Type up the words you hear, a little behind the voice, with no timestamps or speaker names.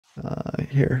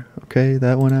Here. Okay,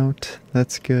 that went out.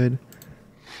 That's good.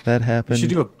 That You happened. should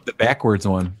do the backwards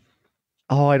one.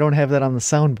 Oh, I don't have that on the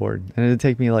soundboard, and it'd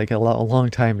take me like a long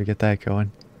time to get that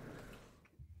going.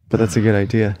 But that's a good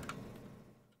idea.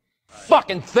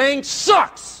 Fucking thing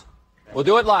sucks. We'll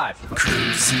do it live.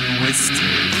 Cruising with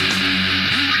Steve.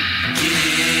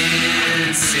 Get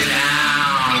in, sit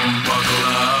down, buckle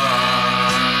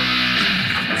up.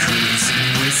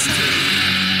 Cruising with Steve.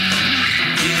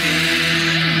 Get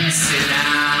in, sit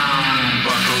down,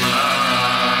 buckle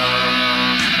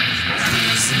up.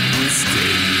 Cruising with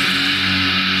Steve.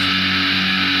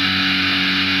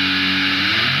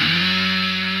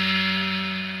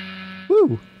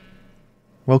 Woo!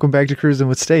 Welcome back to Cruising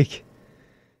with Steak.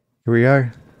 Here we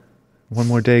are. One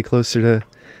more day closer to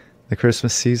the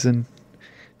Christmas season.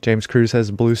 James Cruz has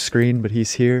a blue screen, but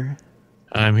he's here.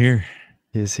 I'm here.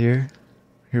 He's here.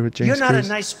 Here with James You're not Cruz. a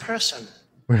nice person.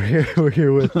 We're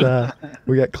here with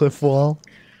we got Cliff Wall,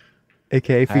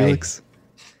 aka Hi. Felix.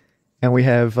 And we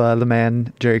have the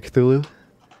man Jerry Cthulhu.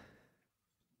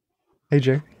 Hey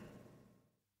Jerry.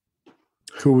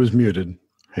 Who was muted?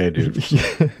 Hey, dude.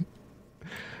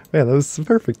 Man, that was some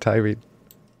perfect timing.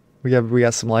 We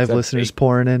got some live that listeners fake?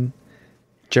 pouring in.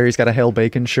 Jerry's got a Hail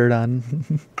Bacon shirt on.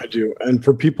 I do. And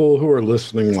for people who are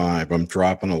listening live, I'm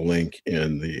dropping a link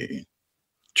in the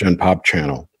Gen Pop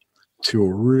channel to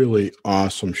a really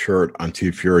awesome shirt on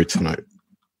T Fury tonight.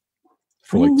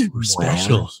 For like Ooh, $2.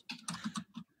 special.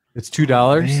 It's $2.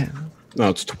 Man. No,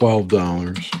 it's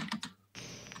 $12.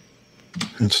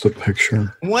 It's the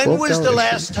picture. When was the $12.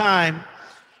 last time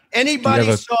anybody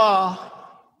have a- saw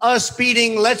us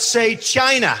beating, let's say,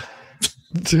 China?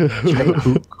 You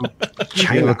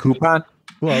have a coupon?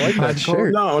 Well, I like that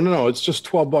shirt. No. It's just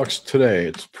 $12 today.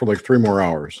 It's for like 3 more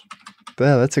hours.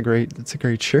 Yeah, that's a great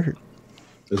shirt.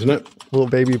 Isn't it? Little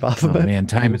baby Oh Baphomet. man,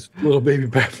 time is Little baby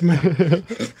Baphomet.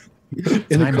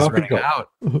 In a time is coffee running cup. out.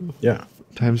 Yeah.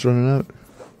 Time's running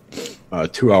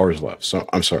out. 2 hours left. So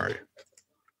I'm sorry.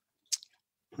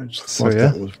 I just So, thought yeah.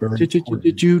 that was very important.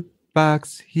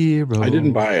 Jukebox hero. I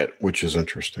didn't buy it, which is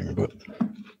interesting, but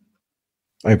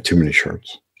I have too many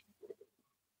shirts.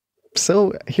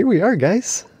 So here we are,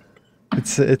 guys.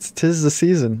 Tis the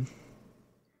season.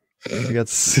 We got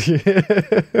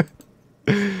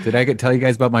Did I tell you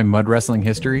guys about my mud wrestling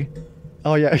history?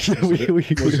 Oh yeah, we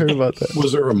heard about that.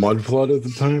 Was there a mud flood at the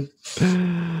time?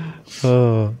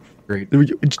 Oh, Great.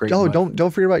 oh, mud.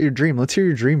 don't forget about your dream. Let's hear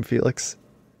your dream, Felix.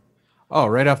 Oh,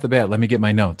 right off the bat, let me get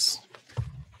my notes.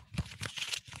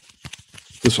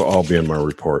 This will all be in my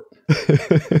report.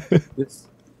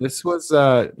 This was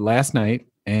last night,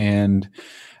 and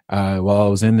while I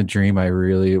was in the dream,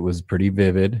 it was pretty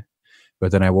vivid.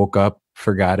 But then I woke up,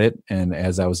 forgot it, and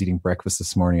as I was eating breakfast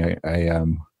this morning,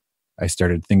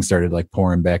 things started like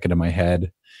pouring back into my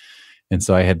head, and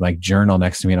so I had my journal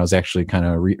next to me, and I was actually kind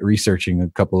of researching a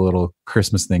couple of little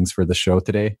Christmas things for the show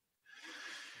today.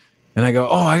 And I go,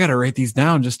 oh, I got to write these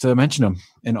down just to mention them,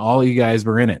 and all you guys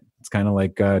were in it. It's kind of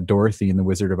like Dorothy in The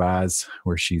Wizard of Oz,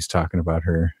 where she's talking about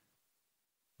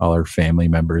all her family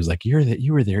members, like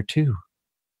you were there too,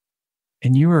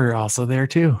 and you were also there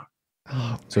too.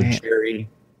 Oh, So man.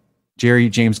 Jerry,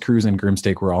 James Cruz, and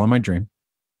Grimsteak were all in my dream.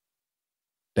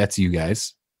 That's you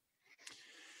guys.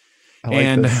 I like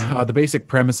And this. the basic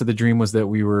premise of the dream was that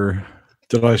we were.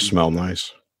 Did I smell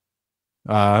nice?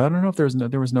 I don't know if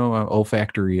there was no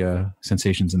olfactory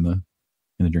sensations in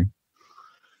the dream.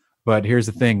 But here's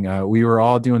the thing: we were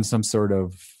all doing some sort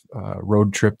of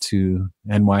road trip to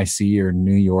NYC or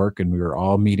New York, and we were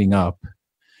all meeting up.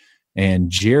 And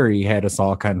Jerry had us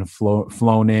all kind of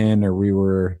flown in, or we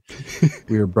were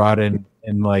brought in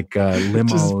like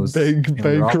limos. Just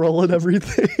bankrolling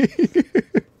everything.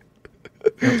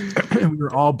 We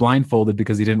were all blindfolded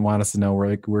because he didn't want us to know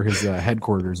where his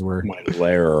headquarters were. My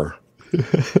lair.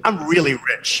 I'm really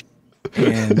rich.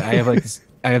 And I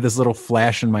have this little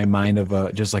flash in my mind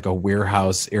of just like a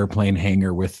warehouse airplane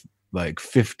hangar with like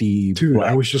 50. Dude,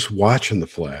 I was just watching The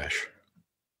Flash.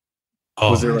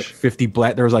 Oh, Was there like 50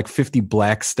 black? There was like 50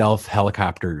 black stealth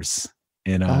helicopters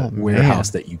in a Oh,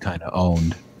 warehouse man. that you kind of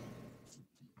owned.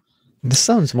 This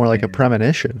sounds more like a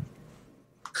premonition.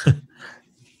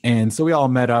 And so we all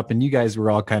met up, and you guys were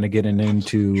all kind of getting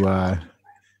into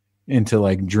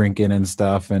like drinking and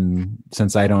stuff. And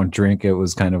since I don't drink, it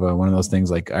was kind of one of those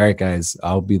things like, all right, guys,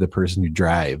 I'll be the person who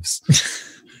drives.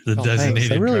 the Oh, designated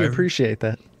thanks. I really driver. appreciate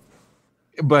that.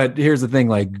 But here's the thing,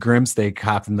 like Grimsteak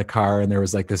hopped in the car, and there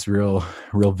was like this real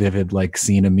vivid like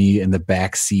scene of me in the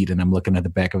back seat, and I'm looking at the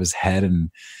back of his head,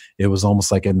 and it was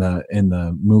almost like in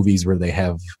the movies where they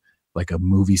have like a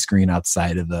movie screen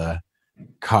outside of the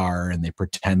car and they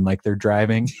pretend like they're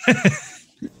driving.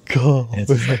 Go.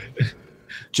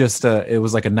 Just it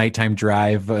was like a nighttime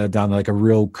drive down like a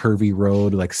real curvy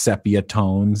road, like sepia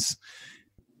tones,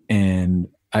 and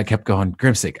I kept going,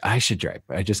 Grimstick, I should drive.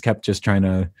 I just kept trying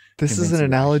to. This is an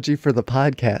analogy for the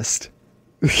podcast.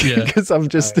 Yeah. Because I'm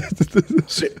just.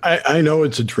 See, I know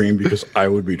it's a dream because I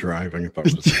would be driving if I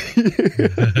was.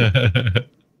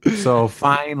 So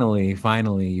finally,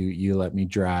 you let me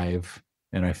drive,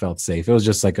 and I felt safe. It was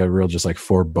just like a real, just like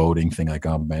foreboding thing. Like,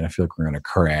 oh man, I feel like we're gonna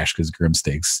crash because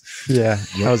Grimstick's. Yeah,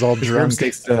 I was all drunk.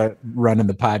 Grimstick's running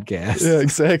the podcast. Yeah,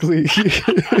 exactly.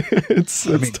 It's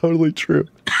totally true.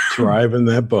 Driving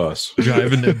that bus.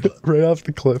 Right off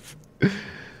the cliff.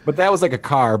 But that was like a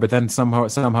car. But then somehow,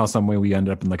 some way, we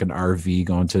ended up in like an RV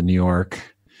going to New York.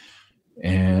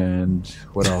 And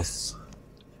what else?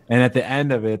 And at the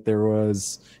end of it, there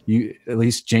was at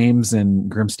least James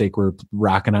and Grimstick were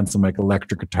rocking on some like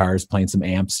electric guitars, playing some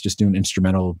amps, just doing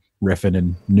instrumental riffing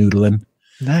and noodling.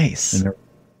 Nice. And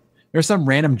there's some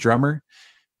random drummer,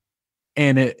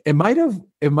 and it might have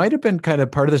been kind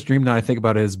of part of this dream. Now I think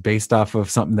about it, is based off of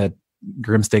something that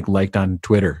Grimstick liked on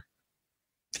Twitter.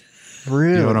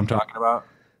 Really? You know what I'm talking about?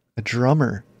 A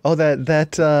drummer. Oh,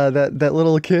 that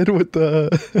little kid with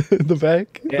the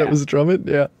back that was drumming.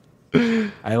 Yeah.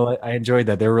 I enjoyed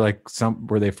that. They were like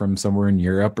were they from somewhere in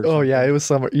Europe or something? Oh yeah, it was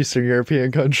some Eastern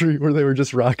European country where they were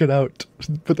just rocking out.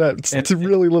 But that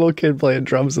really little kid playing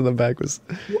drums in the back was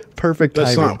perfect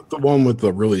timing. That's not the one with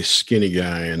the really skinny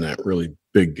guy and that really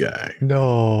big guy.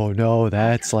 No,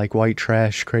 that's like white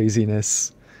trash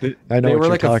craziness. I know they what were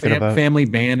you're like talking about. Family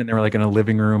band, and they were like in a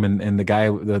living room, and the guy,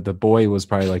 the boy was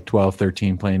probably like 12,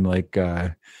 13, playing like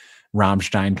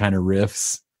Rammstein kind of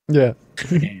riffs. Yeah.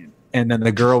 And then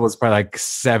the girl was probably like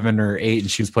 7 or 8,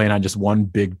 and she was playing on just one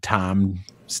big tom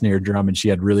snare drum, and she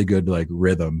had really good like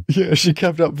rhythm. Yeah, she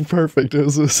kept up perfect. It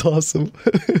was awesome.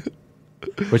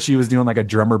 But she was doing like a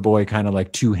drummer boy kind of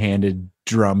like two-handed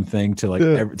drum thing to like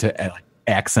to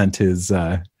accent his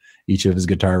each of his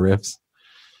guitar riffs.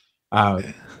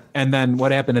 And then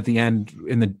what happened at the end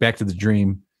back to the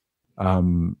dream?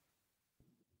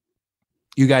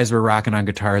 You guys were rocking on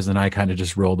guitars, and I kind of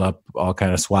just rolled up all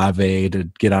kind of suave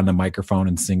to get on the microphone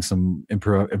and sing some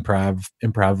improv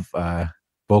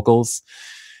vocals.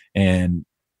 And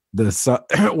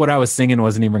what I was singing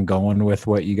wasn't even going with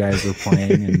what you guys were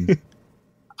playing. And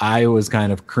I was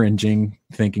kind of cringing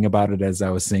thinking about it as I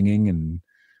was singing. And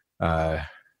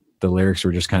the lyrics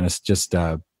were just kind of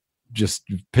just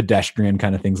pedestrian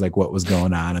kind of things, like what was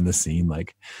going on in the scene,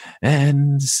 like,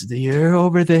 and you're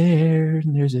over there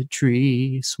and there's a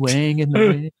tree swaying in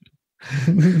the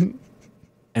wind.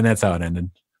 And that's how it ended.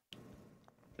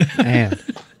 Man,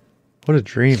 what a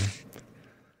dream.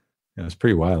 It was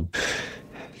pretty wild.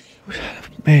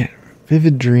 Man,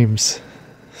 vivid dreams.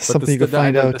 Something you can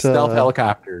find out. The stealth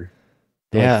helicopter.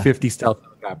 Yeah. Like 50 stealth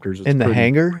helicopters. In the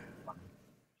hangar?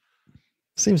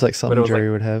 Seems like something Jerry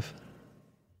would have.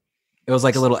 It was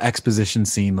like a little exposition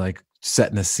scene, like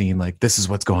setting the scene, like this is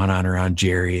what's going on around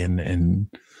Jerry, and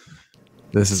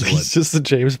this is what he's just a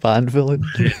James Bond villain.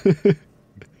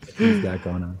 He's got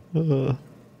going on.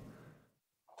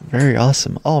 Very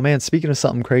awesome. Oh man, speaking of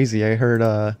something crazy, I heard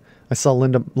I saw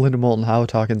Linda Moulton Howe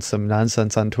talking some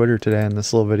nonsense on Twitter today in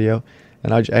this little video,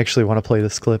 and I actually want to play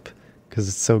this clip because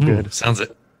it's so good. Sounds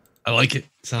it. I like it.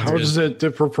 Sounds How good. does it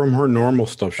differ from her normal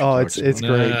stuff? It's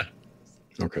great.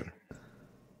 Okay.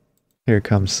 Here it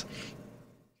comes.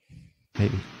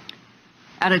 Maybe.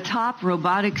 At a top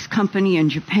robotics company in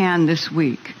Japan this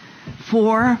week,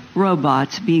 4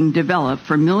 robots being developed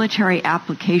for military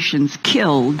applications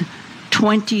killed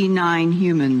 29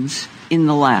 humans in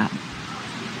the lab.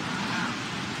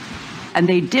 And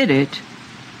they did it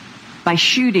by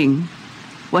shooting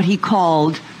what he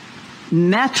called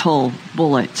metal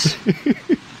bullets.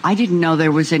 I didn't know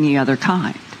there was any other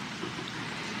kind.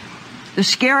 The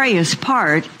scariest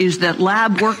part is that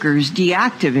lab workers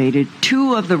deactivated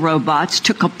 2 of the robots,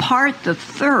 took apart the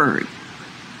 3rd,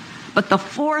 but the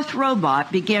 4th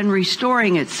robot began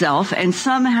restoring itself and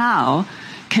somehow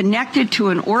connected to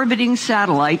an orbiting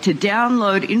satellite to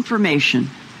download information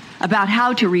about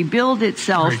how to rebuild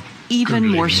itself even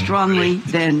more strongly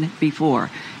than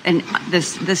before. And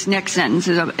this next sentence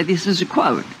this is a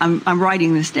quote. I'm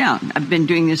writing this down. I've been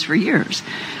doing this for years.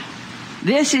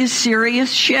 This is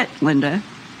serious shit, Linda,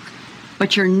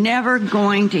 but you're never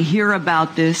going to hear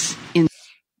about this in.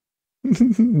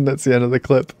 That's the end of the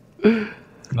clip.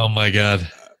 Oh my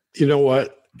God. You know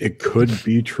what? It could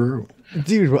be true.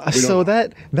 Dude, so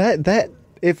that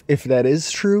if that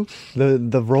is true,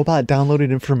 the robot downloaded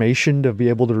information to be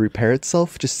able to repair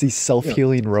itself, just these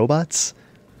self-healing robots.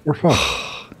 We're fine.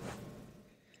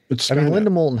 I mean,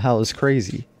 Linda Moulton Howe is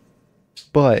crazy.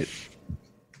 But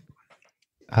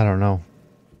I don't know.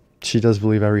 She does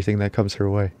believe everything that comes her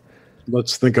way.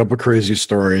 Let's think up a crazy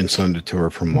story and send it to her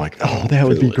from like. Oh, that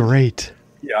would be great.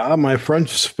 Yeah, my friend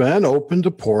Sven opened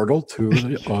a portal to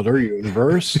the other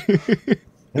universe.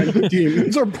 And the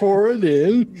demons are pouring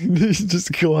in.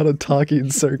 Just go on a talking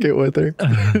circuit with her.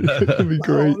 That'd be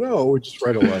great. Oh, no, we just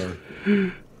write a letter.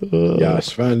 Yeah,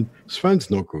 Sven's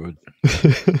no good.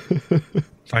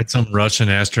 Find some Russian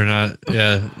astronaut.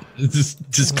 Yeah,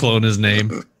 just clone his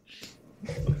name.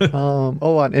 In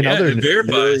other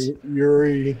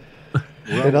Yuri.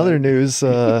 In other news,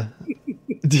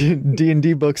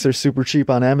 D&D books are super cheap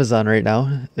on Amazon right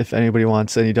now. If anybody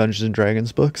wants any Dungeons and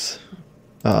Dragons books,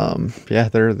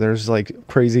 there's like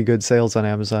crazy good sales on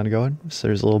Amazon going. So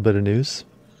there's a little bit of news.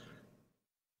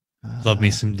 Love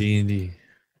me some D&D.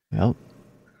 Yep.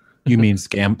 You mean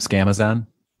Scamazon?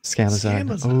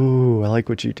 Scamazon. Ooh, I like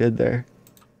what you did there.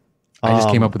 I just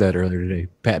came up with that earlier today.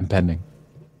 Patent pending.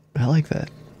 I like that.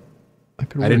 I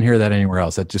didn't hear that anywhere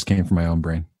else. That just came from my own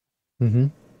brain. Mm-hmm.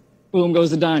 Boom goes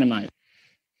the dynamite.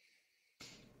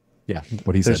 Yeah,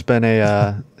 what he said.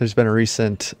 There's been a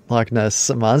recent Loch Ness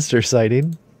monster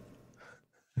sighting.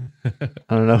 I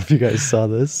don't know if you guys saw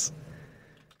this,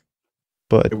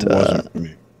 but it wasn't for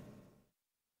me.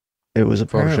 It was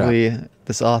apparently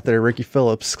this author Ricky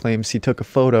Phillips claims he took a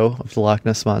photo of the Loch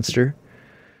Ness monster,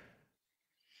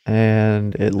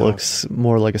 and it looks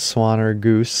more like a swan or a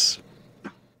goose.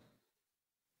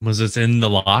 Was it in the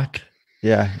loch?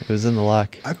 Yeah, it was in the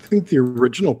loch. I think the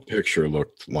original picture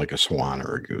looked like a swan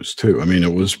or a goose too. I mean,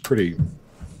 it was pretty.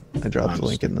 I dropped the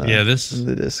link in the in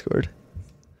the Discord.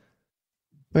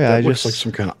 Yeah, it looks like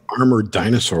some kind of armored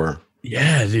dinosaur.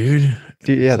 Yeah, dude.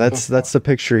 Yeah, that's the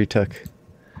picture he took.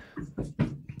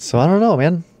 So I don't know,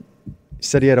 man. He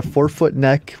said he had a 4-foot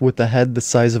neck with a head the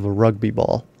size of a rugby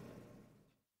ball.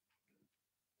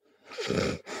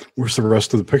 Where's the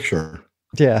rest of the picture?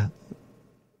 Yeah.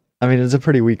 I mean, it's a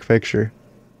pretty weak picture.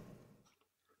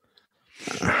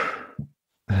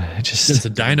 It's a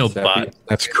dino bot.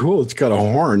 That's cool. It's got a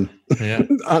horn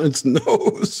on its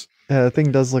nose. Yeah, the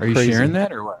thing does look crazy. Are you sharing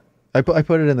that or what? I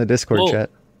put it in the Discord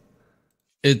chat.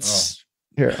 It's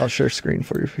here. I'll share screen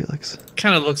for you, Felix.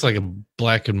 Kind of looks like a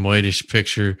black and whitish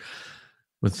picture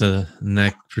with the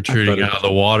neck protruding out of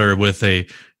the water with a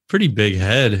pretty big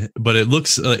head, but it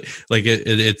looks like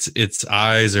its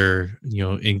eyes are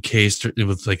encased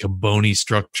with like a bony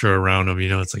structure around them.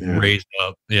 It's like raised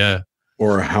up. Yeah.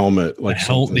 Or a helmet, like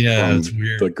it's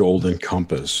weird. The Golden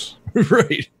Compass.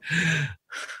 Right.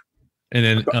 And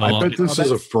then I bet this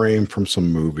is a frame from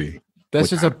some movie.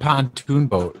 That's just a pontoon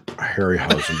boat. A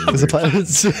Harryhausen movie.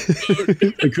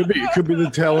 It could be the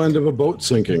tail end of a boat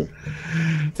sinking.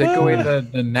 Take away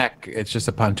the neck. It's just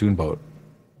a pontoon boat.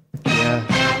 Yeah.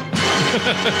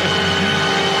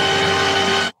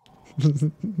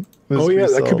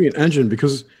 That could be an engine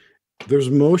because there's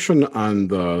motion on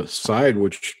the side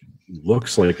which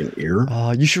looks like an ear.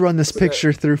 You should run this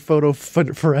picture through photo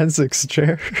forensics,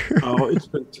 Chair.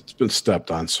 It's been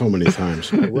stepped on so many times.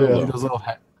 Those little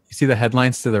you see the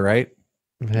headlines to the right?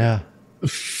 Yeah.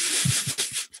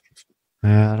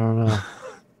 I don't know.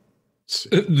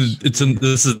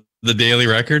 This is the Daily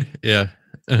Record. Yeah.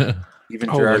 Even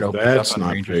Gerard that's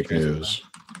not fake news.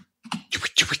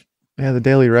 Yeah, the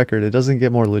Daily Record. It doesn't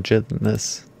get more legit than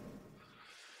this.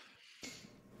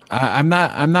 I'm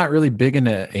not really big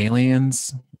into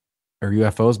aliens or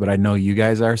UFOs, but I know you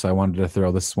guys are, so I wanted to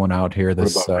throw this one out here.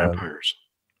 What about vampires?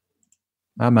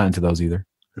 I'm not into those either.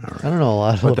 Right. I don't know a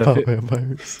lot about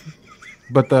vampires.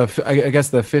 But I guess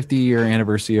the 50-year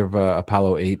anniversary of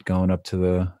Apollo 8 going up to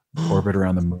the orbit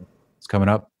around the moon is coming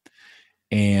up.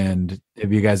 And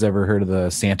have you guys ever heard of the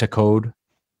Santa Code?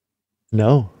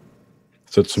 No.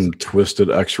 Is that some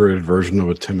twisted X-rated version of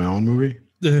a Tim Allen movie?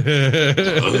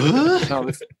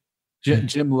 No,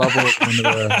 Jim Lovell's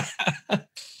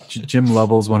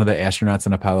one of the astronauts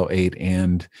in Apollo 8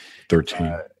 and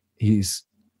 13. He's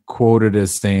quoted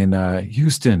as saying,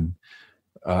 Houston,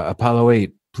 Apollo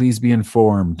 8, please be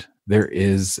informed there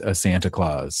is a Santa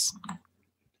Claus.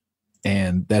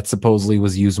 And that supposedly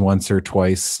was used once or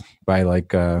twice by like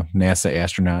NASA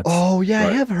astronauts. Oh yeah,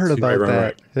 I have heard about that.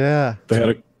 Right. Yeah,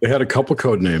 they had a couple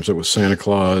code names. It was Santa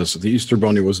Claus. The Easter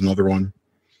Bunny was another one.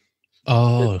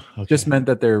 Oh, okay. Just meant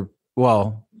that they're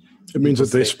It means that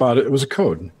they spotted it was a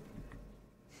code.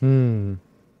 And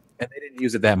they didn't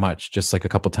use it that much, just like a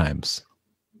couple times.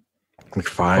 Like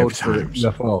 5 times.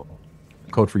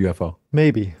 Code for UFO.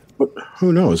 Maybe. But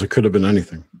who knows? It could have been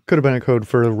anything. Could have been a code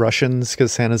for Russians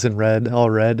because Santa's in red,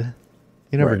 all red.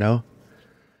 You never know.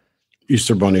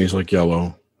 Easter Bunny is like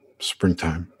yellow.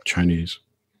 Springtime. Chinese.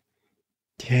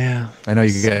 Yeah. I know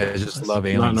you guys just love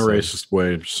aliens. Not in a racist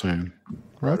way, just saying.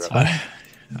 Well, that's fine.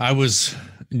 I was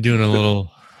doing a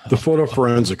little The photo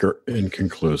forensic are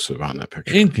inconclusive on that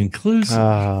picture. inconclusive.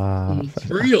 It's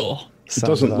Real. It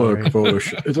doesn't look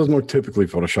Photoshop. It doesn't look typically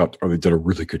photoshopped, or they did a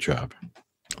really good job.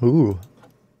 Ooh.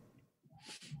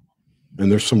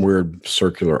 And there's some weird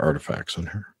circular artifacts in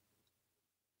here.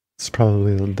 It's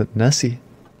probably the Nessie.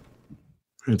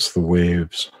 It's the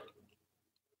waves.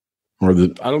 Or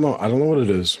the I don't know what it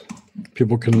is.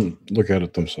 People can look at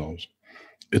it themselves.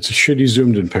 It's a shitty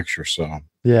zoomed in picture, so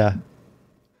Yeah.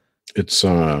 it's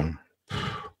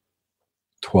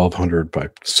 1200 by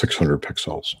 600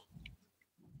 pixels.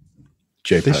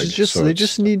 JPEG. They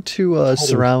just need to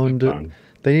surround. done.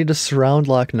 They need to surround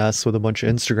Loch Ness with a bunch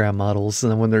of Instagram models,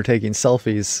 and then when they're taking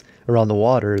selfies around the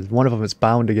water, one of them is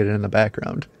bound to get in the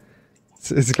background.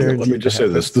 It's guaranteed. Let me just say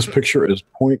this: this picture is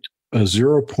 0.7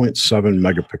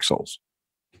 megapixels.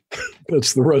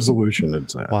 That's the resolution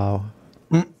it's at. Wow.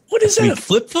 What is that? A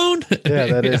flip phone? Yeah,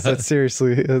 that is. That's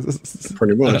seriously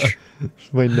Pretty much.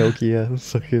 my Nokia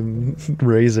fucking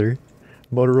Razor,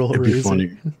 Motorola It'd be Razor.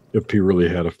 funny if he really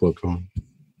had a flip phone.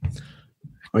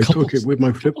 I took it with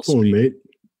my flip phone, mate.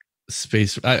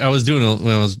 Space. I was doing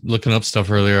when I was looking up stuff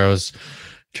earlier. I was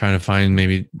trying to find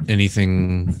maybe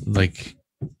anything like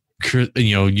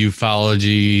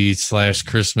ufology /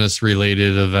 Christmas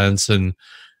related events, and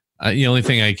the only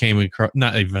thing I came across,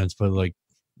 not events, but like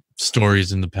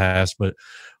stories in the past. But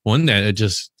one that it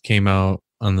just came out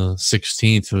on the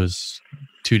 16th was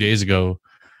 2 days ago.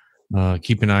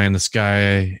 Keep an eye on the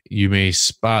sky. You may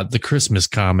spot the Christmas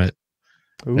comet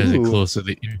as it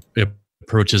closely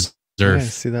approaches Earth. Yeah, I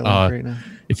see that one right now.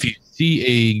 If you see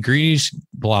a greenish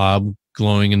blob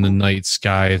glowing in the night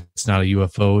sky, it's not a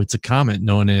UFO. It's a comet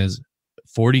known as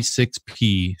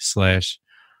 46P /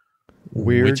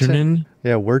 Wirtanen.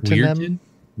 Yeah, Wirtanen.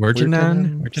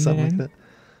 Something like that.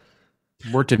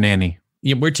 Wirtanani.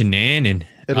 Yeah, Wirtanen.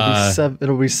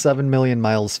 It'll be 7 million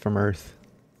miles from Earth.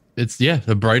 It's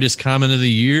the brightest comet of the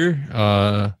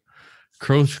year.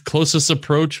 Closest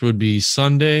approach would be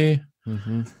Sunday.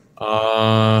 Mm-hmm.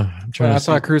 I'm trying I to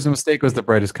thought Cruising Mistake was the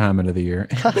brightest comet of the year.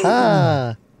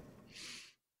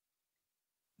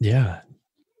 Yeah.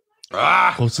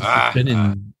 Closest it's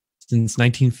been since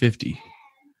 1950.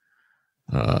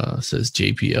 Says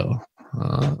JPL.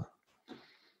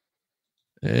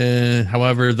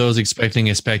 However, those expecting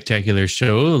a spectacular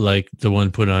show like the one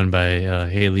put on by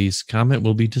Halley's Comet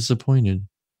will be disappointed.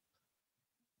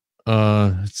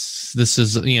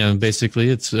 Basically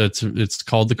it's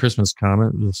called the Christmas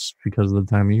Comet. It's because of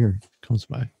the time of year it comes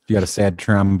by. You got a sad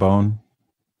trombone?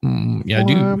 Yeah, I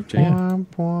do.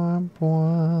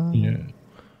 Yeah.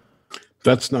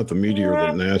 That's not the meteor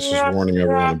that NASA's warning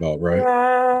everyone about, right?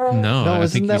 No,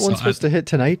 isn't that one supposed to hit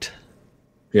tonight?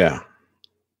 Yeah.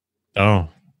 Oh.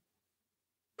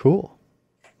 Cool.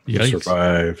 You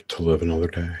survive to live another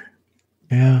day.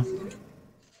 Yeah.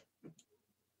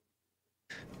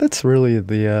 That's really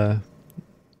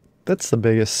that's the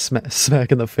biggest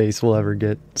smack in the face we'll ever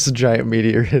get. It's a giant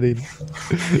meteor hitting.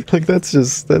 Like that's.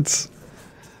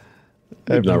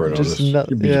 You'd never notice. You'd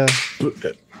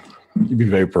be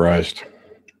vaporized.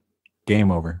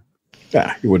 Game over.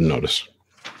 Yeah, you wouldn't notice.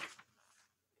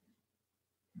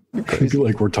 It'd be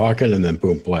like we're talking and then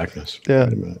boom, blackness. Yeah.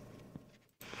 Wait a minute.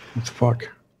 What the fuck?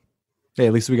 Hey,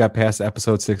 at least we got past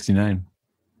episode 69.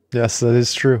 Yes, that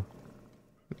is true.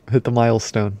 Hit the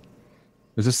milestone.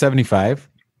 Is this 75?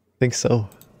 I think so.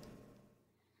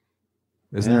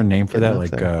 Isn't there a name for that?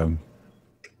 Like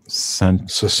Sesenta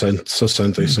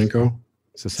Cinco?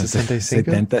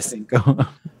 Sesenta Cinco.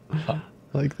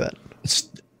 Like that.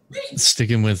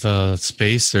 Sticking with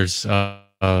space, there's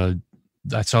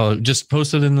that's all just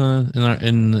posted in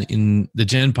the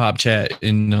Gen Pop chat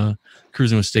in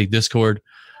Cruising with Steak Discord.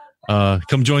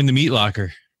 Come join the Meat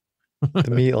Locker.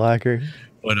 The Meat Locker.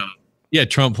 But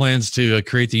Trump plans to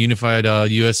create the unified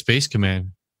U.S. Space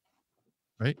Command.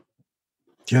 Right?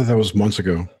 Yeah, that was months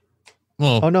ago.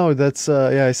 Well, oh no, that's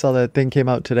I saw that thing came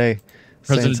out today.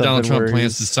 President Donald Trump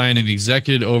plans to sign an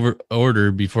executive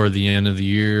order before the end of the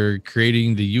year,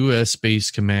 creating the U.S. Space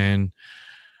Command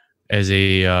as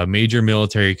a major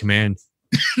military command.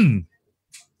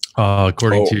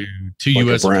 According to two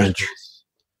U.S. officials,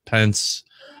 Pence.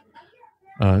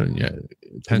 Pence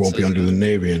won't be under the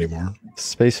Navy anymore.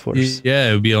 Space Force. Yeah,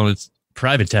 it would be on its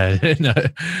privatized.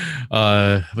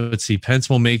 Let's see. Pence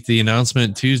will make the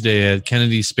announcement Tuesday at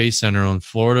Kennedy Space Center in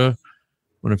Florida.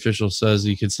 One official says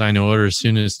he could sign an order as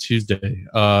soon as Tuesday.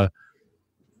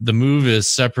 The move is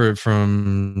separate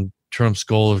from Trump's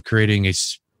goal of creating a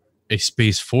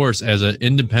space force as an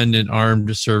independent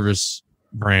armed service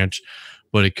branch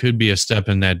but it could be a step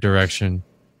in that direction.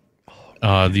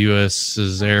 The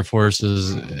U.S.'s Air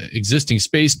Force's existing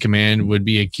Space Command would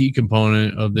be a key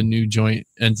component of the new joint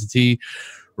entity,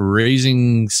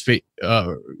 raising space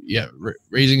in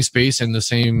the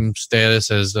same status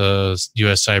as the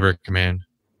U.S. Cyber Command.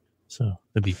 So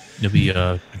they'll be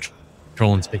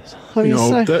controlling space.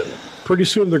 Pretty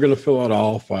soon they're going to fill out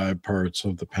all 5 parts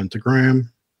of the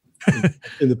pentagram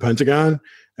in the Pentagon,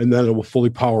 and then it will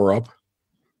fully power up.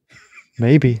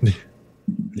 Maybe.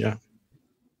 Yeah.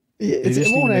 It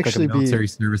won't actually like a military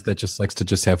service that just likes to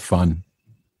just have fun.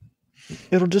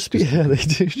 It'll just be they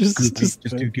do just do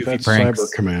goofy that's pranks.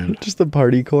 Cyber Command. Just the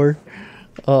party core.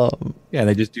 Yeah,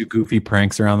 they just do goofy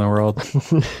pranks around the world.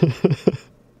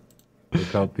 They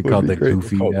called the great.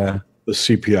 goofy. The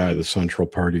CPI, the Central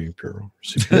Party Bureau.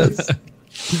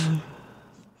 CPI.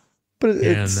 But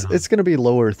it's going to be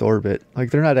low Earth orbit.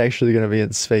 Like they're not actually going to be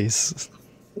in space.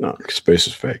 No, space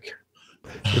is fake.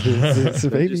 It's a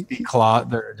baby.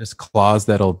 They're just claws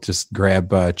that'll just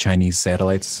grab Chinese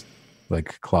satellites,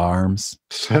 like claw arms.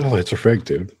 Satellites are fake,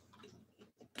 dude.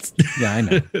 Yeah, I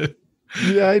know.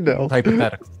 Yeah, I know.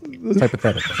 Hypothetical.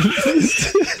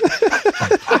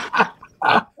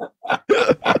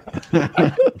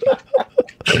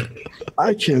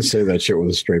 I can't say that shit with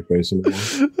a straight face anymore.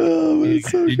 Oh, Did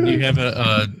so you have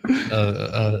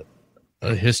a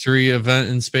history event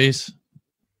in space?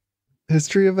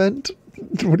 history event?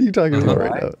 What are you talking about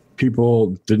right now?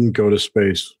 People didn't go to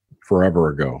space forever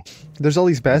ago. There's all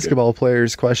these basketball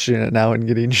players questioning it now and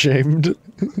getting shamed.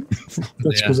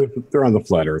 That's because they're on the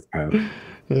flat Earth path.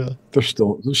 Yeah, They're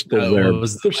still there.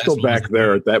 They're still back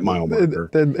there at that mile marker.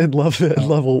 and love it.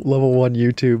 Level 1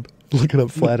 YouTube. Looking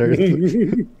up flat Earth.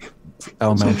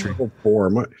 Elementary. Level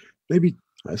 4. Maybe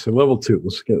I said level 2.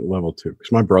 Let's get level 2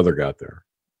 because my brother got there.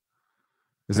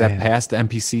 Is that past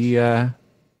NPC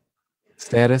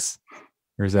status,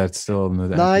 or is that still in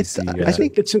the NPC? I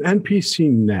think it's an NPC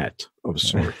net of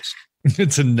sorts.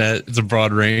 It's a net. It's a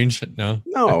broad range. No,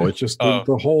 it's just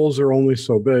the holes are only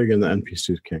so big, and the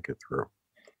NPCs can't get through.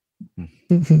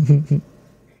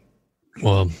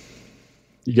 Well,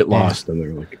 you get lost, and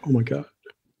they're like, "Oh my god!"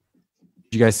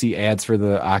 Did you guys see ads for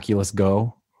the Oculus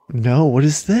Go? No, what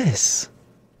is this?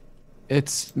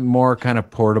 It's more kind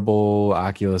of portable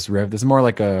Oculus Rift. It's more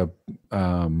like a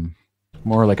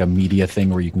media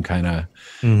thing where you can kind of,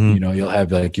 you'll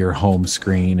have like your home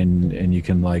screen and you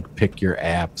can like pick your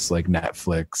apps like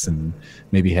Netflix and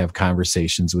maybe have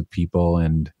conversations with people.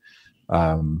 And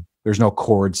there's no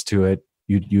cords to it.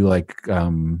 You like, I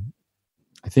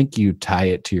think you tie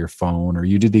it to your phone, or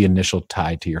you do the initial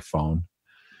tie to your phone,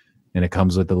 and it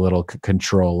comes with a little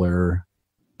controller.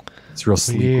 It's real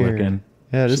sleek looking.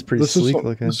 Yeah, it is pretty sleek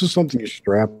looking. This is something you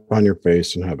strap on your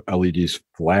face and have LEDs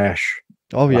flash.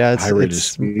 Oh yeah,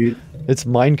 speed. It's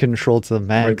mind control to the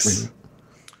max.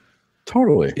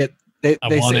 Totally. They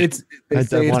say it's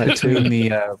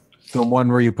between the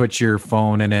one where you put your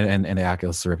phone in it and the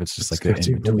Oculus Rift. It's just like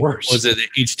the worst. Was it the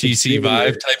HTC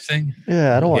Vive type thing?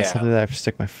 Yeah, I don't want something that I have to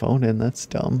stick my phone in. That's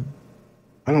dumb.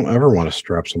 I don't ever want to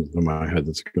strap something to my head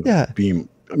that's going to beam.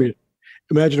 I mean,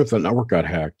 imagine if the network got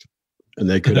hacked and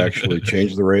they could actually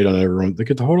change the rate on everyone. They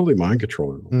could totally mind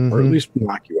control it, or at least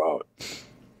knock you out.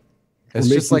 It's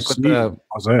just like with the.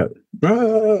 How's that?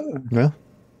 Yeah.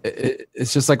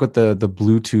 It's just like with the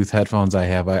Bluetooth headphones I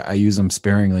have. I use them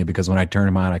sparingly because when I turn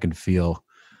them on, I can feel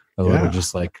a little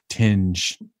just like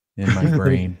tinge in my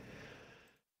brain.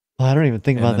 Well, I don't even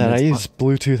think about that. I use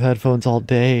Bluetooth headphones all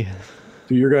day.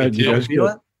 Do you guys feel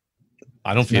it?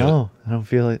 I don't feel it. I don't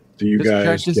feel it. Do you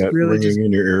guys get ringing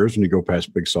in your ears when you go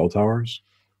past big cell towers?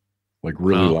 Like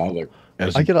really loud? Like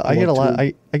I get a lot.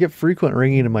 I get frequent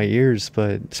ringing in my ears,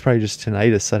 but it's probably just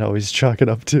tinnitus that I always chalk it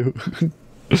up to.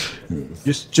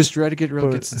 just try to get real.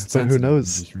 But who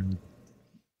knows?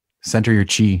 Center your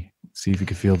chi. See if you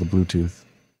can feel the Bluetooth.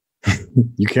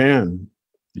 You can.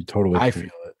 You totally. I can.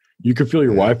 feel it. You can feel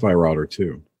your Wi-Fi router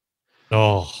too.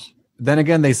 Oh. Then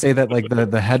again, they say that like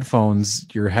the headphones,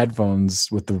 your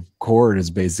headphones with the cord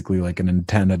is basically like an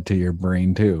antenna to your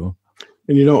brain too.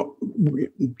 And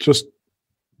just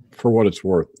for what it's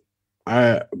worth,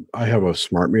 I have a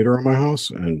smart meter in my house,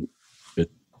 and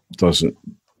it doesn't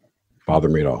bother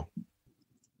me at all.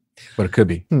 But it could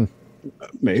be.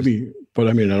 Maybe, but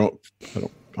I mean, I don't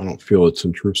feel it's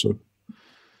intrusive.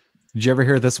 Did you ever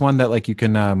hear this one that like you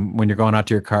can when you're going out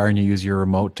to your car and you use your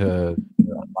remote to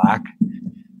unlock?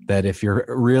 That if you're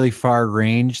really far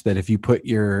range, that if you put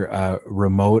your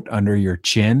remote under your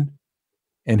chin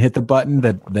and hit the button,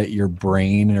 that your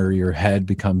brain or your head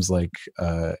becomes like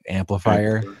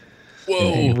amplifier.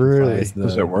 Whoa! Really?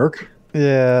 Does that work?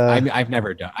 Yeah. I've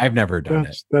never done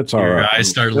it. That's all right. Your eyes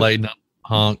start lighting up.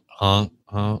 honk, honk,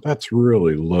 honk. That's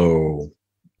really low.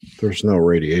 There's no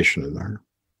radiation in there.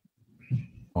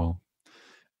 Oh,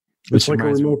 It's like a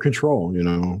remote control,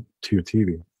 to your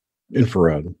TV.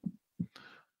 Infrared.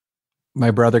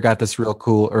 My brother got this real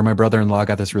cool, or my brother-in-law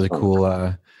got this really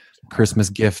cool Christmas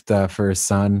gift for his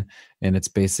son, and it's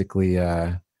basically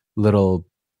a little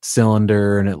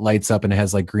cylinder, and it lights up, and it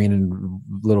has like green and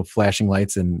little flashing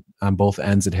lights, and on both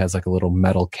ends it has like a little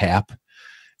metal cap,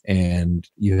 and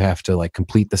you have to like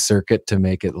complete the circuit to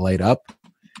make it light up.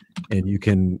 And you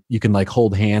can like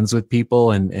hold hands with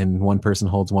people, and one person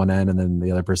holds one end, and then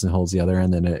the other person holds the other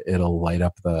end, and it'll light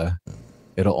up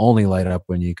it'll only light up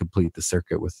when you complete the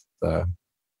circuit with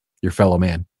your fellow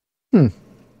man. There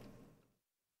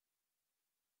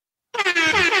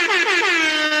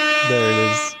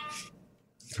it is.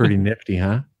 Pretty nifty,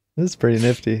 huh? That's pretty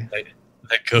nifty.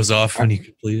 That goes off when you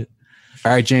complete it.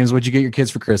 All right, James, what'd you get your kids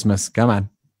for Christmas? Come on.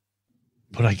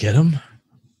 What'd I get them?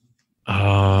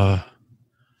 A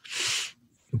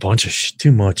bunch of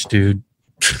too much, dude.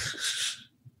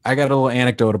 I got a little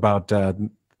anecdote about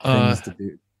things to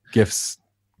do. Gifts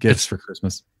for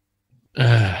Christmas.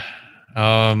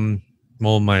 Well,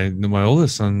 my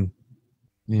oldest son,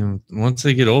 once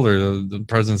they get older, the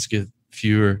presents get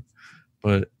fewer.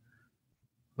 But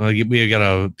we got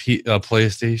a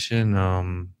PlayStation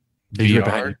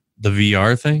VR, the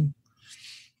VR thing,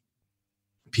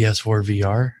 PS4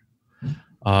 VR.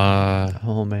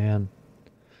 Oh man,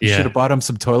 you should have bought him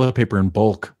some toilet paper in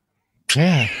bulk.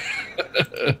 Yeah,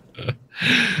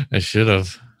 I should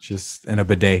have. Just in a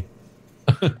bidet.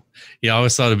 Yeah, I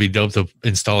always thought it'd be dope to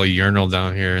install a urinal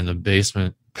down here in the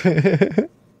basement. The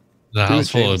house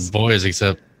full of boys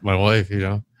except my wife, It's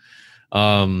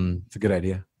a good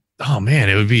idea. Oh man,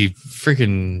 it would be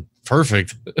freaking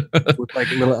perfect. With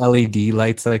like little LED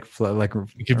lights, like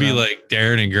it could be like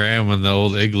Darren and Graham in the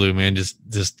old igloo, man.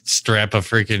 Just strap a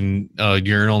freaking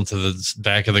urinal to the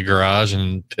back of the garage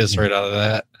and piss right out of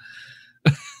that.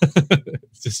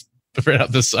 Just right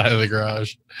out the side of the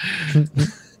garage.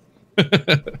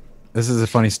 This is a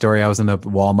funny story. I was in the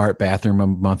Walmart bathroom a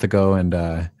month ago, and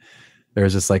there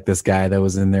was just like this guy that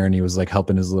was in there, and he was like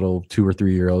helping his little 2 or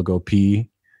 3 year old go pee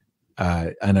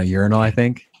on a urinal, I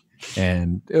think.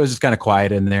 And it was just kind of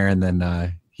quiet in there. And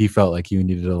then he felt like he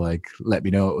needed to like let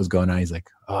me know what was going on. He's like,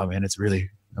 "Oh man,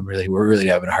 we're really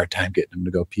having a hard time getting him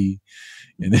to go pee."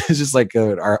 And it's just like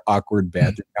our awkward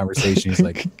bathroom conversation. He's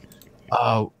like,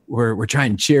 "Oh, we're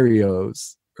trying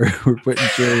Cheerios." We're putting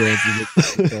Cheerios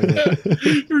in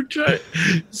the We're trying.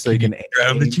 So you can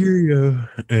grab the Cheerio.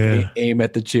 Yeah. Aim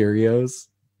at the Cheerios.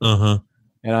 Uh-huh.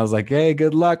 And I was like, "Hey,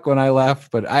 good luck" when I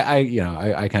left. But I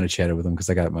kind of chatted with him because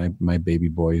I got my baby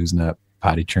boy who's not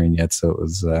potty trained yet. So it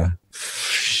was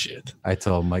shit. I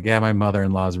told him like, "Yeah, my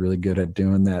mother-in-law is really good at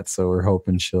doing that. So we're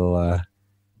hoping she'll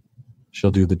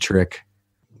do the trick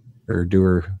or do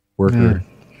her work." Yeah.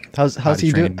 How's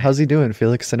he doing? Training. How's he doing,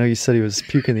 Felix? I know you said he was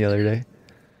puking the other day.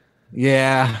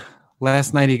 Yeah,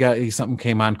 last night something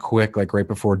came on quick, like right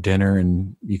before dinner,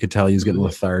 and you could tell he was getting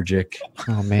lethargic.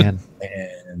 Oh man!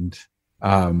 And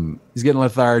he's getting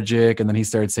lethargic, and then he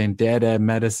started saying "Dad,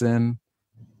 medicine."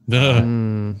 Dad,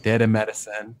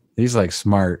 medicine. He's like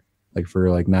smart, like for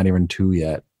like not even 2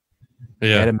 yet.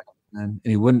 Yeah, medicine, and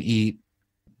he wouldn't eat.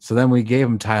 So then we gave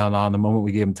him Tylenol. And the moment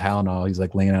we gave him Tylenol, he's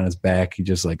like laying on his back. He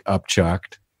just like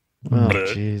upchucked. Oh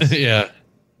jeez. Yeah.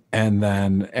 And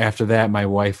then after that, my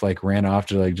wife like ran off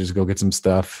to like just go get some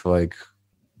stuff, like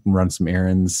run some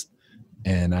errands.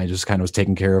 And I just kind of was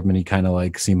taking care of him, and he kind of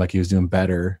like seemed like he was doing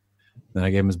better. Then I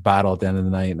gave him his bottle at the end of the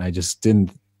night, and I just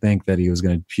didn't think that he was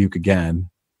going to puke again.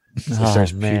 So he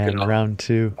starts puking round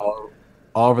 2.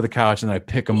 all over the couch, and I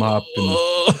pick him up and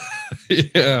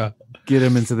yeah, get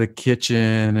him into the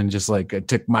kitchen, and just like I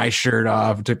took my shirt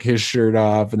off, took his shirt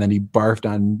off, and then he barfed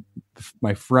on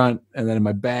my front and then in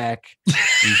my back.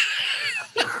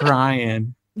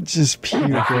 Crying, just puke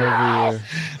everywhere.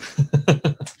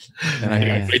 And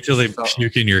I wait till they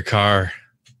puke in your car.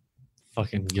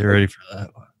 Fucking get ready for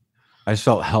that one. I just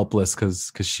felt helpless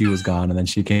because she was gone, and then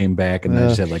she came back, and I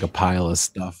just had like a pile of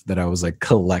stuff that I was like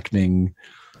collecting.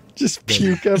 Just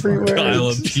puke everywhere. Pile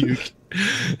of puke.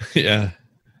 Yeah.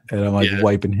 And I'm like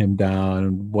wiping him down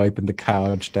and wiping the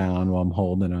couch down while I'm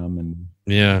holding him, and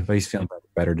but he's feeling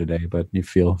better today. But you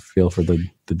feel for the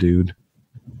dude.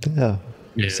 Yeah.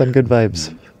 Some good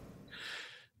vibes.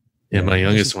 Yeah, my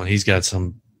youngest one, he's got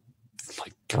some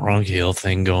like bronchial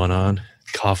thing going on,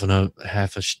 coughing up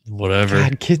half a whatever.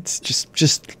 God, kids just.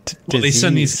 Well, they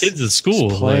send these kids to school,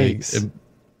 like, plagues.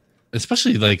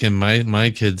 especially like in my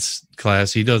kid's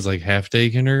class. He does like half day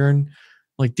kindergarten.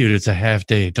 Like, dude, it's a half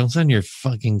day. Don't send your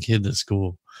fucking kid to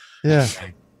school. Yeah.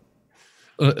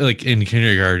 like in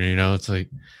kindergarten, you know, it's like,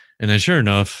 and then sure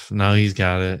enough, now he's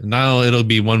got it. Now it'll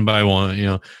be one by one, you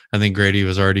know. I think Grady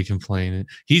was already complaining.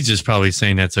 He's just probably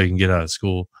saying that so he can get out of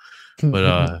school.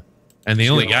 But and they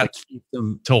only got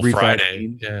till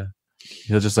Friday. Yeah,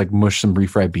 he'll just like mush some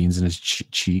refried beans in his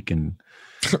cheek and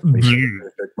make a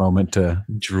perfect moment to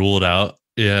drool it out.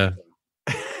 Yeah,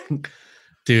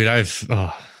 dude,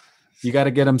 you got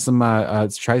to get him some.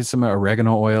 Try some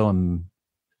oregano oil and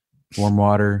warm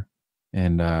water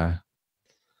and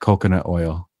coconut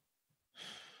oil.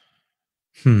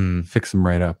 Fix them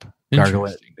right up. Gargle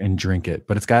it and drink it,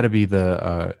 but it's got to be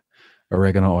the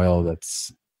oregano oil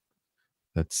that's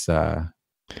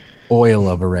oil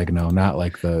of oregano, not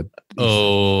like the.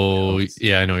 Oh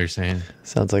yeah, I know what you're saying.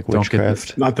 Sounds like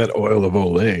witchcraft. Not that oil of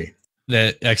Olay.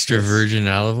 That extra virgin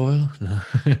olive oil. No.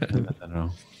 I don't know.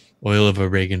 Oil of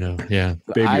oregano. Yeah.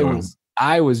 Baby oil.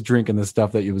 I was drinking the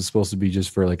stuff that it was supposed to be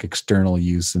just for like external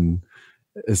use and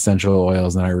essential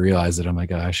oils, and I realized that I'm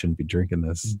like, I shouldn't be drinking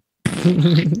this.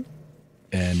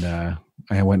 And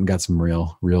I went and got some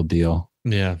real deal.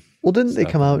 Yeah. Well, didn't they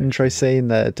come out and try saying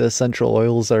that essential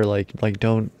oils are like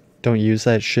don't use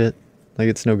that shit? Like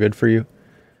it's no good for you.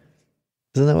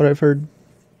 Isn't that what I've heard?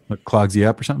 What clogs you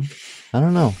up or something? I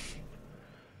don't know.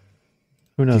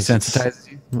 Who knows?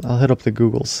 Desensitizes you? I'll hit up the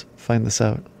Googles, find this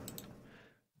out.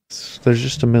 There's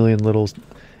just a million little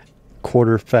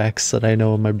quarter facts that I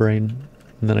know in my brain,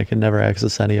 and then I can never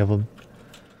access any of them.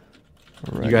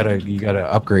 Right. You gotta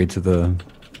upgrade to the.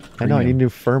 I know I need new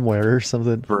firmware or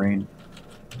something. Brain.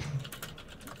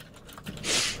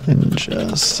 And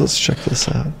let's check this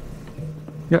out.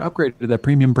 You gotta upgrade to that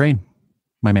premium brain,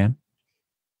 my man.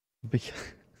 You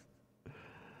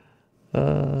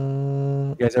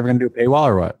guys ever gonna do a paywall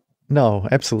or what? No,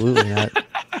 absolutely not.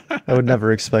 I would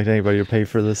never expect anybody to pay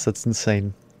for this. That's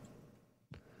insane.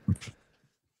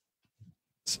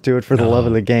 Let's do it for the love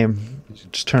of the game.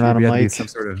 Just turn on a mic.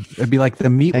 It'd be like the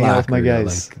meat Hang locker. out with my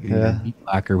guys. Like, yeah, meat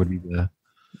locker would be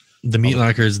the meat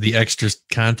locker is the extra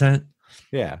content.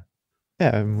 Yeah.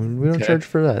 Yeah, we don't charge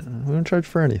for that. We don't charge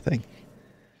for anything.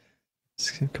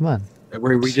 Come on.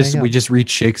 We just read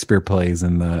Shakespeare plays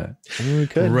and the. I mean, we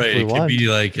could. Right. It could be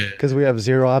like because we have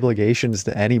zero obligations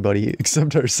to anybody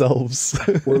except ourselves.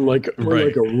 we're like a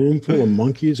room full of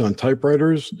monkeys on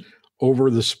typewriters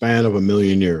over the span of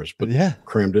 1,000,000 years, but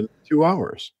crammed in 2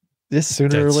 hours. Yes,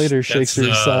 sooner or later,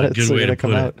 Shakespeare's sonnets are going to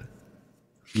come out.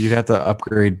 You'd have to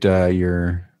upgrade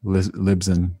your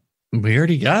Libsyn. We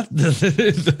already got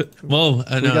well,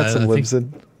 I know. We got some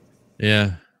Libsyn.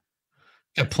 Yeah.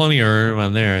 Got plenty of room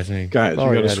on there, I think. Guys, you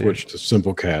got to switch to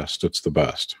Simplecast. It's the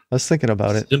best. I was thinking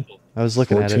about it. I was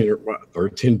looking at it.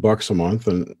 $13 a month,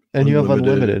 and you have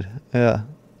unlimited. Yeah.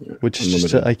 Which is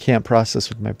just I can't process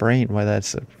with my brain why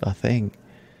that's a thing.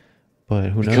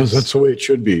 But who knows? Because that's the way it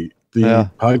should be.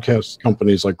 The podcast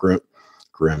companies like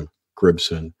Grimson,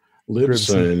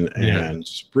 Libsyn, and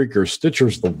Spreaker.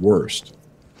 Stitcher's the worst.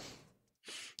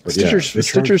 But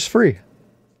Stitcher's free.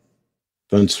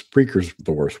 Then Spreaker's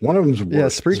the worst. One of them's worse. Yeah,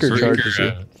 Spreaker charges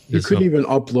you. You couldn't even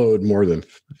upload more than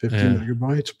 50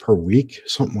 megabytes per week,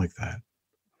 something like that.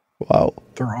 Wow.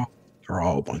 They're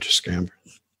all a bunch of scammers.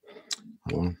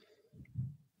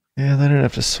 Yeah, they didn't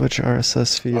have to switch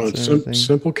RSS feeds.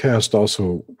 Simplecast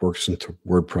also works into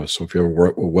WordPress, so if you have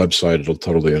a website, it'll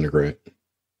totally integrate.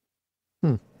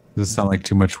 Does it sound like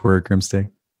too much work,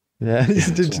 Grimstick? Yeah.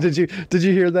 Did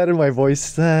you hear that in my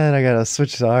voice? Then I gotta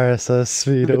switch the RSS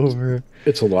feed over.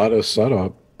 It's a lot of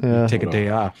setup. Yeah. Take a day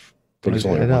off. But it's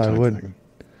only a one-time thing.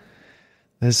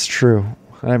 That's true.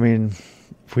 I mean,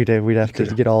 we'd have to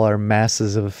get all our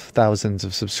masses of thousands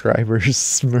of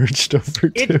subscribers merged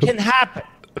over. It can happen.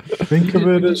 Think of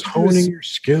it as honing your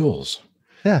skills.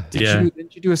 Yeah.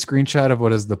 Didn't you do a screenshot of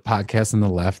what is the podcast on the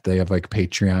left? They have like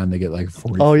Patreon. They get like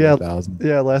 40,000. Oh yeah.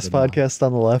 Last podcast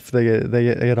on the left, they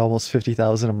get almost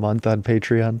 50,000 a month on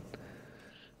Patreon.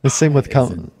 The same with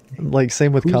Cumtown.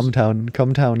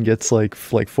 Cumtown gets like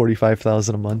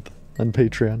 45,000 a month on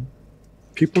Patreon.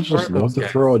 People just love to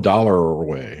throw $1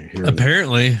 away.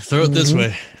 Apparently, throw it this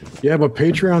way. Yeah, but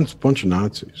Patreon's a bunch of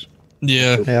Nazis.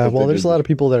 Yeah. Yeah. Well, there's a lot of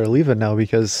people that are leaving now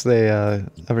because they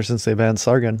ever since they banned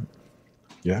Sargon.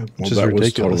 Yeah, well, that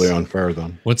was totally unfair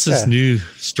then. What's this new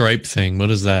Stripe thing?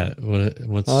 What is that?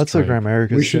 What's that's what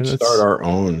Grimerica. We should start our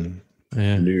own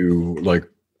new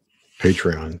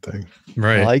Patreon thing.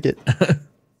 Right. I like it.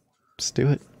 Let's do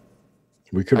it.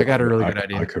 I got a really good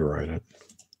idea. I could write it.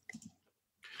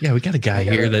 Yeah, we got a guy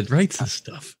here that writes this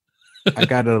stuff. I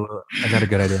got a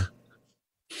good idea.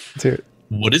 Let's hear it.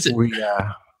 What is it?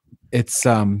 It's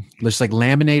just like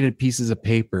laminated pieces of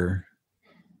paper.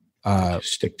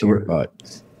 Stick to your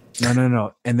butt.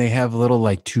 No. And they have little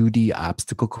like 2D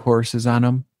obstacle courses on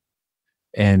them.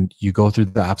 And you go through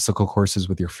the obstacle courses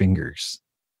with your fingers.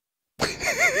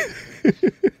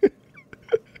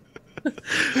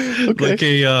 Okay. Like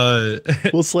a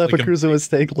We'll slap like a Cruising with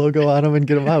Steak logo on them and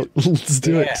get them out. Let's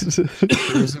do it.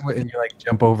 And you like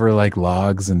jump over like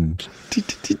logs and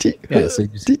yeah, so you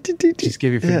just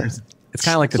give your fingers. It's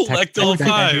kind of like the Collect all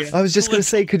five. I was just gonna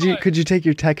say, could you take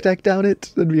your tech deck down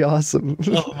it? That'd be awesome.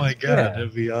 Oh my god,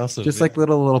 that'd be awesome. Just like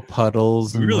little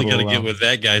puddles. We really got to little, get with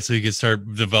that guy so he can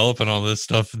start developing all this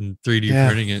stuff and 3D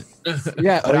printing it.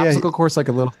 Yeah, an obstacle course like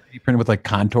a little 3D print with like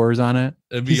contours on it.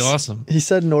 It'd be awesome. He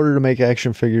said in order to make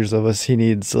action figures of us, he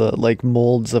needs like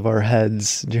molds of our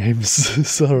heads, James.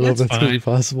 So I don't know if that's gonna be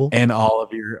possible. And all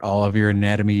of your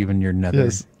anatomy, even your nether.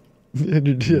 Yes.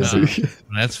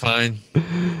 That's fine.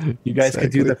 You guys could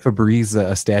do the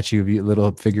Febreze statue of you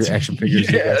little action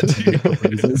figures. Yeah,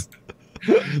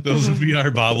 those would be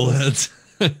our bobbleheads.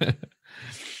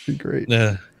 Be great.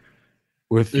 Yeah.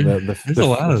 With there's a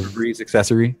lot of Febreze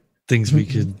accessory things we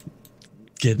could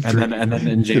get. And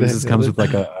then James's comes with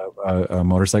like a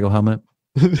motorcycle helmet.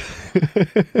 Would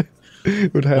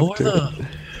have to.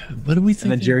 What do we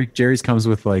think? And then Jerry's comes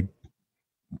with like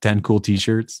 10 cool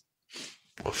T-shirts.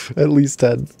 At least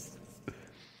 10.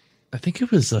 I think it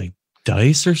was like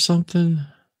dice or something.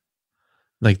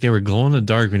 Like they were glow in the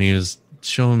dark when he was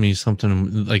showing me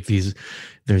something like these.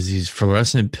 There's these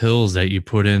fluorescent pills that you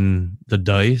put in the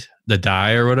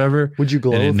dye or whatever. Would you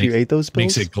glow if you ate those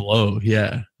pills? Makes it glow.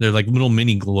 Yeah, they're like little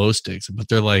mini glow sticks, but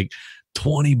they're like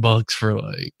 $20 for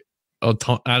like.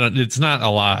 It's not a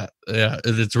lot. Yeah,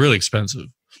 it's really expensive.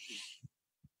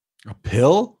 A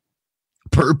pill.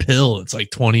 Per pill, it's like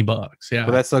 $20. Yeah,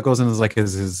 but that stuff goes in as like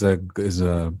is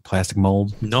a plastic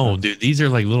mold. No, dude, these are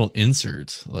like little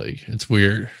inserts. Like it's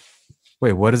weird.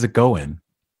 Wait, what does it go in?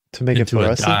 To make it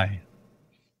fluorescent? Dye.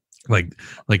 Like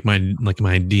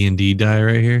my D&D dye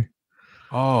right here.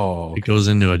 Oh, it goes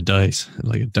into a dice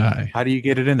like a dye. How do you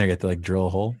get it in there? You have to like drill a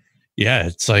hole. Yeah,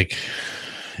 it's like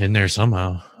in there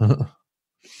somehow.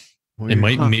 It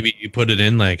might maybe you put it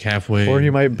in like halfway, or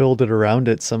you might build it around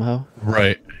it somehow.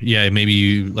 Right? Yeah, maybe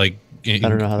you like. I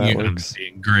don't know how that works.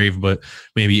 Engrave, but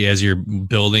maybe as you're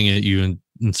building it, you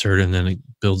insert it and then it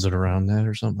builds it around that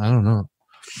or something. I don't know.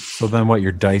 So then, what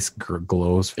your dice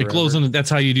glows? Forever? It glows in.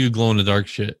 That's how you do glow in the dark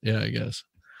shit. Yeah, I guess.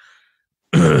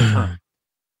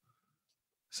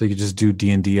 So you could just do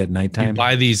D&D at nighttime. You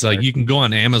buy these like you can go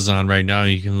on Amazon right now.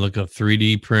 You can look up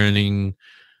 3D printing.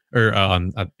 Or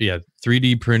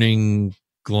 3D printing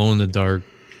glow in the dark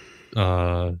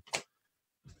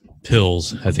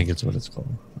pills. I think it's what it's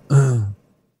called.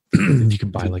 You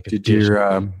can buy like a.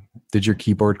 Did your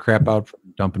keyboard crap out from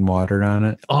dumping water on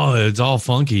it? Oh, it's all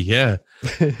funky. Yeah.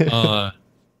 I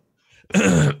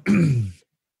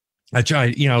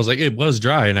tried. I was like, it was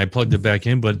dry, and I plugged it back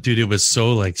in, but dude, it was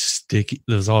so like sticky.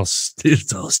 It's all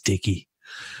sticky,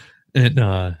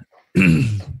 and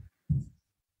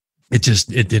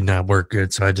It did not work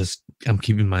good, so I'm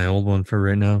keeping my old one for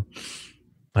right now.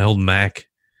 My old Mac,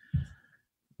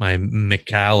 my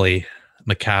Macaulay,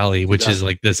 which is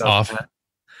like this off.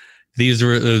 These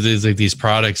were like these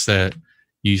products that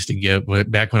you used to get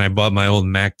back when I bought my old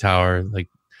Mac Tower, like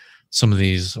some of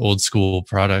these old school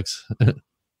products.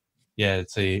 Yeah,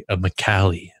 it's a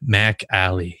Macaulay, Mac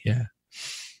Alley. Yeah,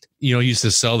 used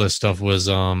to sell this stuff was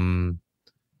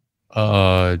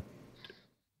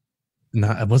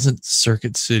it wasn't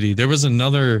Circuit City. There was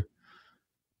another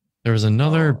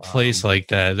place like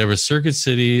that. There was Circuit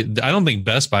City. I don't think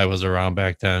Best Buy was around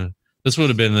back then. This would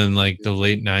have been in like the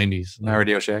late 90s. Not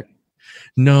Radio Shack.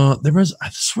 No, I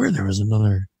swear there was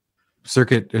another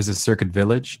Circuit. Is it Circuit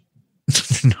Village?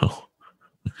 No.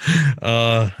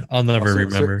 I'll never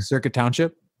remember. Circuit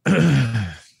Township?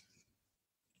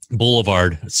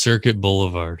 Boulevard. Circuit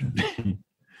Boulevard.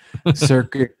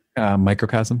 Circuit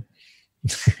Microcosm.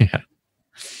 Yeah.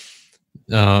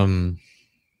 What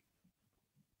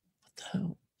the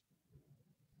hell?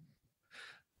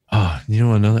 Oh,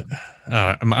 another.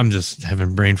 I'm just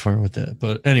having brain fart with that.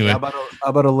 But anyway, how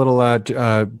about a little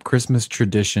Christmas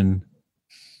tradition?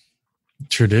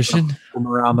 Tradition from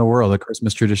around the world, a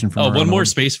Christmas tradition from. One more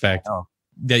space fact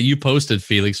that you posted,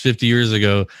 Felix, 50 years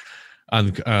ago, on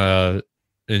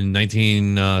in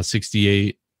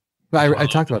 1968. I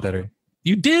talked about that already.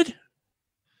 You did?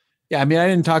 Yeah, I mean, I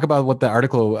didn't talk about what the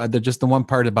article. Just the one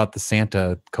part about the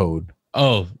Santa code.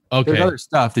 Oh, okay. There's other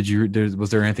stuff. Was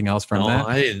there anything else from that?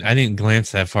 I didn't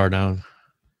glance that far down.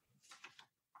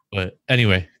 But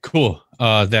anyway, cool.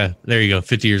 There you go.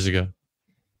 50 years ago.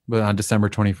 But on December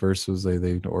 21st was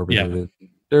they orbited it.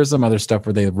 There's some other stuff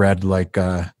where they read like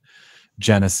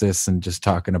Genesis and just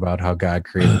talking about how God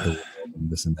created the world and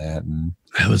this and that. And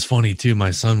it was funny too.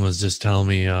 My son was just telling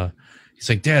me, he's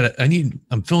like, Dad,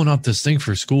 I'm filling out this thing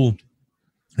for school.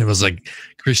 It was like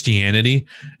Christianity,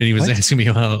 and he was asking me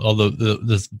about all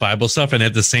this Bible stuff. And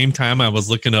at the same time, I was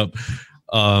looking up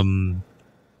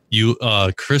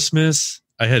Christmas.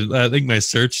 I think my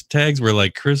search tags were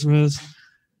like Christmas,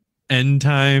 end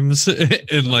times,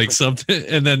 and like something.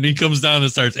 And then he comes down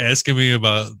and starts asking me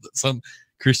about some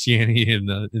Christianity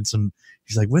and some.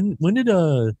 He's like, when did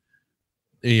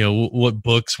what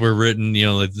books were written?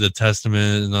 Like the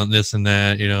Testament and on this and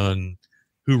that. And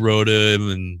who wrote him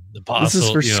and the apostle. This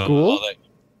is for school?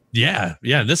 Yeah.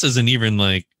 This isn't even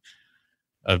like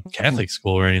a Catholic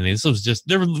school or anything. This was just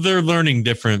they're learning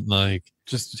different, like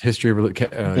just history of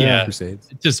crusades,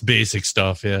 just basic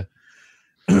stuff. Yeah.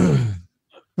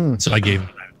 So I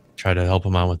tried to help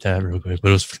him out with that real quick, but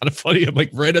it was kind of funny. I'm like,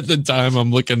 right at the time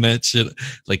I'm looking at shit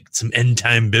like some end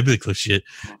time biblical shit,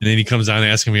 and then he comes on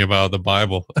asking me about the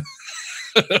Bible.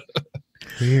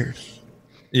 Weird.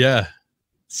 Yeah.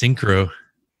 Synchro.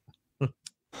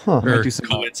 Or do some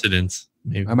coincidence.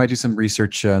 Maybe. I might do some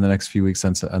research in the next few weeks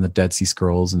on the Dead Sea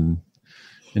Scrolls and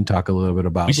talk a little bit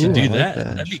about. We should do that.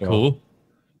 That'd be cool.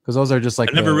 Because those are just like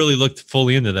I never really looked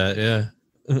fully into that. Yeah,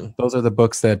 those are the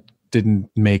books that didn't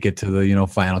make it to the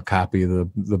final copy of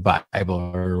the Bible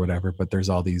or whatever. But there's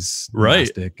all these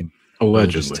Gnostic and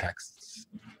allegedly texts.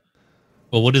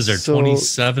 Well, what is there?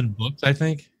 27 books, I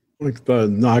think. Like the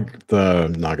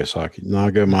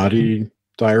Nagamadi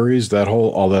diaries,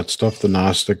 all that stuff, the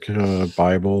Gnostic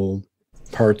Bible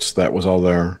parts, that was all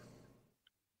there.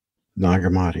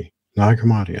 Nagamadi, I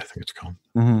think it's called.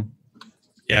 Mm-hmm.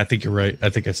 Yeah, I think you're right. I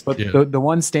think it's. But the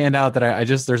one standout that I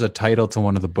just there's a title to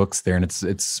one of the books there, and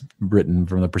it's written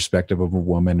from the perspective of a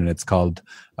woman, and it's called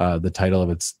the title of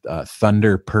it's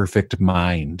Thunder Perfect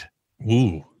Mind.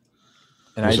 Ooh,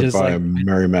 and was it by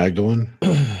Mary Magdalene?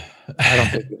 I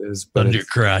don't think it is. But Thunder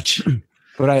Crotch.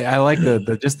 But I like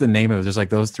just the name of it. Just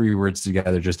like those three words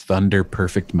together, just Thunder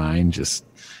Perfect Mind, just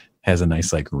has a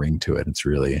nice like ring to it. It's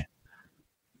really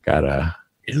got a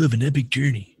live an epic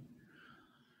journey.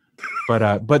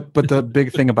 But the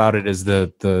big thing about it is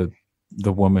the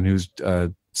woman who's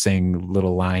saying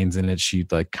little lines in it. She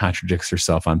like contradicts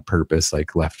herself on purpose,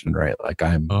 like left and right. Like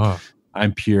I'm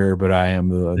pure, but I am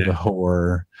the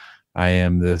whore. I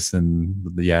am this and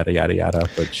the yada yada yada.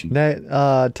 But she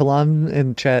Talamh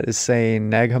in chat is saying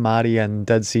Nag Hammadi and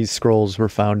Dead Sea Scrolls were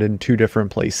found in two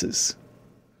different places.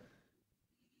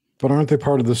 But aren't they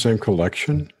part of the same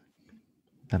collection?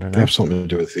 I don't know. They have something to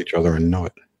do with each other and know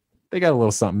it. They got a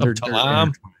little something. They're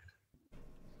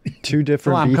two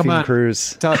different beefing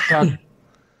crews.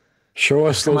 Show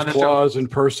us those claws in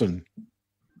person.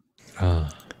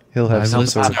 He'll have some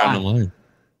sort of on the line.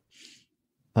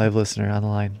 Live listener on the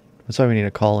line. That's why we need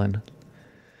a call in.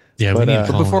 Yeah, but we need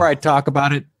before I talk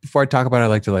about it, I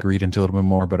like to like read into a little bit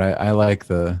more. But I like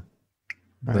the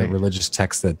religious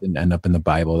text that didn't end up in the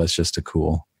Bible. That's just a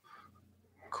cool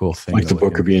thing. Like the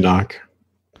Book of Enoch.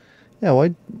 Yeah,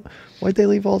 why'd they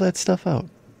leave all that stuff out?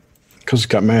 Because it's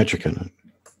got magic in it.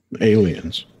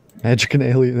 Aliens. Magic and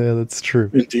alien, yeah, that's true.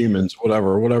 And demons,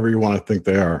 whatever you want to think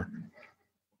they are.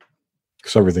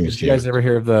 Because everything is. Did you guys ever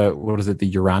hear of the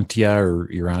Urantia or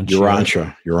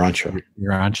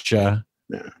Urantia?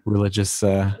 Yeah. Religious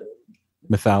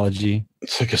mythology.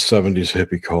 It's like a 70s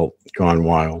hippie cult gone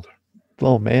wild.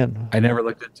 Oh man, I never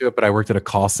looked into it, but I worked at a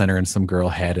call center and some girl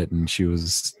had it, and she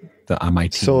was on my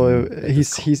team. So he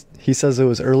says it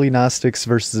was early Gnostics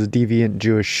versus a deviant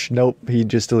Jewish. Nope, he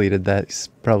just deleted that. He's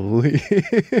probably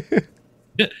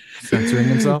censoring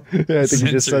himself. Yeah, I think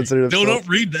he just censored himself. Don't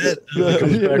read that. It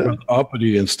comes back with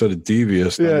uppity instead of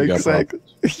devious. Yeah, exactly.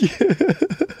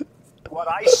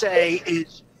 What I say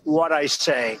is what I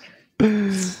say.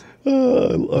 I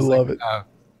love it.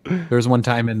 There was one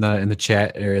time in the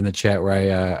chat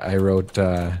where I wrote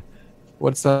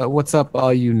what's up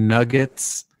all you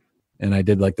nuggets, and I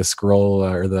did like the scroll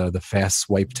or the fast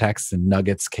swipe text, and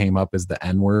nuggets came up as the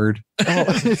N-word. And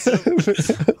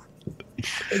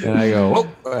I go,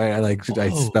 I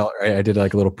spelled right. I did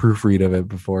like a little proofread of it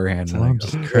beforehand. Talamh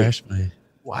just crashed my.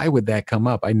 Why would that come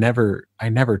up? I never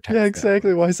text. Yeah, exactly.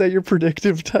 That. Why is that your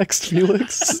predictive text,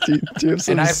 Felix? do you have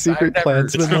some secret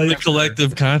plans? It's from the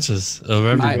collective conscious of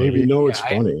everybody. It's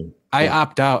funny. I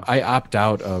opt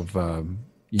out of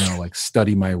like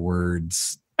study my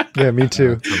words. Yeah, me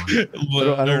too. To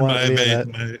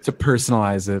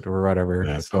personalize it or whatever.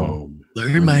 That's so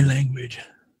learn my language.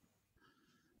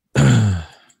 Yeah,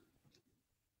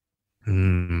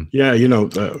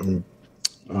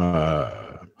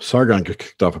 Sargon got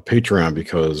kicked off of Patreon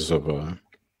because of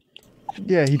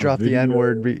Yeah, he dropped the N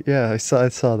word. Yeah, I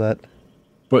saw that.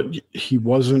 But he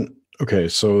wasn't okay.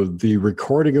 So the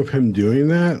recording of him doing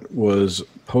that was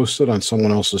posted on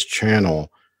someone else's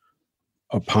channel,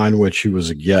 upon which he was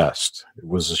a guest. It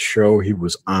was a show he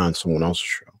was on, someone else's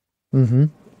show. Mm-hmm.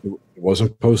 It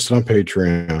wasn't posted on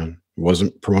Patreon. It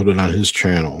wasn't promoted on his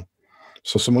channel.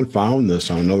 So someone found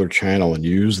this on another channel and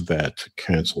used that to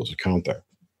cancel his account there.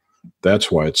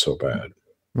 That's why it's so bad.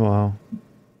 Wow.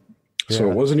 So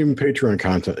it wasn't even Patreon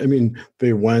content. I mean,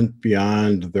 they went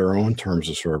beyond their own terms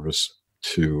of service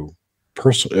to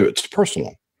personal. It's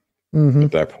personal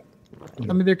at that point.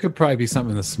 I mean, there could probably be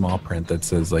something in the small print that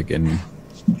says like in.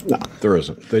 No, there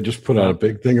isn't. They just put out a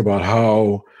big thing about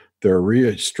how they're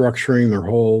restructuring their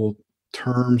whole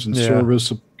terms and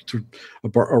service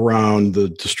around the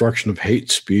destruction of hate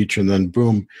speech. And then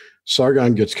boom,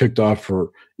 Sargon gets kicked off for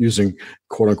using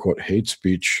quote unquote hate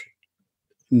speech,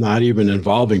 not even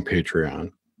involving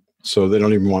Patreon. So they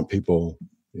don't even want people,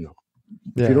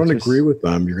 if you don't agree with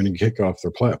them, you're going to kick off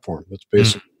their platform. That's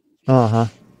basically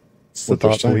it's the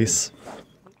thought police.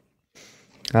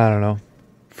 I don't know.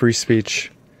 Free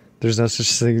speech. There's no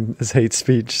such thing as hate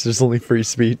speech. There's only free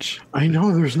speech. I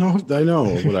know.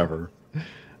 Whatever.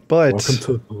 But welcome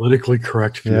to the politically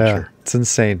correct future. Yeah, it's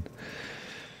insane.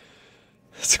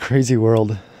 It's a crazy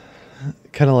world.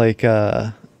 Kind of like,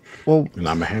 and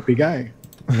I'm a happy guy.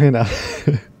 Back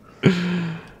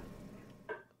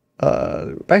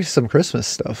to some Christmas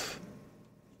stuff.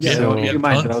 Yeah, so,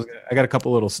 I got a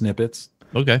couple little snippets.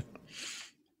 Okay.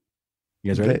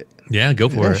 You guys ready? Yeah, go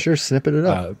for it. Sure, snippet it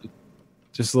up.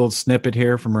 Just a little snippet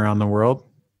here from around the world.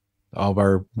 All of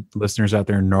our listeners out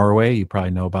there in Norway, you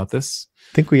probably know about this.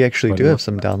 I think we actually do have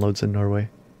some downloads in Norway.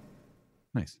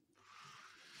 Nice.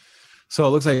 So it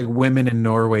looks like women in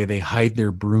Norway, they hide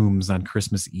their brooms on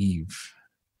Christmas Eve.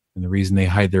 And the reason they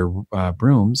hide their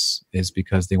brooms is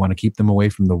because they want to keep them away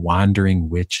from the wandering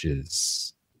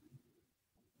witches.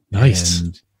 Nice.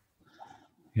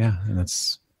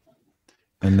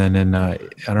 And then in, I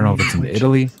don't know if it's in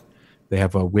Italy, they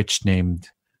have a witch named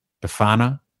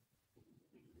Befana.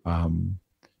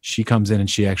 She comes in and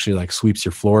she actually like sweeps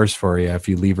your floors for you if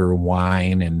you leave her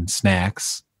wine and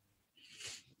snacks.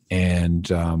 And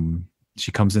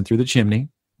she comes in through the chimney,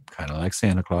 kind of like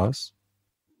Santa Claus.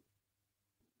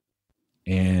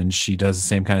 And she does the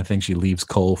same kind of thing. She leaves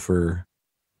coal for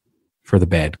the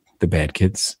bad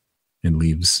kids and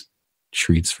leaves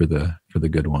treats for the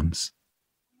good ones.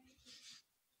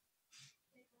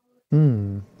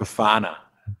 Befana.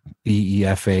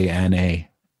 Befana.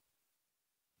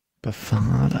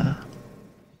 Befana.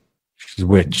 She's a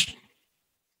witch.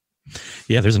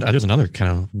 Yeah, there's another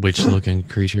kind of witch-looking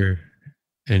creature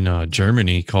in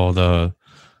Germany called the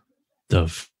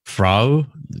Frau.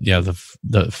 Yeah, the Frau.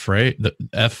 The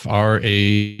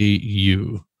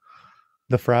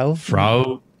Frau.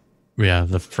 Frau. Yeah,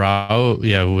 the Frau.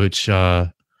 Yeah, which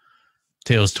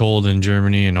tales told in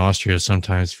Germany and Austria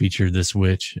sometimes featured this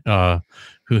witch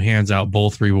who hands out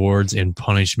both rewards and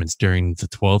punishments during the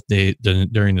 12th day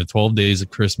during the 12 days of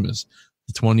Christmas,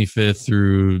 the 25th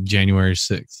through January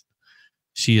 6th.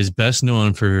 She is best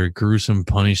known for her gruesome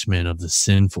punishment of the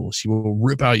sinful. She will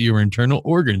rip out your internal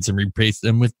organs and replace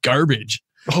them with garbage.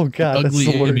 Oh God, that's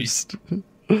the worst.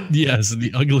 Yes,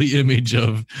 the ugly image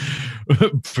of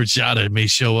Frachata may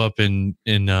show up in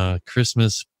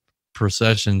Christmas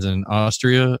processions in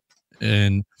Austria,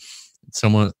 and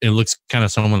it looks kind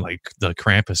of someone like the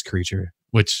Krampus creature,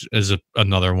 which is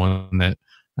another one that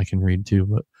I can read too.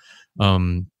 But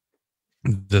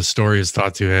the story is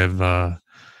thought to have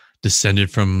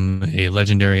descended from a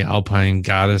legendary alpine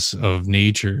goddess of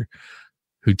nature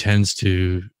who tends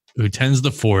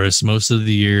the forest most of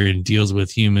the year and deals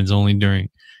with humans only during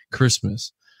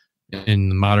Christmas. In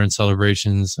the modern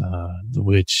celebrations, the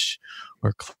witch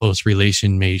or close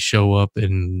relation may show up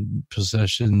in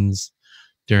processions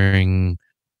during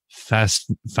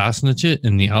Fastnacht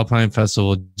in the Alpine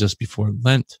Festival just before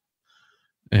Lent.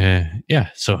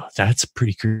 So that's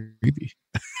pretty creepy.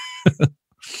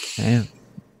 Man.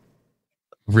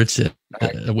 A witch that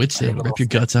rip your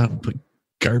guts out and put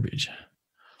garbage.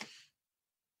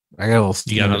 I got a little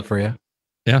snippet for you.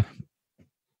 Yeah.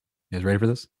 You guys ready for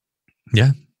this?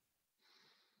 Yeah.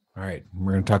 All right.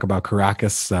 We're going to talk about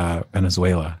Caracas,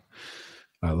 Venezuela.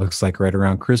 Looks like right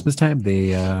around Christmas time,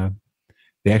 they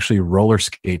actually roller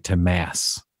skate to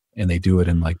mass, and they do it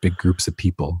in like big groups of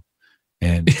people.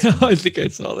 And I think I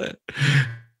saw that.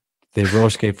 They roller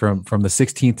skate from the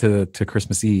 16th to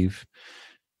Christmas Eve,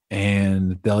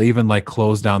 and they'll even like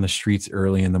close down the streets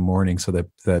early in the morning so that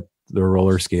the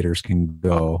roller skaters can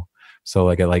go. So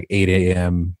like at like 8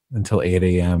 a.m. until 8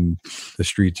 a.m. the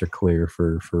streets are clear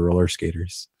for roller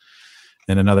skaters.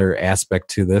 And another aspect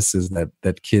to this is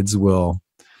that kids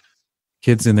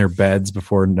in their beds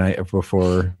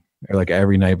or like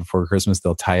every night before Christmas,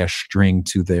 they'll tie a string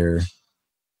to their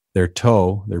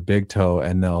toe, their big toe,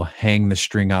 and they'll hang the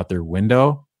string out their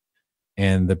window.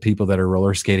 And the people that are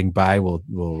roller skating by will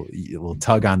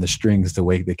tug on the strings to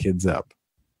wake the kids up.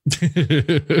 That's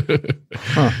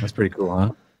pretty cool,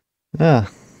 huh? Yeah.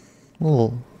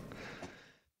 Well.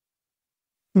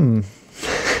 Yeah,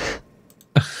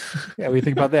 what do you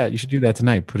think about that? You should do that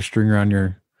tonight. Put a string around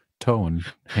your toe and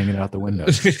hang it out the window.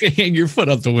 Hang your foot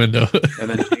out the window. And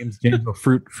then James will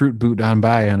fruit boot on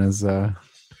by on his. I'll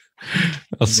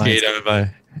skate on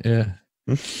by. Yeah.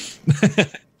 Is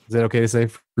that okay to say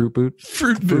fruit boot?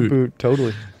 Fruit boot,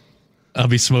 totally. I'll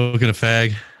be smoking a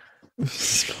fag.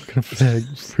 Smoking a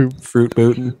fag. Fruit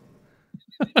booting.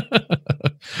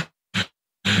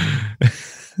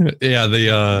 Yeah,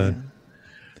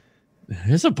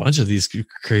 there's a bunch of these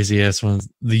crazy ass ones.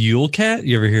 The Yule cat.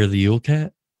 You ever hear of the Yule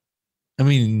cat? I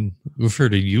mean, we've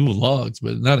heard of Yule logs,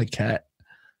 but not a cat.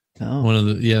 No. One of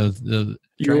the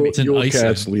Yule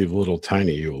cats leave little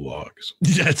tiny Yule logs.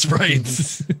 That's right.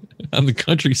 On the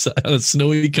countryside, on a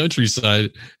snowy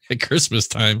countryside at Christmas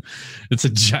time, it's a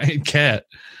giant cat.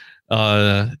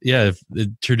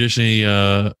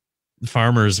 Traditionally,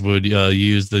 farmers would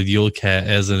use the Yule cat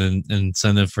as an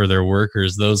incentive for their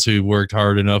workers. Those who worked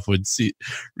hard enough would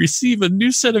receive a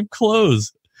new set of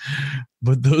clothes,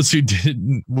 but those who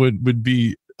didn't would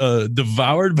be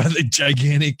devoured by the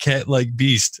gigantic cat-like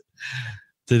beast.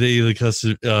 Today,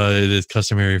 it is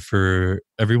customary for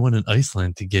everyone in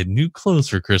Iceland to get new clothes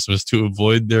for Christmas to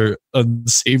avoid their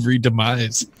unsavory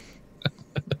demise.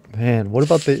 Man, what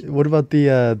about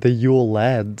the Yule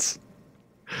lads?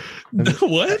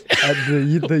 What?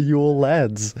 The Yule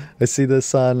lads. I see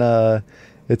this on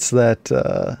it's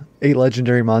that 8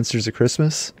 Legendary Monsters of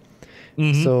Christmas.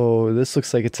 Mm-hmm. So this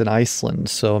looks like it's in Iceland,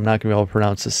 so I'm not gonna be able to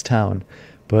pronounce this town.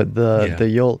 But the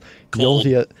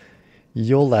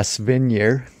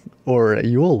Jólasveinir, or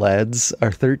Yule lads,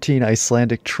 are 13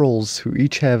 Icelandic trolls who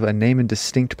each have a name and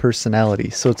distinct personality.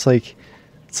 So it's like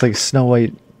Snow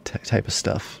White type of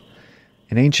stuff.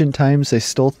 In ancient times, they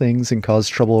stole things and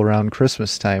caused trouble around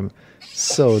Christmas time,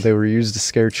 so they were used to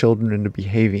scare children into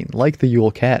behaving, like the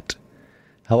Yule cat.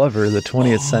 However, the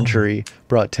 20th century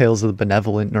brought tales of the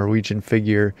benevolent Norwegian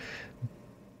figure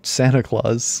Santa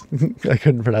Claus, I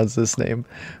couldn't pronounce this name,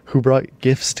 who brought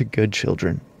gifts to good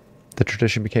children. The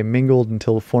tradition became mingled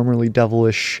until the formerly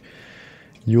devilish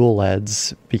Yule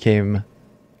lads became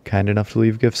kind enough to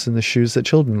leave gifts in the shoes that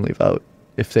children leave out,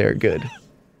 if they are good.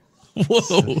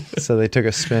 Whoa. So they took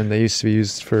a spin. They used to be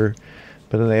used for,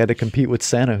 but then they had to compete with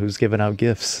Santa, who's giving out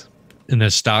gifts. In their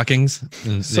stockings.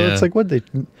 So it's like, what,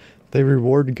 they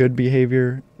reward good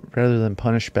behavior rather than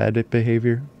punish bad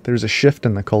behavior. There's a shift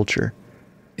in the culture.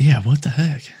 Yeah, what the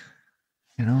heck?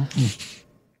 You know?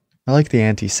 I like the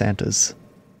anti-Santas.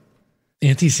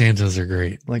 Anti-Santas are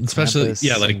great. Like especially,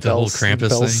 Krampus, like the whole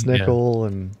Krampus thing. Belsnickel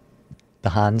and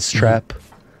the Hans trap.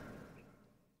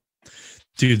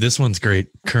 Dude, this one's great.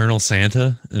 Colonel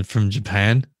Santa from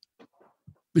Japan.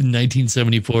 In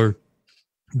 1974,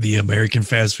 the American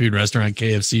fast food restaurant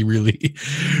KFC really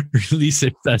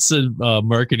successful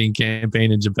marketing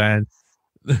campaign in Japan.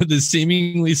 The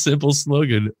seemingly simple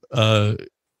slogan,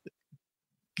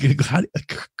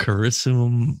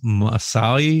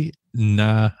 Karisumasai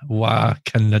na wa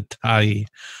kanatai.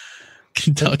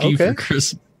 Kentucky for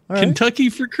Christmas. Right. Kentucky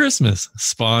for Christmas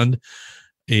spawned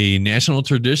a national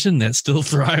tradition that still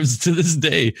thrives to this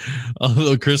day.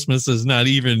 Although Christmas is not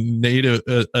even made a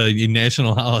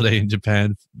national holiday in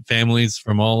Japan, families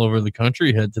from all over the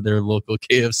country head to their local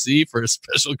KFC for a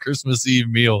special Christmas Eve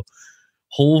meal.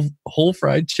 Whole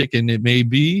fried chicken, it may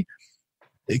be.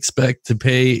 Expect to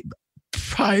pay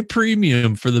high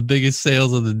premium for the biggest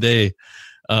sales of the day,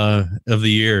 of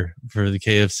the year. For the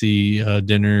KFC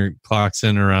dinner, clocks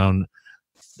in around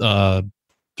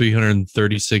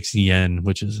 336 yen,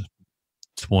 which is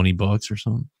 $20 or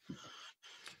something.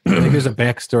 I think there's a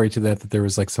backstory to that there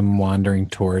was like some wandering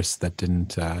tourists that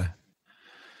didn't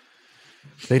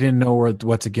they didn't know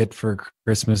what to get for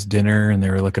Christmas dinner, and they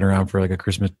were looking around for like a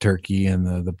Christmas turkey, and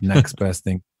the next best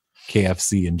thing,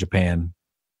 KFC in Japan.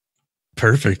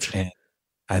 Perfect. And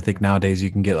I think nowadays you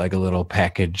can get like a little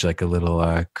package, like a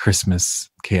little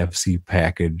Christmas KFC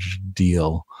package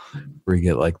deal, where you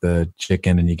get like the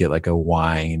chicken and you get like a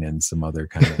wine and some other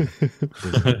kind of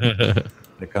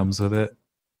that comes with it.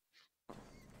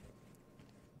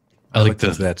 I like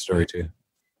that story too.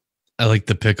 I like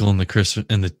the pickle and the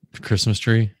Christmas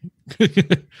tree.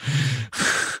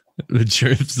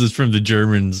 This is from the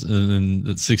Germans in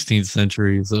the 16th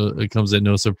century, so it comes at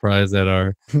no surprise that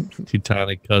our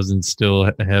Teutonic cousins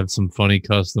still have some funny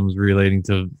customs relating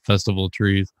to festival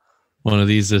trees. One of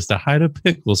these is to hide a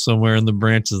pickle somewhere in the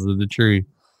branches of the tree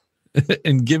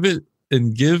and give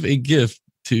a gift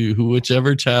to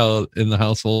whichever child in the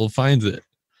household finds it.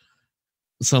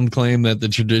 Some claim that the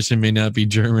tradition may not be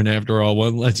German after all.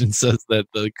 One legend says that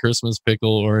the Christmas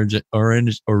pickle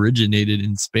originated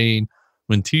in Spain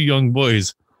when two young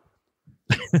boys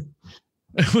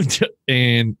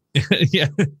and yeah,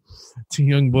 two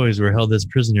young boys were held as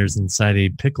prisoners inside a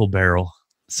pickle barrel.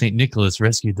 St. Nicholas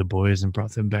rescued the boys and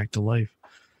brought them back to life.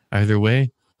 Either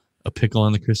way, a pickle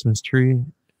on the Christmas tree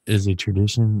is a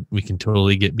tradition we can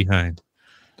totally get behind.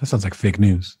 That sounds like fake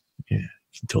news. Yeah,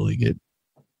 you can totally get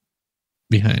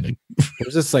behind it.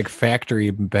 There's this like factory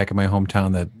back in my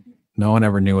hometown that no one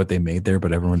ever knew what they made there,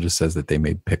 but everyone just says that they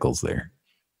made pickles there.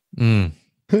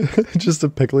 Just a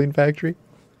pickling factory?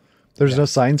 There's no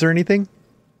signs or anything?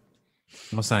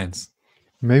 No signs.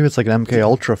 Maybe it's like an MK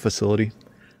Ultra facility.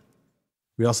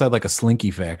 We also had like a Slinky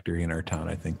factory in our town,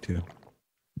 I think, too.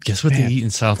 Guess what they eat in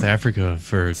South Africa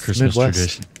for Christmas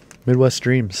tradition? Midwest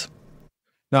Dreams.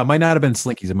 No, it might not have been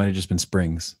Slinkies. It might have just been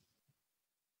Springs.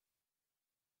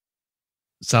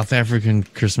 South African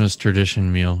Christmas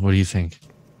tradition meal. What do you think?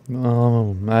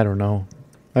 Oh, I don't know.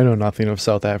 I know nothing of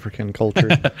South African culture.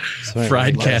 So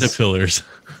Fried caterpillars.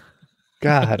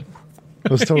 God.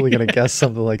 I was totally going to guess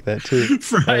something like that, too.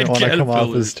 I don't want to come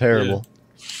off as terrible.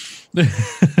 Yeah.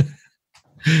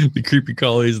 The creepy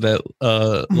crawlies that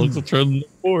local children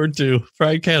look forward to.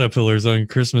 Fried caterpillars on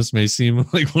Christmas may seem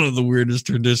like one of the weirdest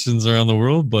traditions around the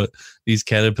world, but these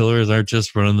caterpillars aren't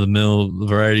just run-of-the-mill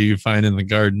variety you find in the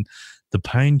garden. The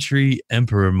pine tree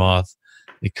emperor moth,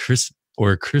 a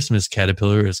Christmas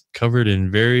caterpillar, is covered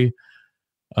in very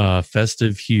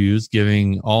festive hues,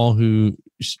 giving all who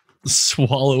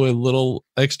swallow a little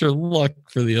extra luck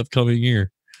for the upcoming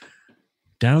year.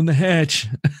 Down the hatch.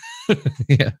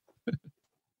 Yeah.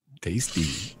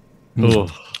 Tasty. Oh,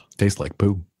 tastes like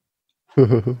poo.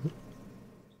 Mm.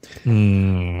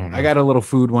 I got a little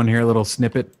food one here, a little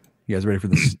snippet. You guys ready for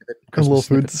the snippet? A little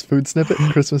food snippet?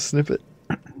 Christmas snippet?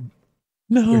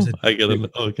 No. I got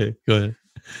it. Okay, go ahead.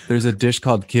 There's a dish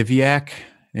called kiviak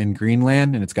in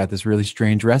Greenland, and it's got this really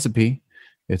strange recipe.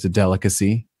 It's a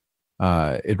delicacy.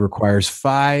 It requires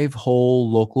 5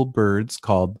 whole local birds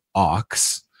called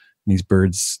auks. And these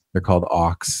birds, they're called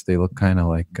auks. They look kind of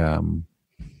like...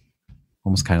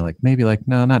 almost kind of like, maybe like,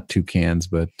 no, not toucans,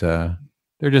 but they're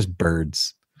just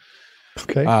birds.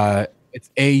 Okay. It's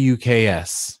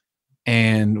AUKS.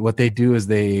 And what they do is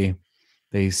they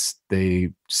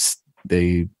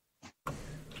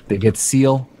get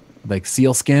seal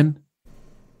skin.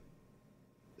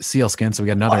 So we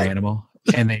got another animal.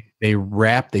 And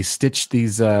they stitch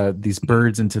these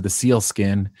birds into the seal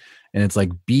skin, and it's like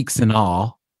beaks and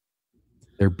all.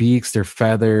 Their beaks, their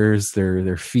feathers,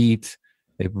 their feet.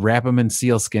 They wrap them in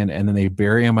sealskin, and then they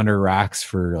bury them under rocks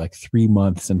for like 3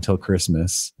 months until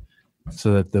Christmas,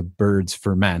 so that the birds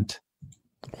ferment.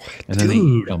 And then they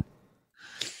eat them.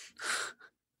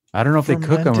 I don't know if they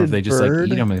cook them or if they just like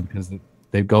eat them because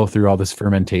they go through all this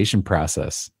fermentation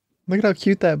process. Look at how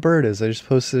cute that bird is. I just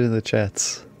posted it in the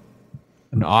chats.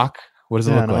 An auk? What does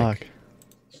it look like?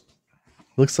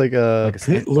 Looks like a.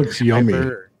 It looks yummy.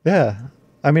 Yeah,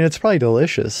 I mean it's probably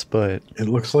delicious, but it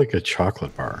looks like a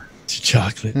chocolate bar.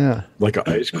 Chocolate, yeah, like an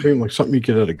ice cream, like something you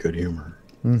get at a Good Humor.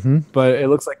 Mm-hmm. But it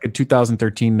looks like in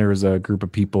 2013 there was a group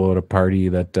of people at a party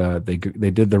that they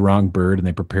did the wrong bird and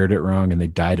they prepared it wrong and they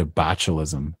died of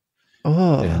botulism.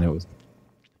 Oh, and it was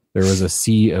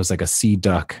like a sea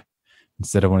duck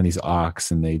instead of one of these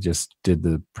auks, and they just did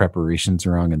the preparations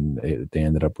wrong and they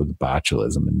ended up with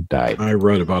botulism and died. I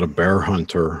read about a bear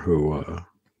hunter who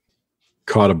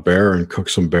caught a bear and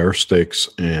cooked some bear steaks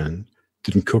and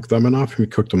didn't cook them enough. He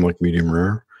cooked them like medium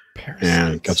rare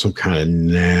and got some kind of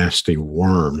nasty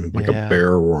worm, like a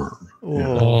bear worm.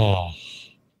 Oh.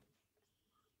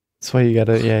 That's why you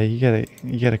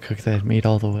gotta cook that meat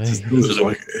all the way. It was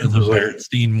like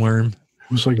Berenstein worm.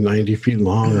 It was like 90 feet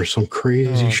long or some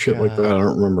crazy shit like that. I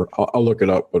don't remember. I'll look it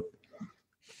up, but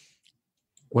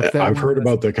I've heard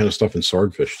about that kind of stuff in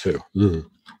Swordfish too. Mm.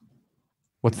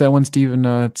 What's that one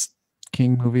Stephen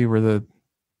King movie where the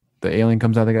alien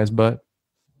comes out of the guy's butt?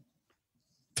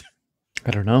 I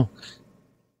don't know.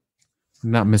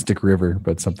 Not Mystic River,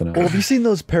 but something else. Well, have you seen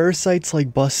those parasites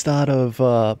like bust out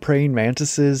of praying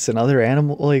mantises and other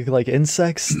animal like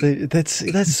insects?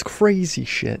 That's crazy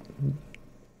shit.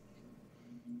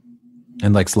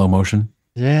 And like slow motion?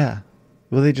 Yeah.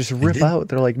 Well, they just rip out.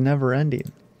 They're like never ending.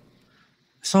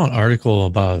 I saw an article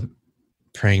about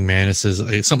praying mantises.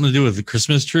 It's something to do with the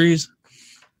Christmas trees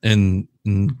and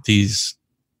these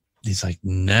like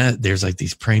there's like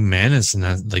these praying mantises, and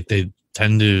that, like they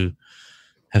tend to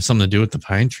have something to do with the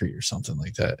pine tree or something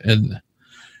like that. And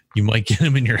you might get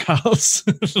them in your house.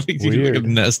 Like, like a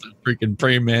nest of freaking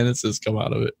praying mantises come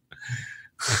out of it.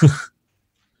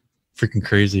 Freaking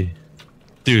crazy.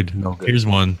 Dude, here's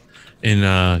one in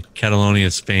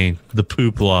Catalonia, Spain. The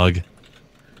poop log.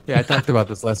 Yeah, I talked about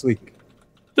this last week.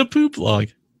 The poop log.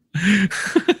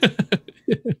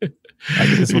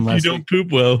 If you don't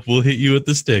poop well, we'll hit you with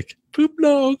the stick. Poop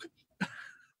log.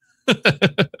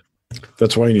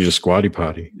 That's why you need a squatty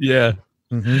potty. Yeah.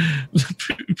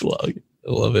 The poop log.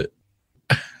 I love it.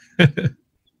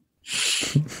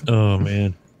 Oh,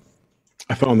 man.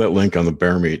 I found that link on the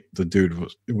bear meat. The dude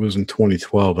was in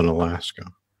 2012 in Alaska.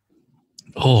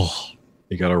 Oh.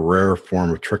 He got a rare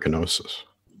form of trichinosis.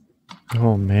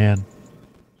 Oh, man.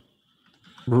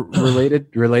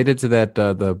 Related to that,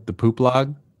 the poop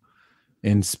log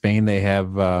in Spain, they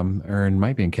have, or it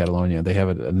might be in Catalonia, they have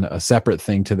a separate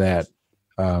thing to that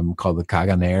called the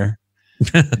caganer.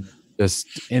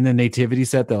 Just in the nativity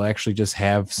set, they'll actually just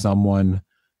have someone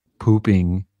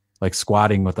pooping, like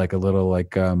squatting with like a little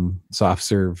like soft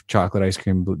serve chocolate ice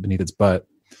cream beneath its butt.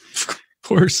 Of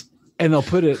course. And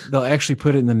they'll actually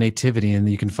put it in the nativity, and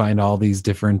you can find all these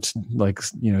different, like,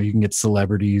 you know, you can get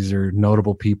celebrities or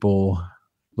notable people,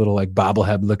 little like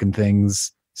bobblehead looking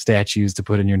things, statues to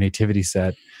put in your nativity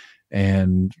set.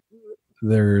 And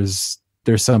there's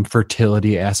some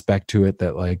fertility aspect to it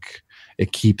that like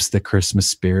it keeps the Christmas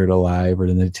spirit alive, or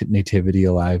the nativity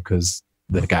alive, because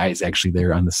the guy is actually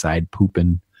there on the side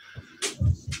pooping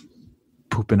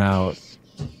out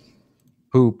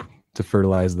poop to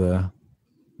fertilize the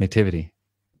nativity.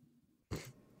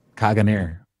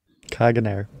 Caganer.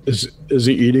 Is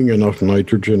he eating enough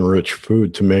nitrogen-rich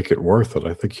food to make it worth it?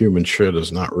 I think human shit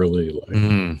is not really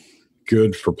like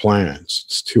good for plants.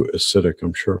 It's too acidic,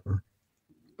 I'm sure.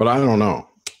 But I don't know.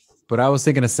 But I was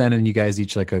thinking of sending you guys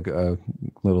each like a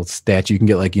little statue. You can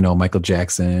get like, you know, Michael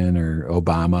Jackson or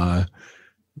Obama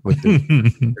with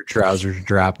their trousers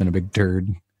dropped in a big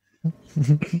turd.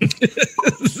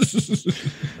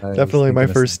 Definitely my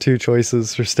first two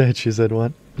choices for statues I'd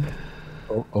want.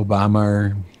 Obama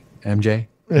or MJ?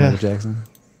 Yeah. Michael Jackson.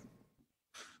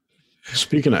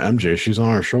 Speaking of MJ, she's on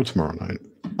our show tomorrow night.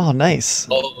 Oh, nice.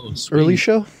 Oh, sweet. Early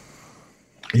show?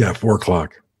 Yeah, 4:00.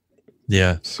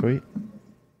 Yeah. Sweet.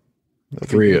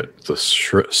 3 at the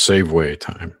Saveway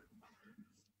time.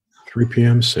 3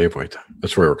 p.m. Saveway time.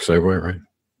 That's where I work, Saveway, right?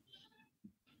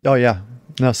 Oh, yeah.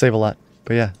 No, Save a Lot.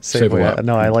 But yeah, Save a Lot.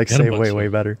 No, I like Saveway way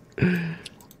better.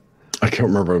 I can't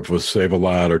remember if it was Save a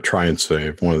Lot or Try and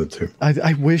Save, one of the two.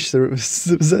 I wish there was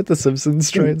that The Simpsons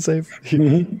Try and Save?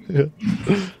 Yeah.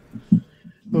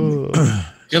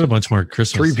 Got a bunch more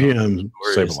Christmas. 3 p.m.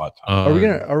 Save a Lot. Are we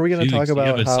gonna talk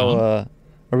about how?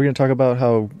 Are we gonna talk about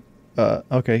how?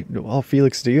 Okay. Well,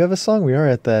 Felix, do you have a song? We are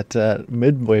at that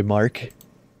midway mark.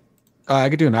 I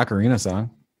could do an ocarina song.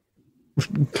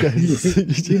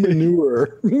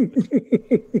 Humanure.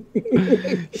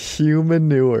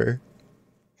 Humanure.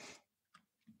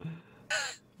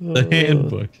 The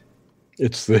handbook.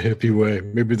 It's the hippie way.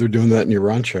 Maybe they're doing that in your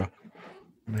rancho.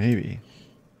 Maybe.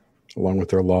 Along with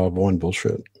their Law of One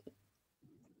bullshit.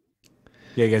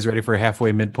 Yeah, you guys ready for a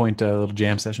halfway midpoint little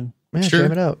jam session? Man, sure.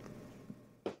 Jam it out.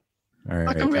 All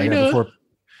right.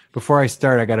 Before I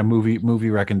start, I got a movie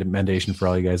recommendation for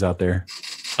all you guys out there.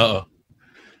 Uh-oh.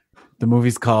 The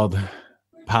movie's called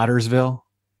Pottersville,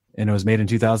 and it was made in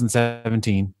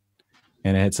 2017,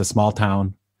 and it's a small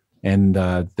town, and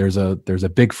there's a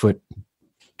Bigfoot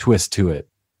twist to it,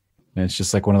 and it's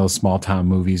just like one of those small town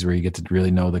movies where you get to really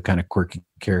know the kind of quirky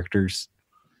characters.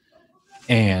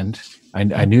 And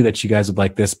I knew that you guys would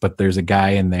like this, but there's a guy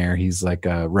in there. He's like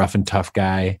a rough and tough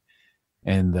guy,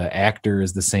 and the actor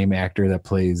is the same actor that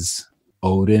plays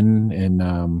Odin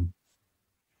in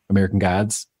American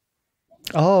Gods.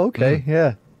 Oh, okay.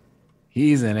 Yeah.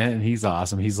 He's in it, and he's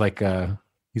awesome. He's like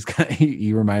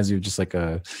he reminds you of just like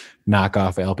a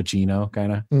knockoff Al Pacino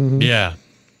kind of. Mm-hmm. Yeah.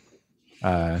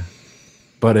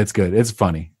 But it's good. It's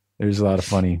funny. There's a lot of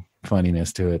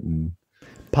funniness to it, and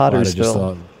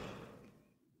Pottersville.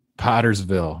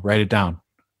 Pottersville. Write it down.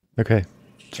 Okay.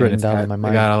 It's written down in my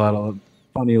mind. I got a lot of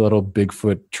funny little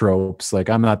Bigfoot tropes. Like,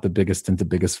 I'm not the biggest into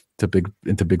Bigfoot.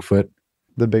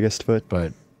 The biggest foot.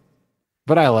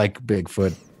 But I like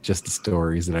Bigfoot, just the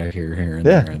stories that I hear here and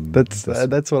there. And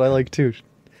that's what I like too.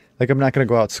 Like, I'm not going to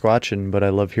go out squatching, but I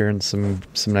love hearing some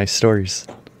nice stories.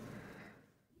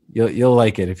 You'll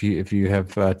like it if you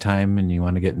have time and you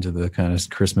want to get into the kind of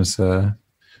Christmas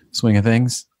swing of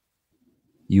things.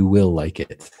 You will like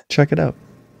it. Check it out.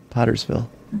 Pottersville.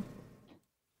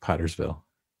 Pottersville.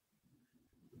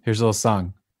 Here's a little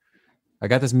song. I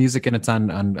got this music and it's on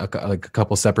a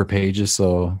couple separate pages,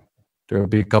 so there will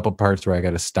be a couple parts where I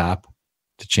got to stop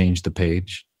to change the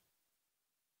page.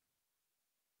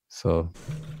 So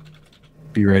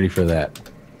be ready for that.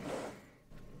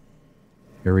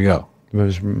 Here we go.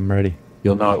 I'm ready.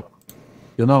 You'll know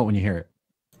it when you hear it.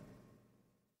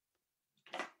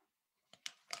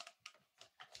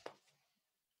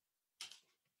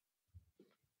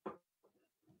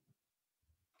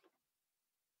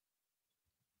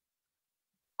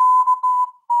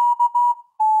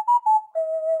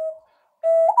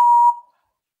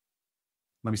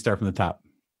 Let me start from the top.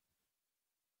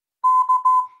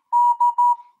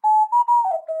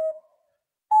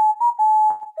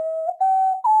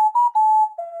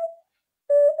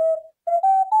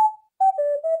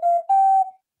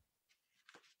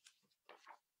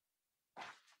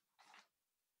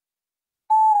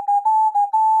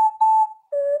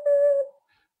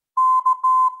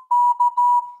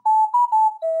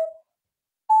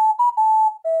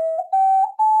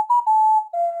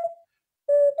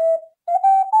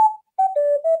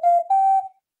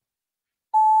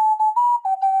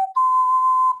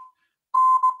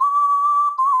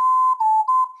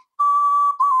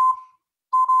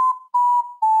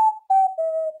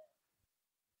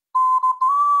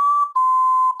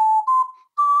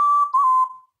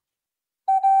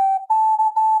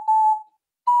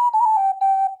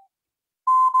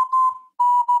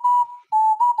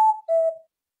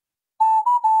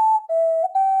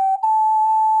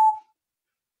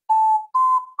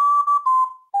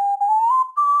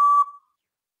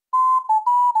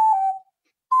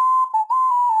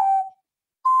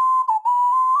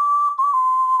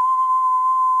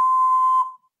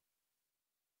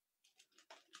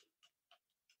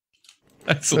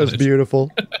 Excellent. That was beautiful.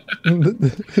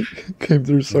 Came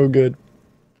through so good.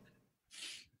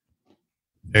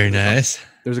 Very nice.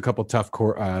 There's a couple tough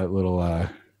little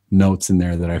notes in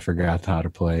there that I forgot how to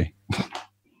play.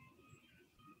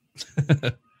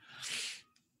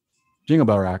 Jingle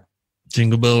Bell Rock.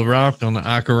 Jingle Bell Rock on the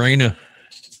ocarina.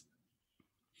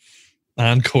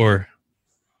 Encore.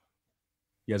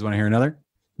 You guys want to hear another?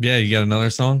 Yeah, you got another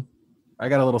song? I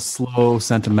got a little slow,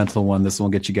 sentimental one. This will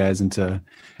get you guys into...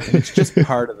 It's just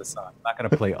part of the song. I'm not going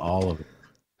to play all of it.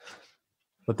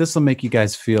 But this will make you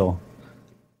guys feel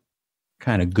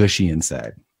kind of gushy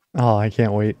inside. Oh, I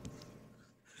can't wait.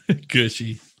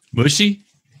 Gushy. Mushy?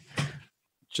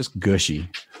 Just gushy.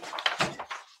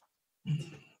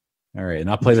 All right, and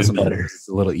I'll play this one better. It's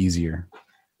a little easier.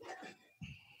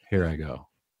 Here I go.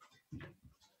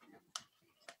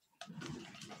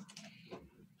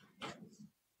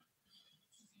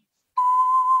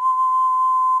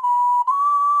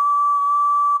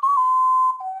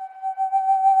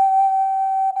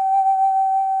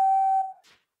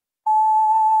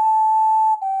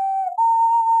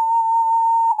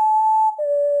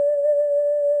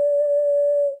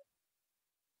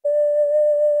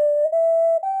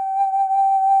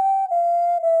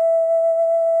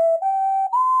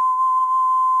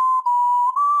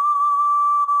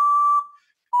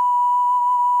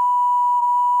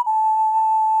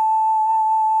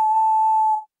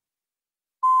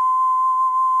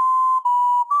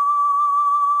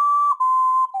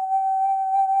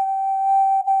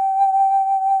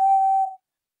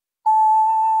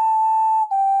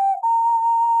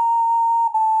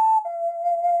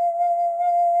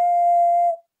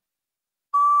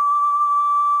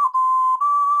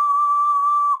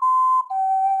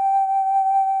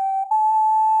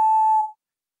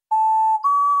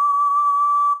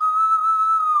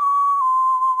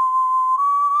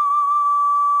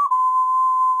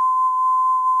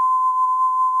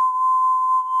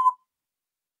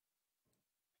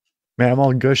 Man, I'm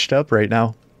all gushed up right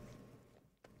now.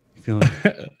 Feeling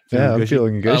yeah, I'm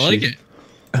feeling gushy. I like it.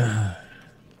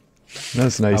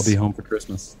 That's nice. I'll be home for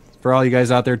Christmas. For all you guys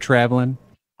out there traveling,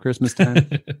 Christmas time,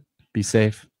 be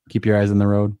safe. Keep your eyes on the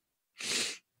road.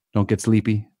 Don't get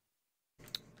sleepy.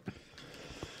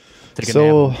 Take a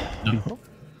nap. No.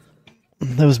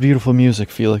 That was beautiful music,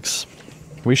 Felix.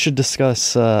 We should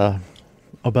discuss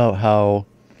about how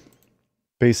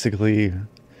basically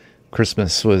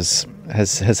Christmas has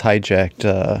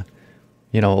hijacked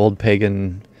old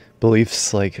pagan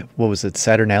beliefs, like what was it,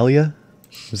 Saturnalia?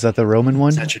 Was that the Roman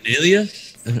one? Saturnalia?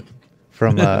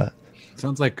 From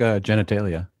sounds like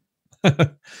genitalia.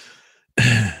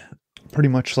 Pretty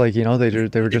much like,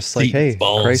 they were just like, hey,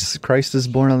 Christ is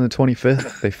born on the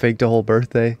 25th. They faked a whole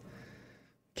birthday.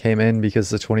 Came in because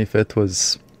the 25th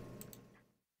was,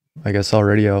 I guess,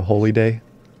 already a holy day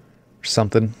or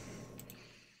something.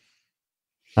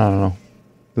 I don't know.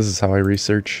 This is how I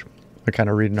research. I kind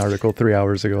of read an article 3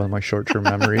 hours ago, and my short-term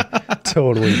memory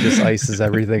totally just ices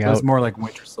everything out. It's more like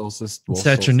winter solstice.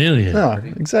 Saturnalia. No,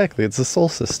 exactly. It's the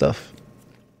solstice stuff.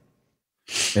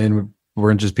 And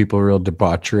weren't just people real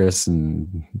debaucherous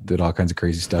and did all kinds of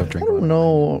crazy stuff? I don't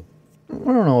know. I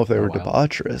don't know if they were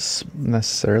debaucherous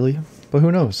necessarily, but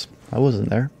who knows? I wasn't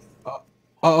there.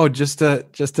 Oh, just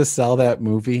to sell that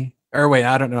movie. Or wait,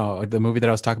 I don't know. The movie that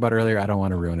I was talking about earlier, I don't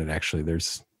want to ruin it, actually.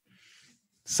 There's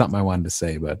something I wanted to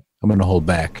say, but I'm going to hold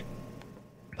back.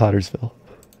 Pottersville.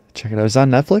 Check it out. It's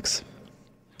on Netflix.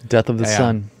 Death of the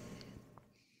Sun.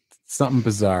 Something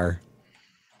bizarre.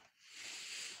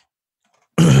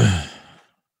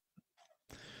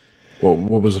 Well,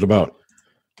 what was it about?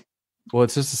 Well,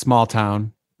 it's just a small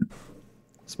town.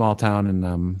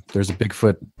 And there's a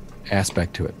Bigfoot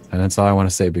aspect to it. And that's all I want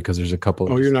to say because there's a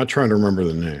couple. Oh, you're not trying to remember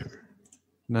the name.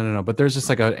 No. But there's just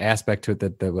like an aspect to it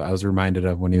that I was reminded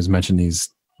of when he was mentioning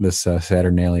this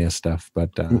Saturnalia stuff.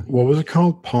 But what was it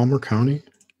called? Palmer County?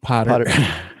 Pottersville.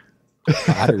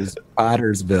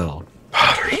 Pottersville.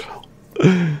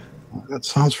 That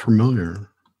sounds familiar.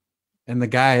 And the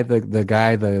guy,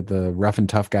 the rough and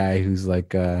tough guy who's like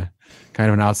kind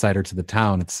of an outsider to the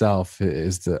town itself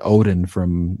is the Odin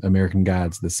from American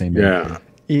Gods, the same. Yeah.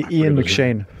 Ian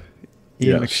McShane.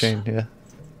 Yes. McShane, yeah.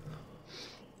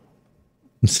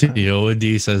 The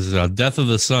OD says death of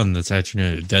the sun that's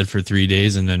actually dead for 3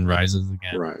 days and then rises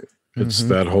again. Right. It's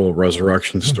that whole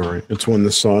resurrection story. It's when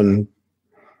the sun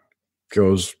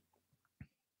goes.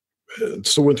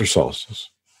 It's the winter solstice.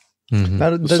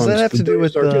 Now, does that have to do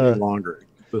with the longer?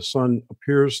 The sun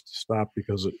appears to stop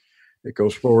because it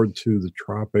goes forward to the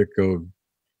Tropic of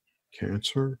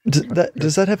Cancer.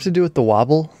 Does that have to do with the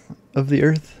wobble of the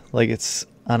Earth? Like it's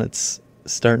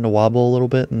starting to wobble a little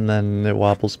bit and then it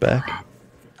wobbles back?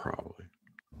 Probably.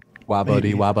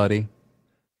 Wobbly.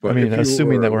 I mean,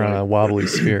 assuming that we're on a wobbly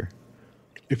sphere.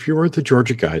 If you were at the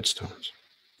Georgia Guidestones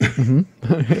and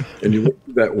you look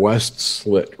at that west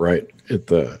slit, right at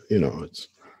the,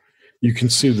 you can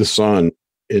see the sun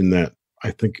in that.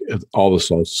 I think at all the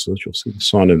solstices, you'll see the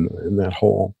sun in that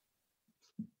hole,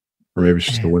 or maybe it's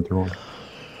just the winter one.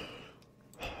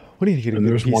 What do you think? And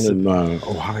there's one in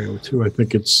Ohio too. I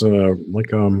think it's they're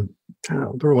like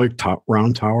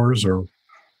round towers, or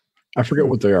I forget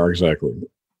what they are exactly.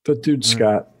 That dude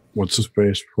Scott, what's his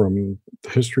face from the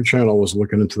History Channel, was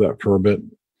looking into that for a bit.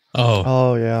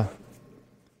 Oh yeah.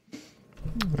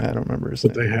 I don't remember his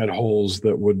name. They had holes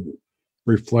that would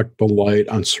reflect the light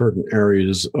on certain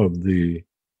areas of the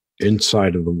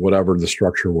inside of whatever the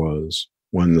structure was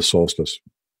when the solstice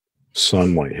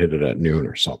sunlight hit it at noon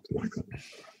or something like that.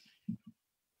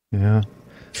 Yeah.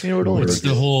 What's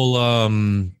the whole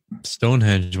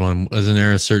Stonehenge one? Wasn't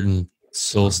there a certain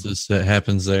solstice that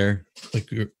happens there? I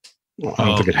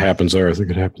don't think it happens there. I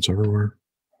think it happens everywhere.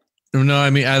 No,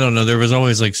 I mean, I don't know. There was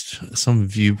always like some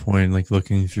viewpoint, like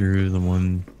looking through the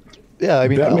one. Yeah, I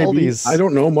mean, all these. I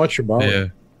don't know much about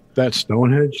that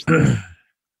Stonehenge thing.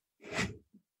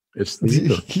 It's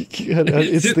the ether.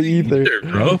 It's the ether,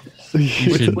 bro.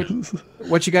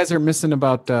 What you guys are missing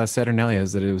about Saturnalia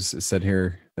is that it was said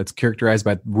here that's characterized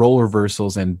by role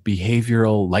reversals and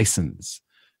behavioral license.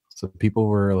 So people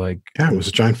were like, it was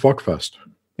a giant fuckfest.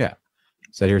 Yeah.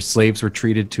 Said here, slaves were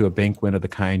treated to a banquet of the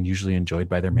kind usually enjoyed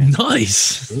by their masters.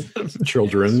 Nice.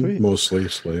 Children, mostly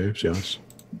slaves, yes.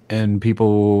 And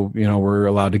people, were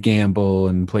allowed to gamble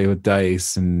and play with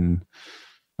dice, and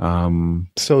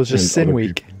so it's just Sin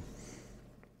Week.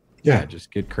 Yeah,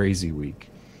 just get crazy week.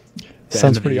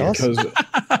 Sounds pretty awesome. Because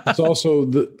it's also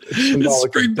the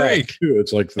symbolic spring break too.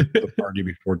 It's like the party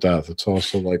before death. It's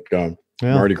also like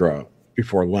Mardi Gras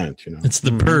before Lent. It's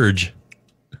the purge.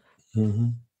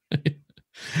 Gotta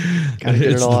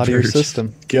get it all out of your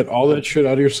system. Get all that shit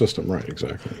out of your system, right?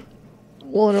 Exactly.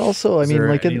 Well, and also, I mean,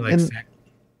 like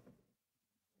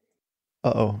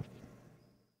oh,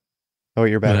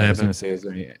 you're bad. I was going to say, is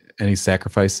there any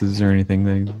sacrifices or anything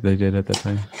they did at that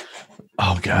time?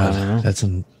 Oh God, that's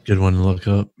a good one to look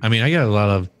up. I mean, I got a lot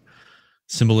of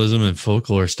symbolism and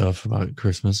folklore stuff about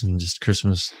Christmas and just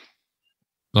Christmas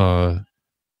genre.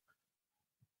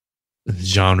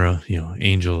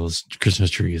 Angels,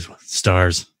 Christmas trees,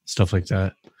 stars, stuff like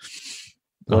that.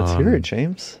 Let's hear it,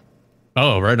 James.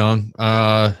 Oh, right on.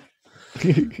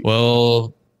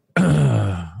 Well,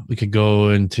 we could go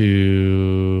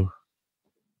into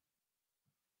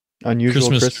unusual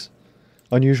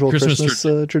Christmas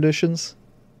traditions.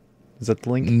 Is that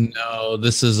the link? No,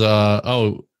 this is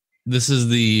this is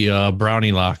the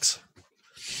brownie locks.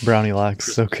 Brownie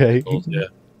locks. Okay.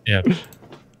 Yeah.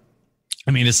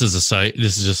 I mean, this is a site.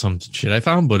 This is just some shit I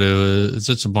found, but it's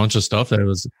just a bunch of stuff that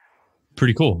was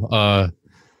pretty cool.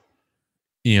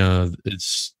 You know,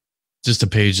 it's just a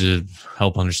page to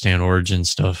help understand origin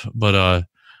stuff. But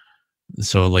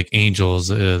so like angels,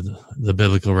 the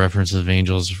biblical references of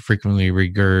angels frequently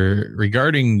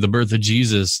regarding the birth of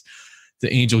Jesus.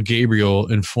 The angel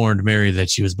Gabriel informed Mary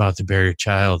that she was about to bear a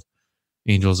child.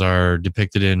 Angels are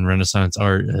depicted in Renaissance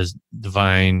art as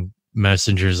divine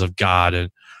messengers of God and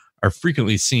are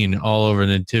frequently seen all over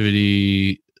the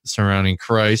nativity surrounding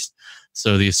Christ.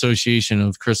 So the association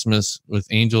of Christmas with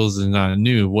angels is not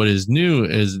new. What is new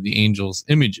is the angels'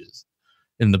 images.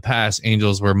 In the past,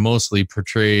 angels were mostly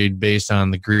portrayed based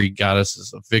on the Greek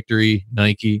goddesses of victory,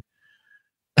 Nike.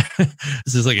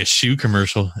 This is like a shoe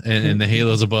commercial, and the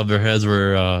halos above their heads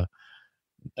were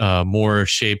more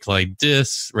shaped like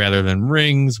discs rather than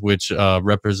rings, which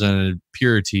represented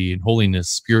purity and holiness,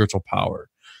 spiritual power.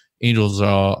 Angels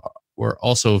were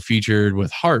also featured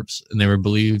with harps, and they were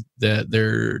believed that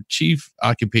their chief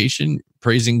occupation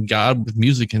praising God with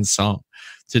music and song.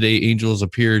 Today, angels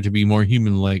appear to be more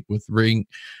human-like with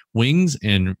wings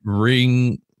and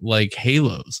ring-like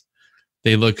halos.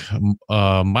 They look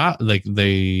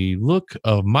look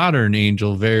of modern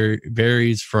angel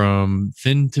varies from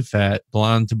thin to fat,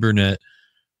 blonde to brunette,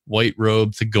 white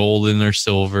robe to golden or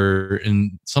silver.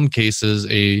 In some cases,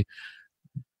 a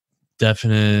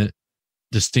definite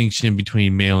distinction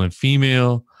between male and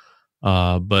female,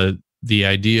 but the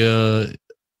idea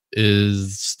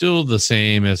is still the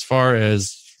same as far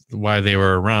as why they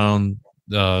were around.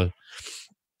 The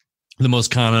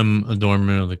most common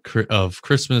adornment of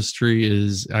Christmas tree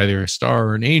is either a star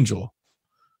or an angel.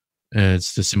 And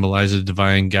it's to symbolize the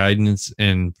divine guidance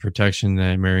and protection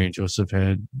that Mary and Joseph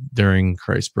had during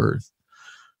Christ's birth.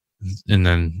 And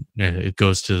then it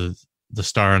goes to the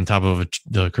star on top of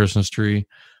the Christmas tree.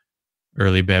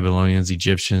 Early Babylonians,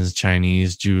 Egyptians,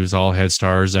 Chinese, Jews all had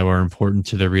stars that were important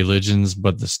to their religions,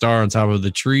 but the star on top of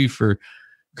the tree for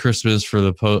Christmas, for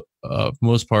the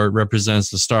most part,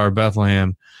 represents the Star of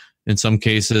Bethlehem. In some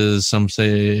cases, some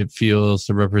say it feels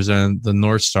to represent the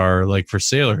North Star, like for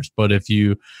sailors. But if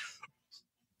you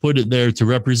put it there to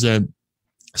represent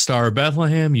Star of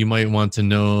Bethlehem, you might want to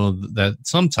know that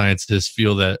some scientists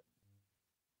feel that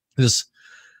this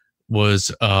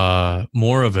was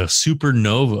more of a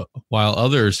supernova, while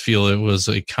others feel it was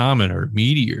a comet or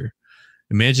meteor.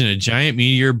 Imagine a giant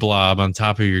meteor blob on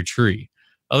top of your tree.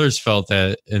 Others felt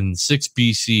that in 6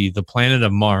 BC, the planet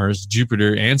of Mars,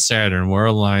 Jupiter, and Saturn were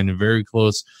aligned and very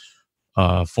close,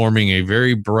 forming a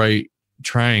very bright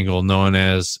triangle known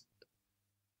as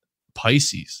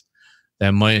Pisces.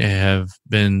 That might have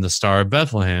been the Star of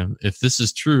Bethlehem. If this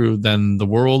is true, then the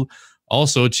world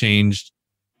also changed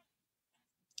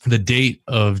the date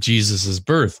of Jesus's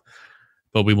birth.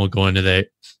 But we won't go into that.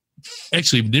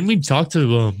 Actually, didn't we talk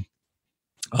to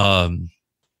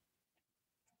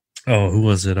who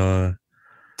was it?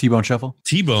 Tbone Shuffle?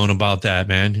 Tbone about that,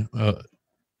 man.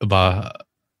 About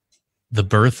the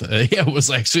birth. Yeah, it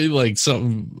was actually like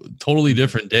something totally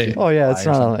different day. Oh yeah, it's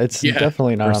not. It's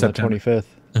definitely not on the 25th.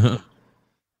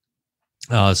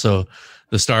 So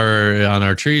the star on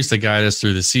our trees to guide us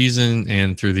through the season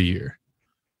and through the year.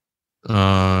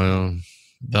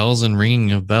 Bells and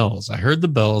ringing of bells. I heard the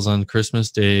bells on Christmas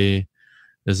Day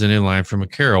is in line from a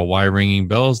carol. Why ringing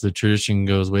bells? The tradition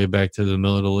goes way back to the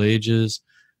Middle Ages.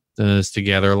 Then it's to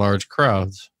gather large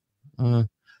crowds. All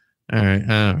right, I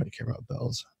don't really care about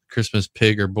bells. Christmas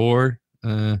pig or boar.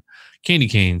 Candy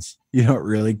canes. You don't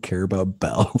really care about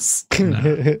bells. No,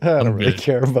 I don't really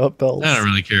care about bells. I don't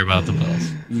really care about the bells.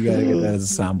 You gotta get that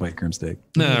as a soundbite, Grimstick.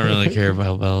 No, I don't really care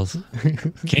about bells.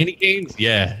 Candy canes?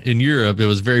 Yeah. In Europe, it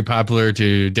was very popular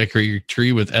to decorate your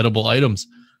tree with edible items.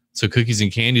 So cookies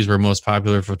and candies were most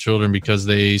popular for children because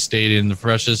they stayed in the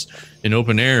freshest in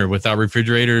open air without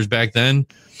refrigerators back then,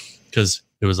 because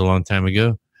it was a long time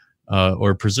ago,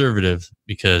 or preservatives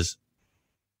because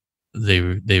they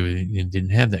didn't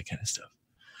have that kind of stuff.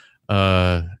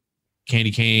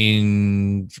 Candy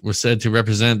cane was said to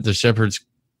represent the shepherd's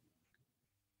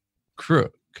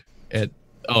crook at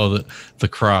the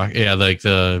croc, yeah, like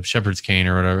the shepherd's cane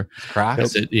or whatever. Croc?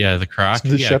 Yeah, the croc.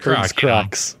 The yeah, shepherd's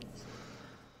crocs.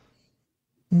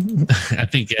 I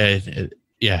think,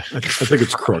 yeah. I think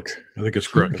it's crook. I think it's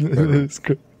crook. It's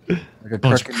crook. Like a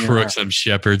Bunch crook of in your crooks eye. and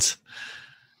shepherds.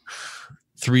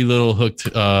 3 little hooked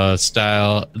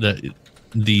style.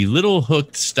 The little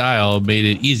hooked style made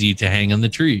it easy to hang on the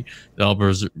tree. The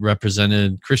albers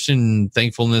represented Christian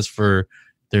thankfulness for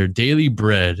their daily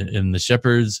bread, and the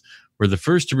shepherds were the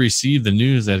first to receive the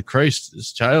news that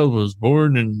Christ's child was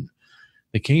born, and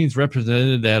the canes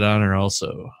represented that honor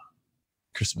also.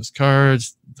 Christmas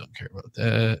cards, don't care about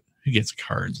that. Who gets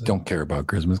cards? Don't care about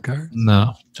Christmas cards?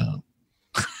 No, don't.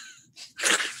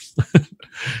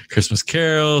 Christmas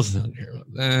carols. Don't care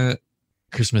about that.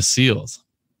 Christmas seals.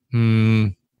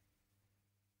 What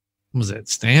was that?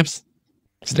 Stamps?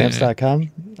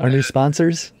 Stamps.com, our new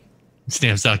sponsors.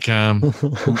 Stamps.com.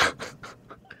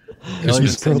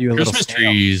 Christmas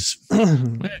trees.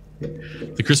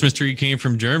 The Christmas tree came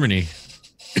from Germany.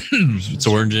 Its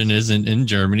origin isn't in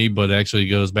Germany, but actually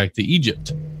goes back to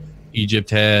Egypt. Egypt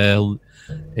had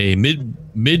a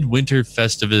midwinter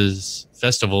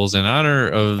festivals in honor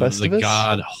of the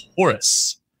god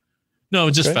Horis. No,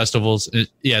 just festivals.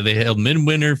 They held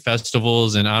midwinter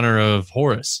festivals in honor of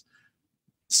Horis,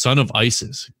 son of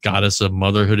Isis, goddess of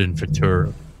motherhood and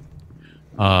fertility.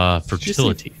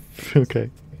 Okay.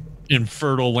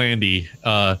 Infertile landy.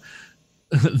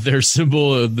 Their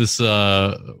symbol of this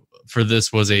for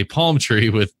this was a palm tree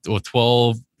with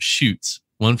 12 shoots,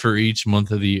 one for each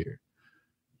month of the year.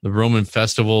 The Roman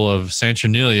festival of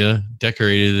Saturnalia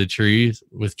decorated the trees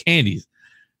with candies,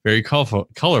 very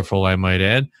colorful, I might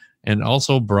add, and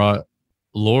also brought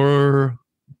laurel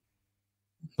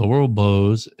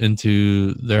bows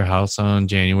into their house on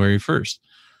January 1st.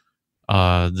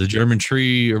 The German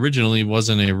tree originally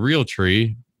wasn't a real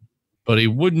tree, but a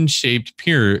wooden-shaped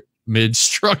pyramid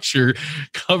structure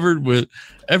covered with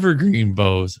evergreen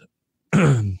bows.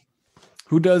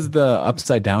 Who does the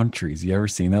upside down trees? You ever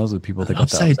seen those with people that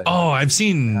upside? Oh, I've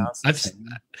seen.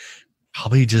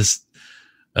 Probably just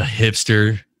a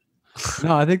hipster.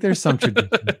 No, I think there's some tradition.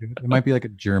 It might be like a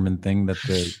German thing that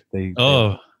they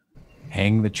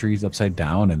hang the trees upside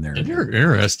down and they're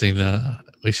interesting.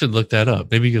 We should look that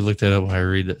up. Maybe you could look that up while I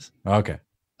read this. Okay.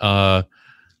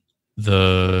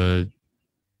 The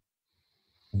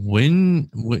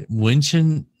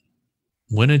Winnechat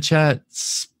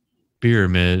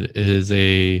pyramid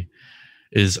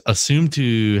is assumed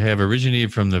to have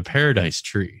originated from the paradise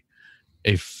tree,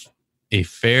 a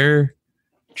fair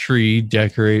tree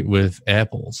decorated with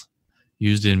apples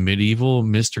used in medieval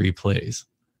mystery plays.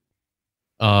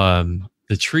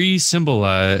 The tree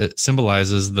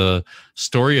symbolizes the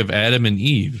story of Adam and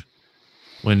Eve.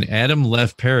 When Adam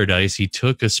left paradise, he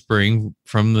took a spring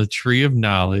from the tree of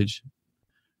knowledge,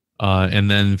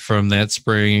 and then from that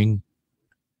sprig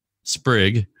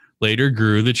later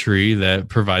grew the tree that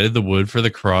provided the wood for the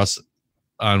cross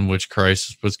on which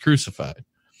Christ was crucified.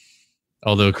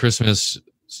 Although Christmas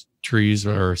trees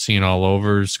are seen all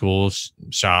over schools,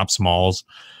 shops, malls,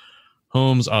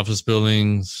 homes, office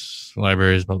buildings,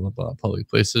 libraries, blah, blah, blah, public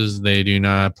places, they do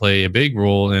not play a big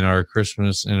role in our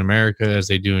Christmas in America as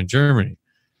they do in Germany.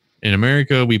 In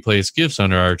America, we place gifts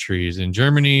under our trees. In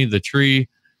Germany, the tree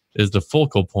is the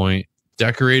focal point,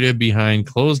 decorated behind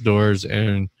closed doors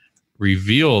and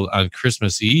revealed on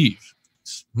Christmas Eve.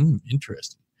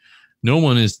 Interesting. No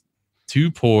one is too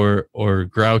poor or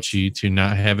grouchy to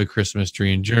not have a Christmas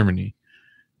tree in Germany.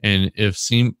 And if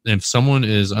someone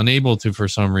is unable to, for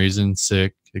some reason,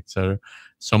 sick, etc.,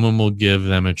 someone will give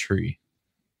them a tree.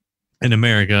 In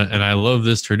America, and I love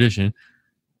this tradition,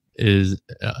 is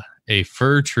a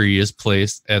fir tree is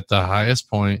placed at the highest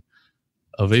point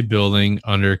of a building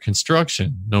under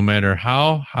construction, no matter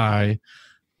how high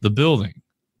the building.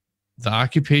 The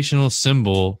occupational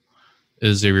symbol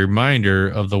is a reminder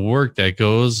of the work that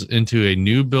goes into a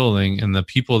new building and the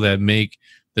people that make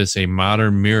this a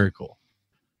modern miracle.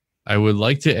 I would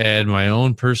like to add my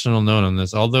own personal note on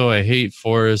this. Although I hate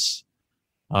forests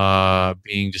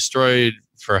being destroyed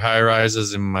for high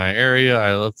rises in my area,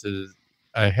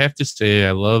 I have to say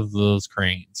I love those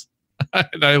cranes.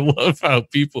 And I love how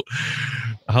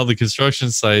the construction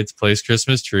sites place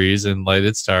Christmas trees and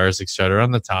lighted stars, etc.,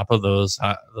 on the top of those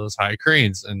high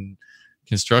cranes and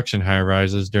construction high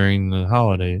rises during the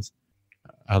holidays.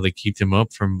 How they keep them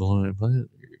up from blowing.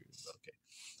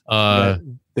 Okay.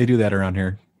 They do that around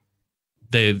here.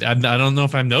 I don't know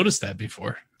if I've noticed that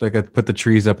before. Like I put the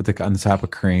trees up on the top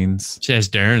of cranes. Should ask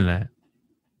Darren that.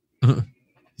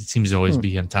 It seems to always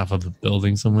be on top of the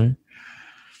building somewhere.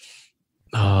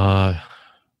 Father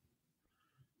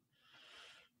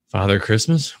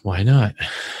Christmas? Why not?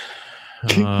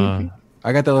 I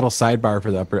got the little sidebar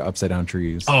for the upside down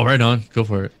trees. Oh, right on. Go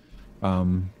for it.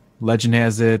 Legend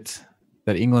has it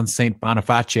that England's Saint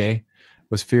Boniface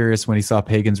was furious when he saw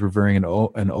pagans revering an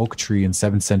oak tree in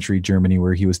 7th century Germany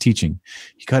where he was teaching.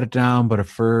 He cut it down, but a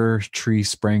fir tree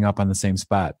sprang up on the same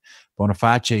spot.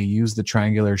 Boniface used the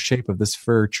triangular shape of this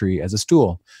fir tree as a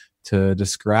stool to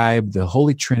describe the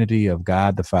Holy Trinity of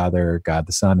God the Father, God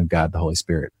the Son, and God the Holy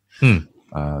Spirit.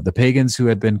 The pagans who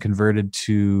had been converted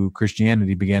to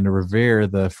Christianity began to revere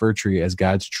the fir tree as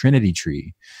God's Trinity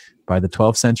tree. By the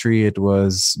 12th century, it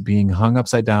was being hung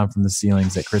upside down from the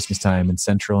ceilings at Christmas time in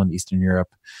Central and Eastern Europe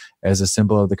as a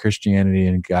symbol of the Christianity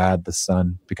and God the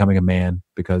Son becoming a man,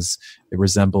 because it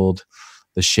resembled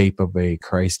the shape of a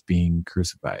Christ being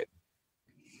crucified.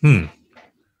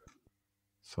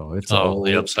 So it's all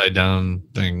the upside down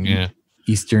thing, yeah.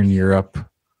 Eastern Europe.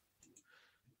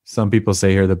 Some people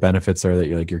say here the benefits are that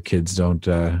your kids don't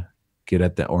get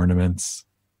at the ornaments.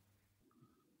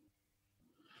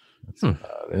 That's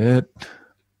about it.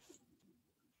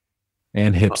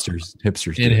 And hipsters.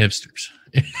 Hipsters. And hipsters.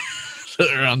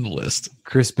 They're on the list.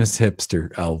 Christmas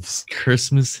hipster elves.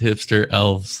 Christmas hipster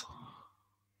elves.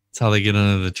 That's how they get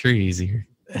under the tree easier.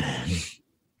 It's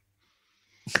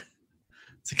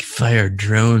like fire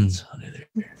drones under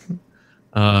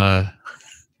there.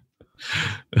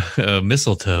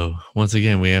 Mistletoe. Once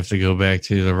again, we have to go back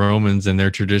to the Romans and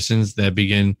their traditions that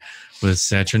begin with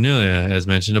Saturnalia, as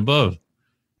mentioned above.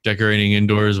 Decorating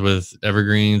indoors with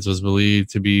evergreens was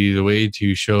believed to be the way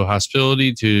to show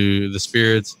hospitality to the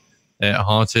spirits that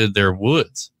haunted their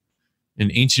woods.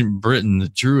 In ancient Britain, the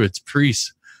Druids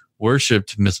priests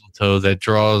worshipped mistletoe that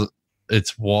draws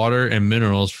its water and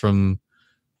minerals from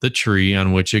the tree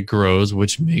on which it grows,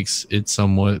 which makes it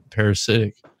somewhat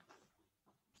parasitic.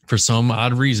 For some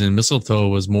odd reason, mistletoe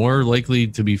was more likely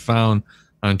to be found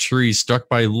on trees struck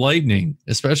by lightning,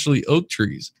 especially oak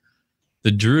trees.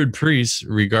 The Druid priests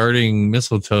regarding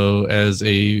mistletoe as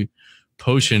a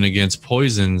potion against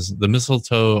poisons, the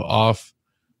mistletoe off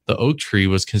the oak tree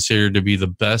was considered to be the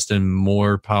best and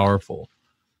more powerful.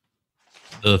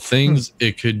 The things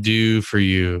it could do for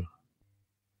you.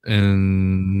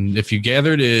 And if you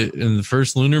gathered it in the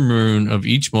first lunar moon of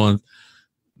each month,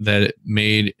 that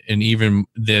made it even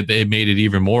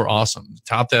more awesome.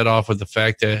 Top that off with the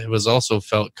fact that it was also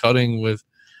felt cutting with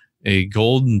a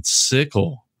golden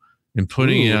sickle and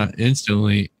putting it out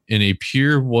instantly in a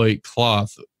pure white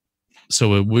cloth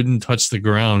so it wouldn't touch the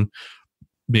ground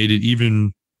made it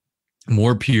even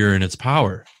more pure in its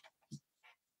power.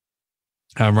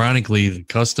 Ironically, the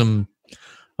custom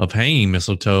of hanging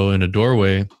mistletoe in a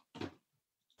doorway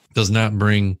does not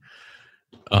originate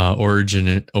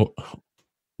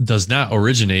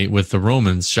with the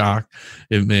Romans. Shock.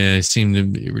 It may seem to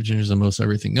be originates in most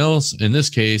everything else. In this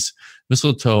case,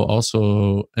 mistletoe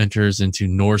also enters into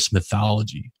Norse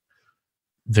mythology.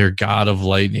 Their god of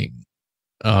lightning,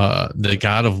 the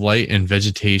god of light and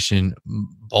vegetation,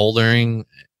 Baldr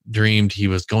dreamed he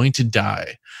was going to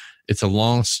die. It's a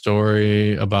long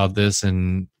story about this,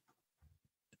 and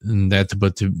that,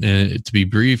 but to be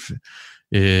brief,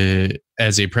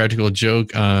 as a practical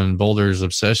joke on Baldr's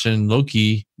obsession,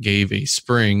 Loki gave a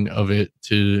spring of it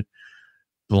to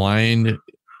blind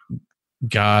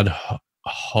god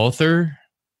Hother,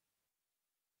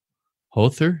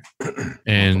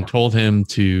 and told him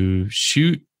to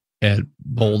shoot at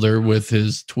Baldr with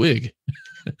his twig.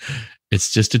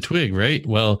 It's just a twig, right?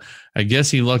 Well, I guess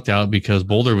he lucked out because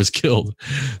Baldr was killed.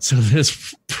 So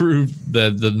this proved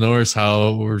that the Norse,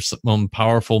 were some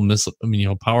powerful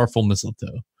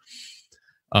mistletoe.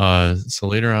 So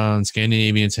later on,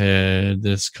 Scandinavians had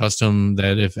this custom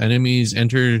that if enemies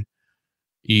entered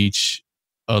each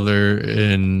other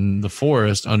in the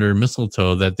forest under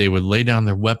mistletoe, that they would lay down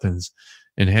their weapons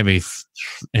and have a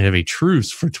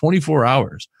truce for 24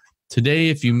 hours. Today,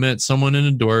 if you met someone in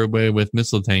a doorway with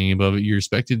mistletoe hanging above it, you're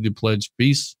expected to pledge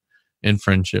peace and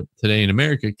friendship. Today in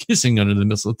America, kissing under the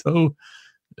mistletoe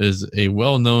is a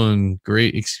well-known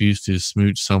great excuse to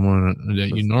smooch someone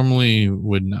that you normally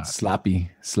would not.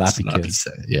 Sloppy kiss.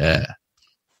 Yeah.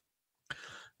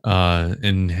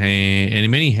 And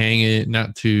many hang it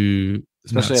not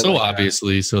so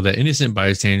obviously, so that innocent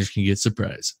bystanders can get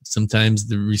surprised. Sometimes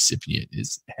the recipient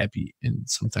is happy, and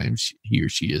sometimes he or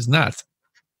she is not.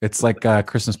 It's like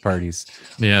Christmas parties.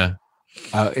 Yeah.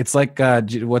 It's like,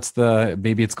 what's the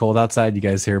Baby It's Cold Outside? You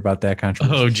guys hear about that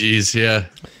controversy? Oh, geez. Yeah.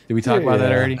 Did we talk about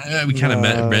that already? We kind of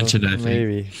mentioned it, I think.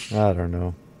 Maybe. I don't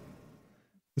know.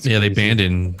 They banned it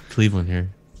in Cleveland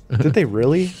here. Did they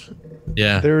really?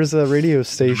 Yeah. There was a radio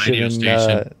station in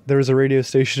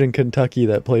Kentucky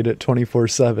that played it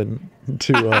 24/7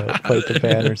 to fight the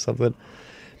ban or something.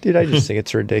 Dude, I just think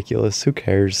it's ridiculous. Who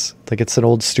cares? Like, it's an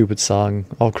old stupid song.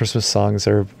 All Christmas songs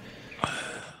are,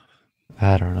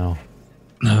 I don't know.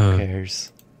 Who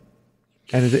cares?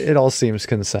 And it all seems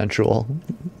consensual.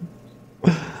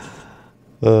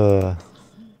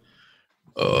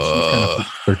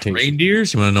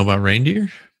 Reindeers? You want to know about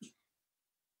reindeer?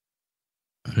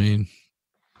 I mean,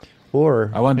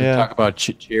 I wanted to talk about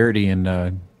charity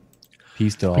and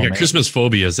Peace to all. We got man. Christmas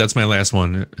phobias. That's my last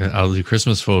one. I'll do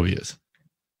Christmas phobias.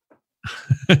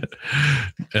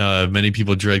 Many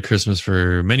people dread Christmas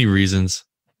for many reasons,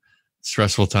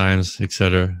 stressful times,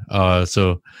 etc.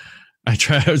 So I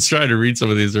was trying to read some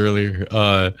of these earlier.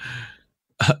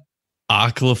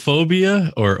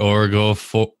 Aclophobia or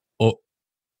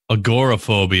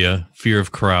agoraphobia, fear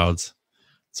of crowds.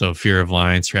 So fear of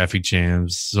lines, traffic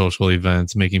jams, social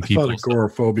events, making people. I thought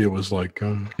agoraphobia was like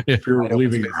fear of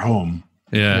leaving your home.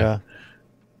 Yeah.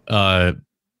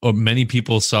 Many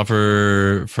people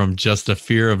suffer from just a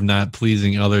fear of not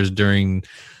pleasing others during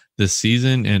this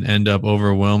season and end up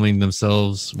overwhelming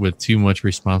themselves with too much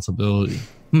responsibility.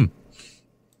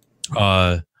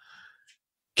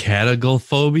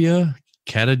 Catagophobia,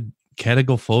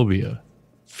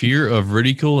 fear of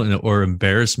ridicule or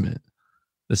embarrassment.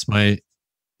 This might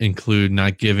include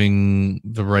not giving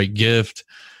the right gift,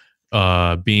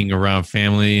 being around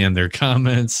family and their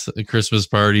comments, a Christmas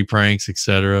party, pranks,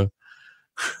 etc.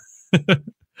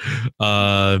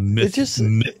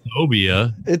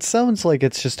 Mythphobia. It sounds like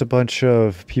it's just a bunch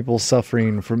of people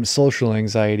suffering from social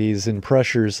anxieties and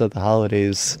pressures that the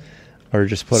holidays are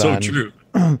just put on. So true.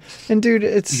 And dude, You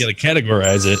gotta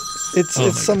categorize it.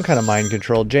 It's some kind of mind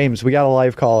control. James, we got a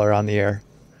live caller on the air.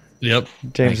 Yep.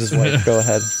 James's wife. Go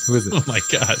ahead. Who is it? Oh my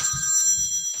god.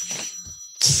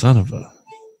 Son of a.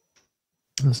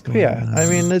 Yeah, I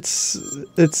mean it's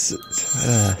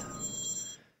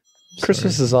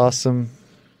Christmas is awesome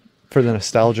for the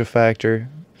nostalgia factor,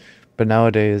 but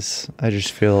nowadays I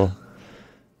just feel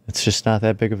it's just not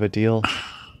that big of a deal.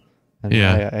 And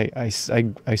Yeah. I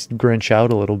Grinch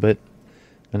out a little bit,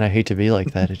 and I hate to be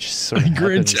like that. It just sort of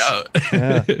Grinch happens. out.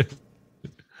 Yeah.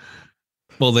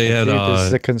 Well, they had Dude, this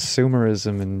is the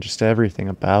consumerism and just everything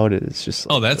about it. It's just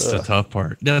like, that's the tough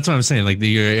part. That's what I'm saying. Like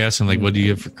you're asking, like, what do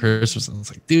you get for Christmas? And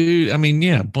it's like, dude, I mean,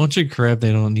 yeah, a bunch of crap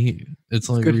they don't need. It's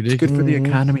like Good, ridiculous. it's good for the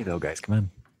economy, though, guys. Come on.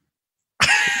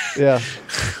 Yeah.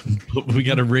 But we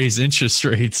got to raise interest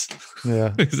rates. Yeah.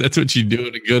 Because that's what you do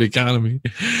in a good economy.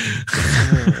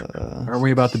 Are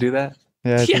we about to do that?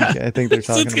 Yeah, I think they're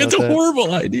talking about It's a that.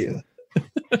 horrible idea.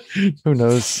 Who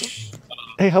knows?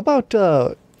 Hey, how about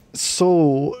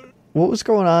so what was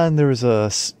going on? There was a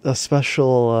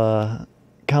special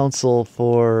counsel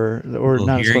for, or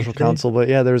not a special counsel, but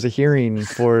yeah, there was a hearing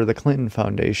for the Clinton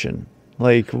Foundation.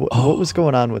 Like, what was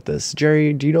going on with this?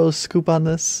 Jerry, do you know the scoop on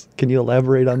this? Can you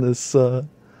elaborate on this at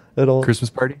all? Christmas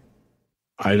party?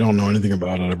 I don't know anything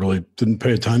about it. I really didn't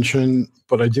pay attention,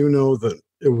 but I do know that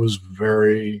it was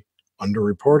very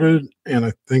underreported, and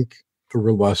I think there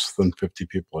were less than 50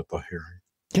 people at the hearing.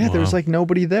 Yeah, there was like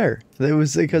nobody there. It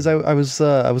was because I was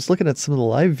looking at some of the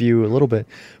live view a little bit,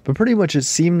 but pretty much it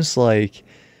seems like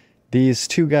these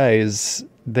two guys,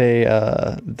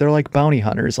 they're like bounty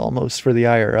hunters almost for the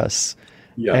IRS.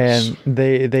 Yes. And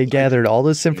they gathered all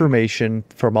this information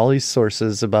from all these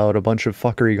sources about a bunch of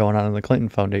fuckery going on in the Clinton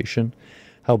Foundation.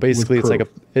 How basically it's like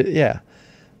they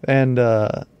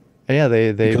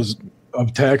because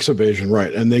of tax evasion,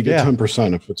 right? And they get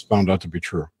 10% if it's found out to be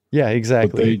true. Yeah,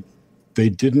 exactly. But they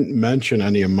didn't mention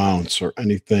any amounts or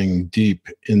anything deep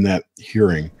in that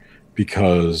hearing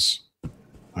because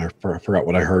I forgot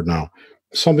what I heard now.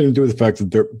 Something to do with the fact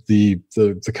that the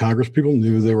Congress people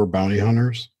knew they were bounty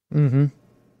hunters. Mm-hmm.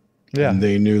 Yeah. And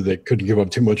they knew they couldn't give up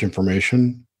too much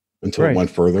information until it went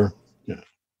further. Yeah.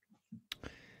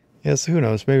 Yeah, so who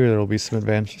knows? Maybe there'll be some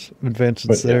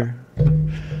advancements there.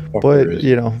 But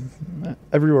you know,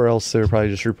 everywhere else they're probably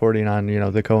just reporting on, you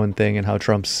know, the Cohen thing and how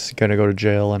Trump's going to go to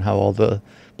jail and how all the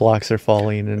blocks are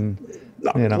falling. And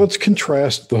you know, let's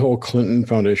contrast the whole Clinton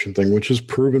Foundation thing, which is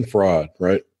proven fraud,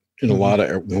 right? In a lot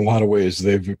of ways,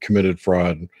 they've committed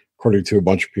fraud, according to a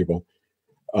bunch of people.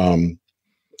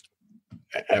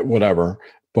 Whatever,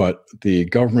 but the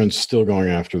government's still going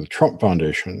after the Trump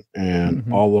Foundation, and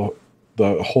all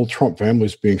the whole Trump family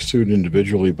is being sued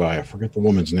individually by, I forget the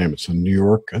woman's name. It's a New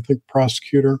York, I think,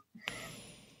 prosecutor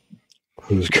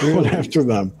who's going after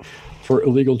them for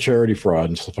illegal charity fraud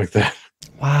and stuff like that.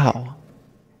 Wow.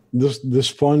 This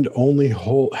fund only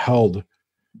held,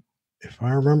 if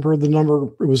I remember the number,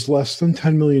 it was less than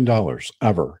 $10 million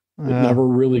ever. It never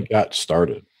really got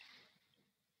started.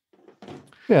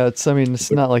 Yeah, it's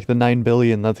not like the $9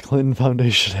 billion that the Clinton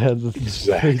Foundation had.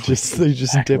 Exactly. They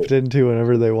just dipped into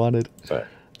whenever they wanted.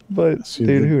 Exactly. But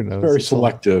dude, who knows? Very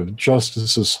selective.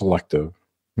 Justice is selective.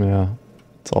 Yeah,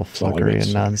 it's all fuckery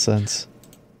and nonsense.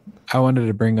 I wanted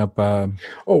to bring up. Oh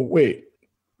wait,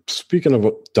 speaking of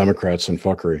Democrats and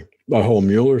fuckery, the whole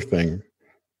Mueller thing.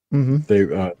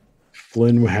 They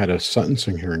Flynn had a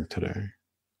sentencing hearing today.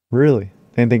 Really?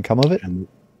 Anything come of it? And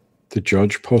the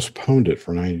judge postponed it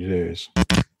for 90 days.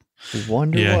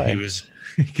 Wonder Yeah, why. he was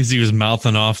because he was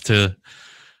mouthing off to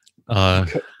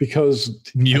because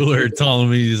Mueller, telling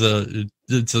him he's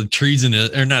it's a treason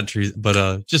or not treason,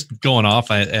 but just going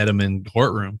off at him in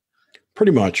courtroom.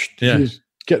 pretty much, Yeah.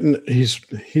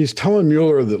 he's telling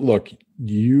Mueller that, look,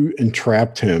 you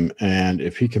entrapped him, and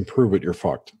if he can prove it, you're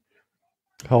fucked.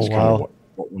 Oh, That's kind of wow.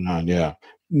 what went on. Yeah,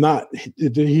 he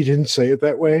didn't say it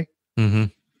that way, Mm-hmm.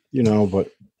 you know, but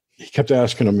he kept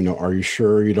asking him, you know, are you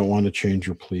sure you don't want to change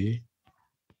your plea,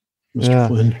 Mr. Yeah.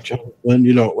 Flynn? General Flynn,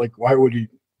 you know, like, why would he?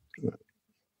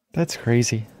 That's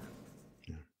crazy.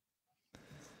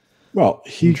 Well,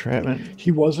 Entrapment.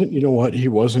 he wasn't, you know what? He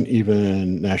wasn't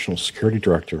even national security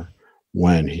director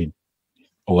when he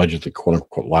allegedly, quote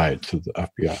unquote, lied to the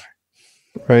FBI.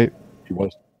 Right.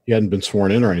 He hadn't been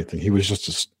sworn in or anything. He was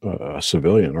just a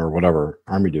civilian or whatever,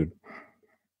 army dude.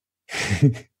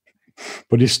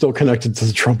 But he's still connected to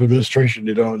the Trump administration,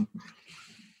 you know.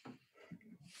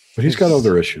 But he's got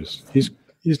other issues. He's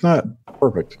not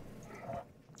perfect.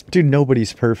 Dude,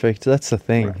 nobody's perfect. That's the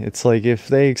thing. Right. It's like if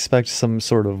they expect some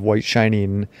sort of white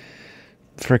shining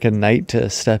freaking knight to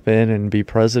step in and be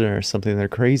president or something, they're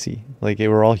crazy. Like,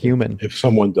 we're all human. If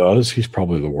someone does, he's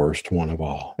probably the worst one of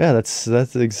all. Yeah, that's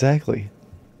exactly.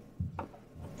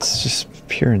 It's just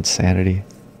pure insanity.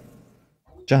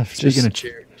 John, Speaking of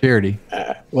charity,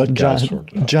 Let John, God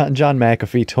sort it out. John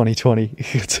McAfee 2020.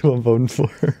 That's who I'm voting for.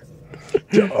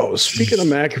 Oh, speaking of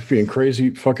McAfee and crazy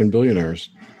fucking billionaires,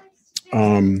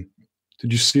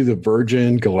 did you see the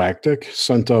Virgin Galactic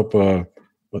sent up a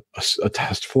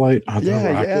test flight on the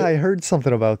rocket? Yeah, I heard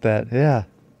something about that. Yeah.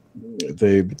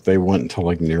 They went into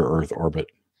like near Earth orbit.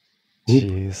 Whoop,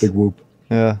 Jeez. big whoop.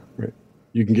 Yeah. Right.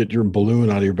 You can get your balloon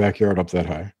out of your backyard up that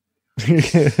high.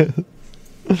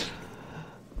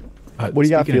 What do you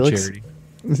got, speaking of Felix? charity,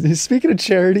 Speaking of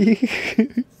charity.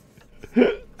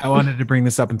 I wanted to bring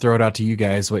this up and throw it out to you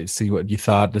guys. See what you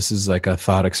thought. This is like a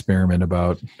thought experiment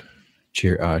about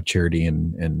charity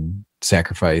and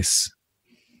sacrifice.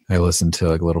 I listened to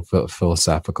like a little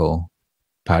philosophical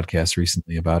podcast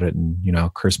recently about it, and you know,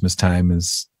 Christmas time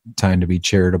is time to be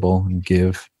charitable and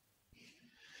give.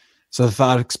 So the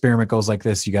thought experiment goes like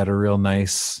this: you got a real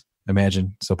nice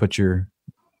imagine. So put your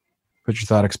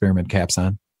thought experiment caps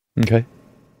on. Okay.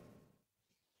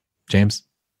 James,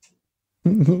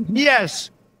 Yes.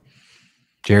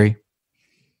 Jerry,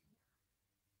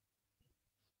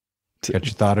 got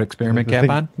your thought experiment cap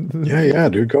on? Yeah,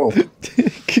 dude, go.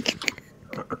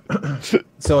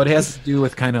 So it has to do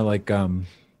with kind of like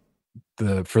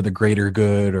for the greater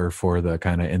good or for the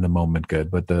kind of in the moment good.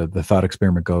 But the thought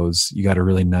experiment goes: you got a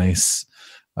really nice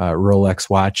Rolex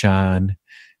watch on,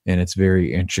 and it's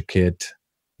very intricate,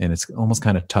 and it's almost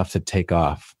kind of tough to take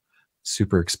off.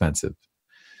 Super expensive.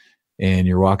 And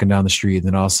you're walking down the street, and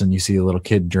then all of a sudden you see a little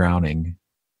kid drowning,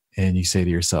 and you say to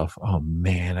yourself, "Oh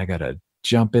man, I gotta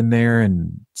jump in there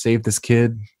and save this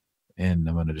kid, and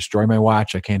I'm gonna destroy my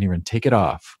watch. I can't even take it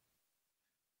off."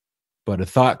 But a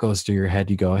thought goes to your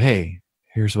head. You go, "Hey,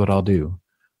 here's what I'll do.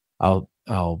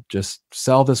 I'll just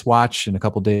sell this watch in a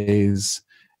couple days,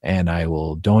 and I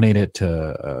will donate it to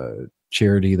a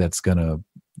charity that's gonna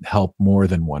help more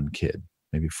than one kid,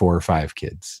 maybe 4 or 5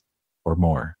 kids or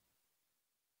more."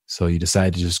 So you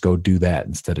decide to just go do that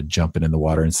instead of jumping in the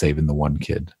water and saving the one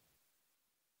kid.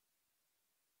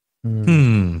 I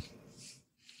mean,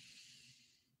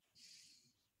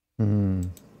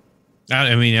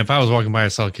 if I was walking by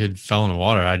and saw a kid fell in the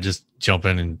water, I'd just jump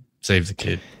in and save the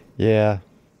kid. Yeah.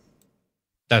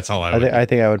 That's all I would. I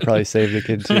think I would probably save the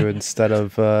kid too instead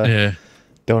of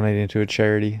donating to a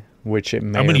charity, which it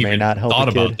may or may not help. Thought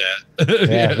a kid. about that.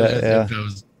 Yeah, that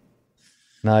was,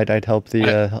 no, I'd help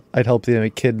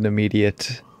the kid in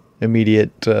immediate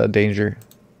danger.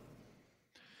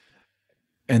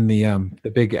 And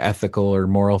the big ethical or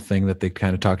moral thing that they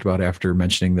kind of talked about after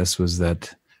mentioning this was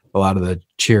that a lot of the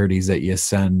charities that you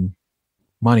send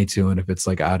money to, and if it's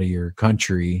like out of your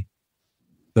country,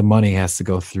 the money has to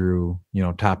go through, you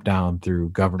know, top down through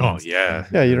government. Oh yeah,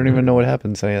 yeah. You don't even know what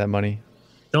happens to any of that money.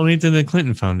 Donate to the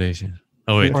Clinton Foundation.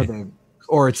 Oh wait,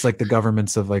 or it's like the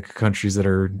governments of like countries that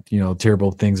are, you know,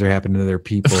 terrible things are happening to their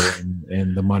people,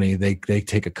 and the money they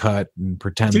take a cut and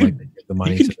pretend like they get the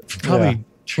money. You could probably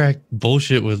track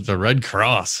bullshit with the Red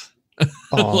Cross.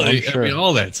 Oh, like, I'm sure. I mean,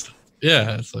 all that stuff.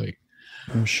 Yeah, it's like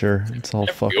I'm sure it's all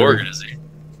fucking organization.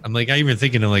 I'm like, I even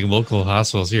thinking of like local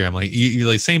hospitals here. I'm like, you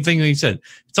like same thing that you said.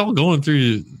 It's all going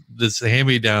through this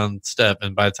hand-me-down step,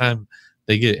 and by the time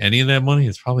they get any of that money,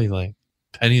 it's probably like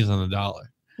pennies on the dollar.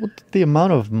 Well, the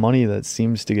amount of money that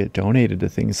seems to get donated to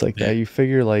things like that, you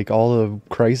figure like all the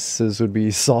crises would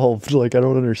be solved. Like, I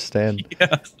don't understand.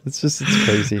 Yeah, it's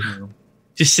crazy.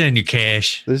 Just send your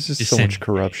cash. There's just so much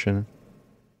corruption.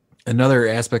 Another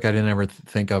aspect I didn't ever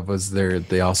think of was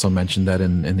they also mentioned that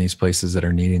in these places that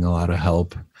are needing a lot of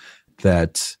help,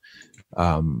 that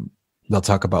they'll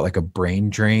talk about like a brain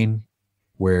drain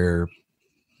where,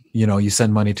 you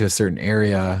send money to a certain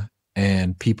area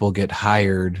and people get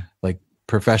hired, like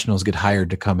professionals get hired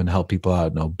to come and help people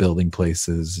out, building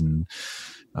places and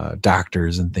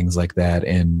doctors and things like that.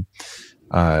 And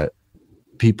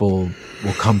people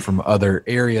will come from other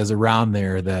areas around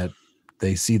there that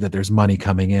they see that there's money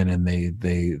coming in, and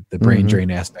the brain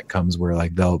drain aspect comes where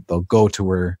like they'll go to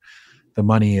where the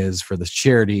money is for this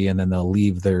charity, and then they'll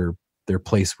leave their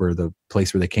place where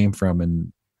they came from,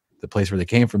 and the place where they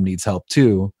came from needs help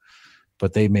too,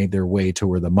 but they made their way to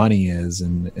where the money is,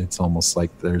 and it's almost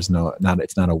like it's not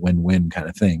a win-win kind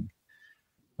of thing.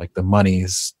 Like the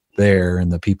money's there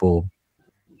and the people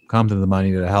come to the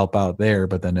money to help out there,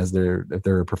 but then if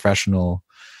they're a professional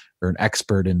or an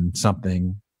expert in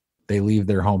something, they leave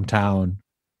their hometown,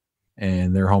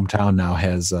 and their hometown now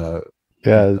has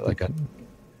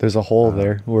there's a hole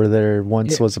there where there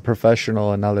once was a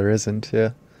professional and now there isn't.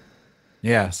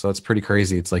 Yeah, so it's pretty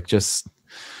crazy. It's like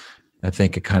I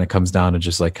think it kind of comes down to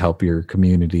just like help your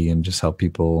community and just help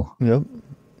people. Yep.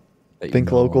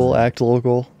 Think local, act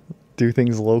local, do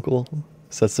things local.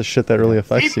 So that's the shit that really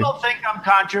affects you. People think I'm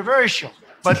controversial,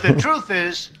 but the truth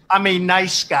is, I'm a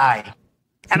nice guy,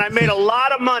 and I made a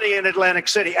lot of money in Atlantic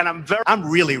City, and I'm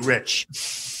really rich.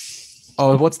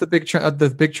 Oh, what's the big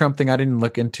Trump thing I didn't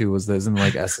look into? Isn't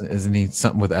he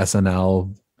something with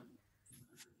SNL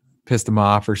pissed him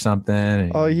off or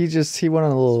something? Oh, he went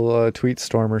on a little tweet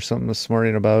storm or something this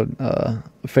morning about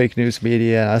fake news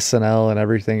media, SNL, and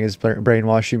everything is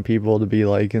brainwashing people to be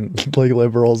like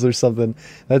liberals or something.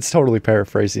 That's totally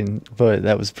paraphrasing, but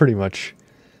that was pretty much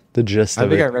the gist of it. I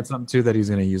think I read something too that he's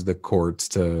going to use the courts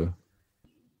to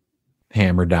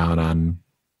hammer down on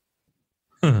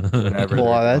whatever.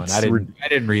 Well, I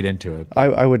didn't read into it.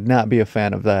 I would not be a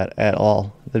fan of that at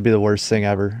all. That'd be the worst thing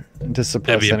ever. To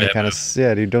suppress any kind of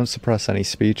dude, don't suppress any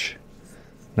speech.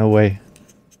 No way.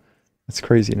 That's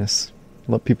craziness.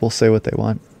 Let people say what they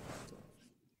want.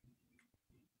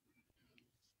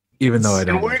 Even though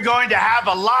and we're going to have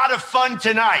a lot of fun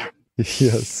tonight.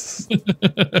 Yes.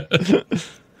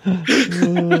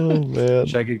 Oh man.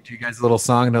 Should I give you guys a little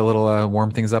song to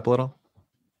warm things up a little?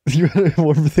 You want to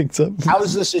warm things up?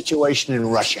 How's the situation in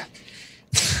Russia?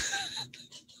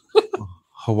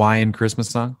 Hawaiian Christmas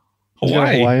song?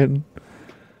 Hawaiian.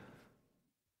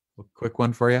 A quick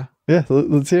one for you? Yeah,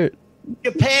 let's hear it.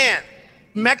 Japan,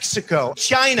 Mexico,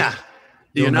 China,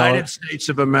 the United States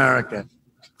of America.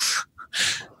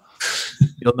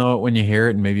 You'll know it when you hear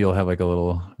it, and maybe you'll have like a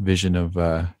little vision of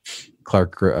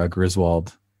Clark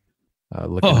Griswold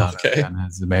looking out on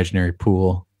his imaginary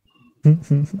pool.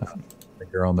 The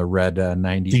girl in the red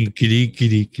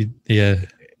 90s.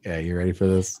 Yeah, you ready for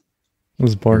this? I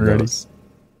was born ready.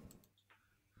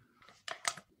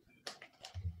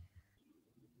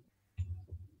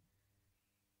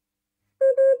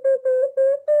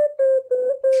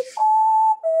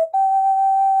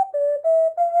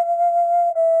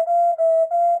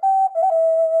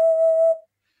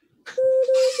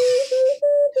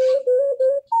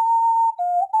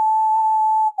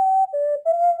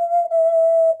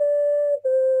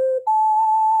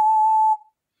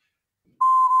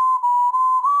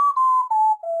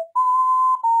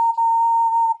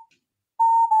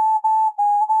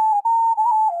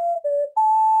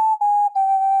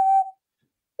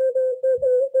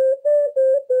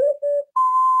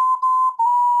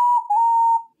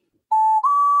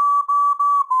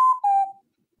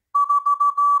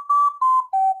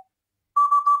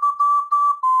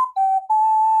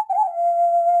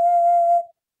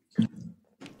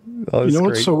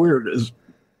 What's so weird is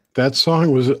that song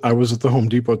I was at the Home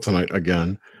Depot tonight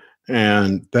again,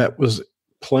 and that was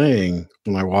playing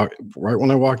when I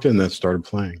walked in. That started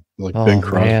playing like Bing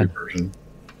Crosby version.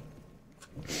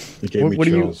 It gave me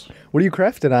chills. What are you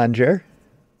crafting on, Jer?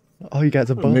 Oh, you got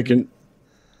the bone.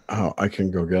 I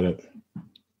can go get it.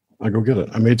 I go get it.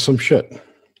 I made some shit.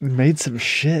 Made some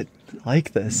shit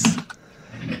like this.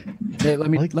 Hey, let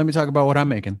me talk about what I'm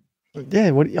making.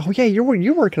 Yeah. You're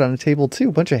working on a table too.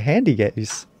 A bunch of handy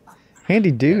guys,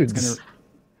 handy dudes.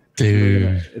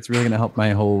 It's really gonna help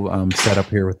my whole setup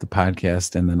here with the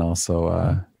podcast, and then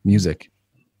also music.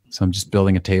 So I'm just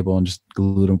building a table and just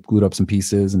glued up some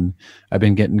pieces, and I've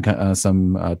been getting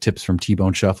some tips from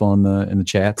Tbone Shuffle in the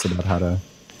chats about how to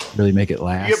really make it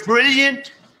last. You're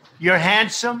brilliant. You're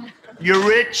handsome. You're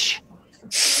rich.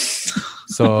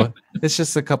 So it's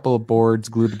just a couple of boards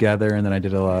glued together, and then I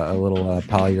did a little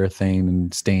polyurethane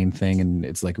and stain thing, and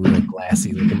it's like really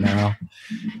glassy looking now.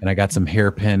 And I got some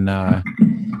hairpin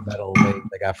metal legs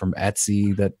I got from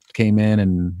Etsy that came in,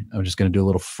 and I'm just going to do a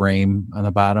little frame on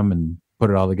the bottom and put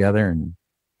it all together and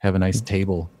have a nice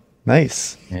table.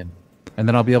 Nice. And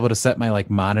then I'll be able to set my like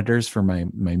monitors for my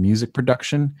music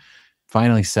production.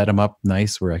 Finally set them up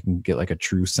nice where I can get like a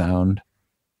true sound.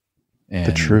 And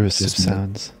The truest of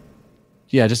sounds.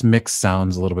 Yeah, just mix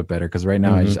sounds a little bit better because right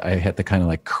now I had to kind of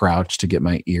like crouch to get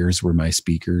my ears where my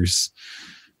speakers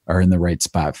are in the right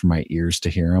spot for my ears to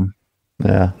hear them.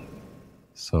 Yeah.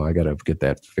 So I got to get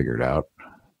that figured out.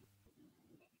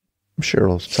 I'm sure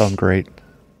it'll sound great.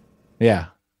 Yeah,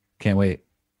 can't wait.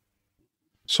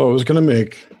 So I was going to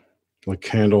make like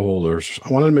candle holders. I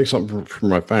wanted to make something for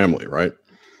my family, right?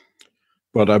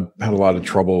 But I've had a lot of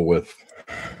trouble with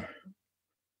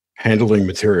handling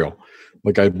material.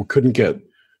 Like I couldn't get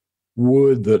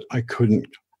wood that I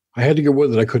had to get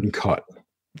wood that I couldn't cut.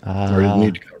 Or I didn't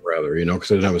need to cut rather,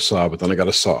 because I didn't have a saw, but then I got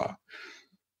a saw.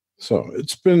 So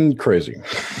it's been crazy.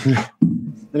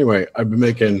 Anyway, I've been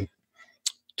making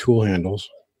tool handles.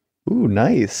 Ooh,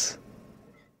 nice.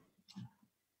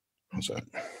 How's that?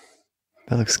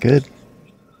 That looks good.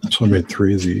 So I made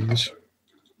 3 of these.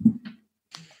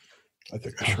 I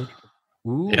think I should.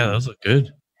 Ooh. Yeah, those look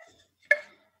good.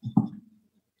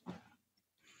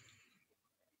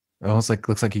 Almost like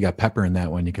looks like you got pepper in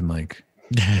that one. You can like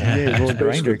Yeah, a little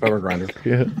grinder. Pepper grinder.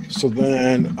 Yeah. So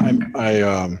then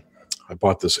I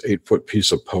bought this 8-foot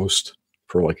piece of post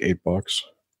for like $8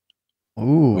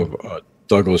 Ooh. of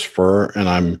Douglas fir, and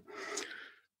I'm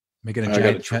making a I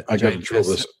giant. got to drill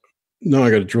this. No,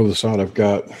 I got to drill this out. I've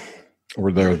got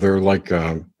over there. They're like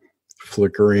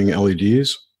flickering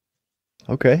LEDs.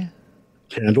 Okay.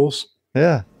 Candles.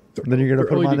 Yeah. Then you're gonna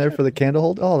put them on LED there for the candle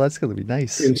hold. Oh, that's gonna be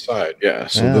nice. Inside, yeah.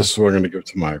 So Yeah. this is what I'm going to give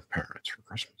to my parents for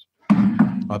Christmas.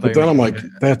 I But then I'm like,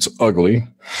 that's ugly.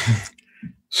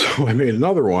 So I made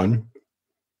another one.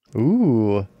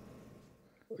 Ooh.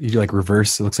 you do like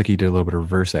reverse. It looks like you did a little bit of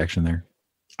reverse action there.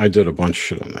 I did a bunch of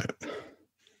shit on that.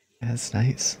 That's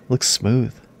nice. Looks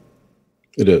smooth.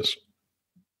 It is.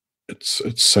 It's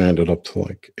sanded up to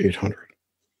like 800.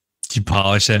 Did you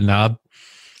polish that knob?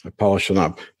 I polished it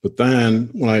up, but then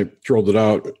when I drilled it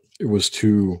out, it was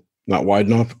too not wide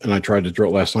enough, and I tried to drill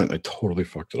it last night, and I totally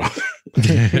fucked it up.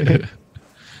 It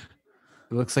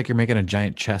looks like you're making a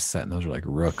giant chess set, and those are like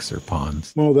rooks or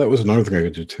pawns. Well, that was another thing I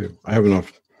could do too. I have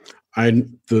enough.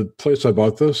 The place I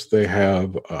bought this, they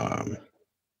have I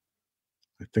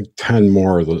think 10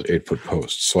 more of those 8-foot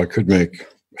posts, so I could make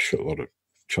a shitload of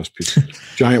chess pieces,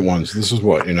 giant ones. This is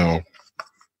what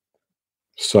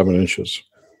 7 inches.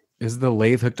 Is the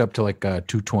lathe hooked up to like a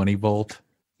 220 volt?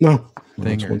 No,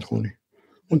 Thing it's or- 120,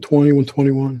 120,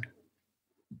 121,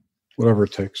 whatever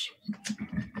it takes.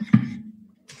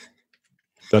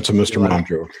 That's a Mr. Mom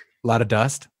joke. A lot of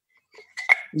dust.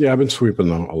 Yeah, I've been sweeping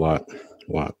though a lot.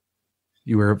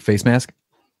 You wear a face mask?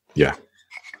 Yeah,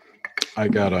 I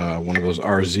got one of those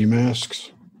RZ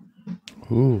masks.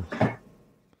 Ooh.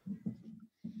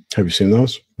 Have you seen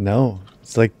those? No.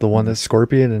 It's like the one that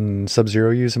Scorpion and Sub-Zero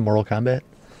use in Mortal Kombat.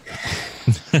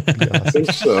 I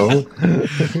think so.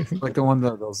 Like the one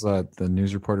that those the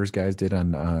news reporters guys did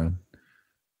on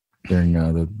during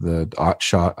the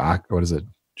shock. What is it?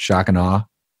 Shock and awe.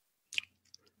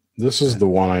 This is the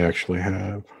one I actually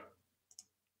have.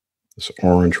 This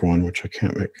orange one, which I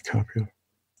can't make a copy of.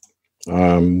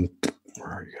 Where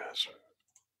are you guys?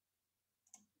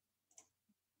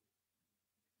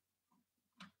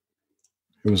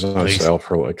 It was on sale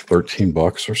for like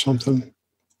 $13 or something.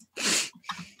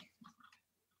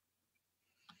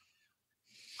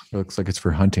 It looks like it's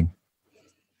for hunting.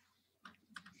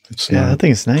 It's Yeah, not. that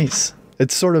thing is nice.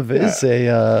 It sort of is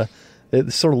a.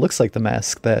 It sort of looks like the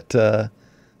mask that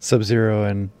Sub-Zero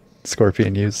and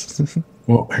Scorpion use.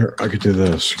 Well, here, I could do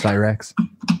this. Cyrex.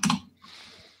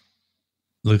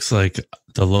 Looks like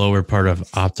the lower part of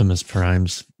Optimus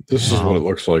Prime's. This is what it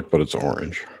looks like, but it's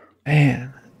orange.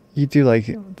 Man, you do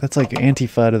that's like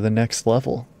Antifa to the next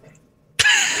level.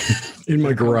 In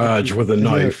my garage with a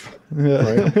knife.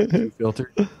 Right? Two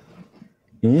filter.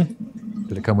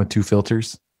 Did it come with 2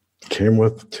 filters? Came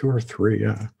with 2 or 3,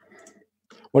 yeah.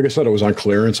 Like I said, it was on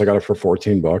clearance. I got it for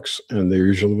 $14, and they're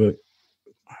usually,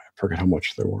 I forget how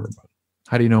much they were, but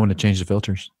How do you know when to change the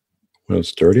filters? when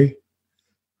it's dirty,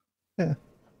 Yeah.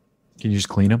 Can you just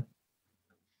clean them?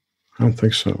 I don't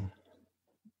think so.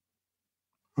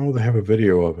 Oh, they have a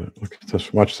video of it. Look at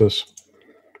this. Watch this.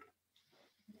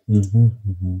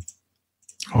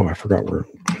 Oh, I forgot we're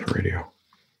on the radio.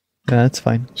 Yeah, that's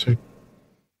fine. See?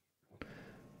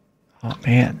 Oh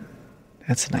man,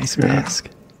 That's a nice mask.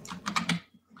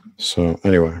 So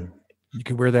anyway, You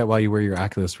could wear that while you wear your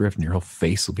Oculus Rift, and your whole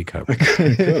face will be covered.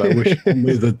 I wish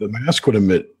only that the mask would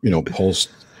emit, pulse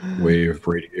wave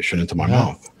radiation into my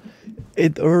mouth.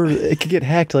 It could get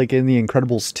hacked like in The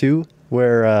Incredibles 2,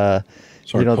 where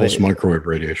Pulse microwave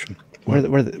radiation. Where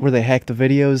they hacked the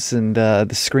videos and the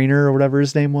screener or whatever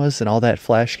his name was, and all that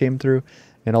flash came through,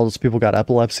 and all those people got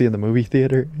epilepsy in the movie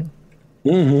theater.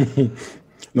 Mm-hmm.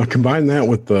 Now combine that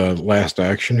with the Last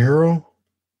Action Hero.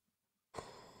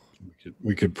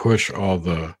 We could push all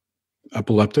the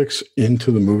epileptics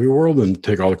into the movie world and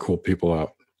take all the cool people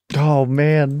out. Oh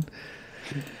man,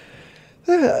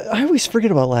 I always forget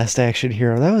about Last Action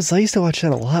Hero. I used to watch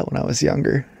that a lot when I was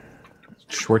younger.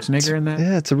 Schwarzenegger in that?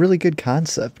 Yeah, it's a really good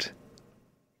concept.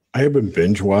 I have been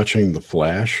binge watching The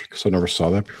Flash because I never saw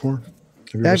that before.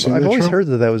 I've always heard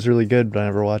that was really good, but I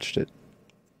never watched it.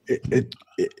 It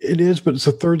is, but it's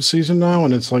the third season now,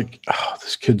 and it's like, oh,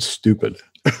 this kid's stupid.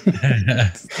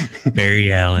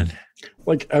 Barry Allen.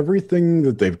 Like everything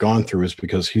that they've gone through is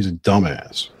because he's a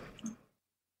dumbass.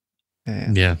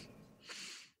 Yeah.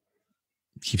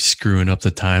 Keeps screwing up the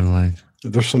timeline.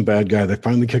 There's some bad guy. They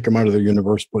finally kick him out of their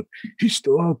universe, but he's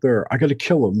still out there. I got to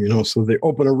kill him, So they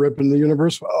open a rip in the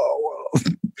universe. Oh, well,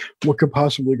 what could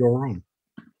possibly go wrong?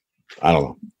 I don't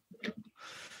know.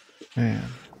 Man.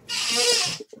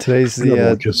 Today's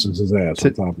the kisses his ass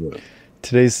on top of it.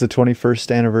 Today's the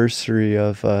 21st anniversary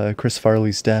of Chris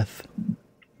Farley's death.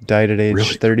 Died at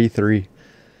age 33.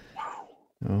 Wow.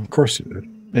 Oh. Of course he did.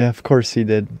 Yeah, of course he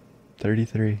did.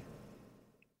 33.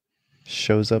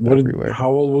 Shows up everywhere. How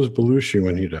old was Belushi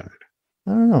when he died?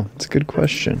 I don't know. It's a good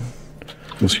question.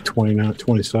 Was he 29,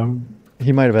 27?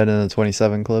 He might have been in the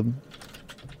 27 club.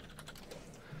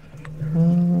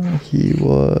 He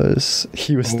was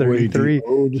 33.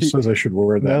 Wait, just says I should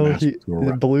wear that mask.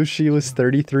 Belushi was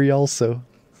 33 also.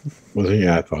 Was he?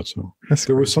 Yeah, I thought so.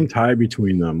 There was some tie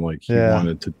between them. Like he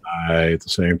wanted to die at the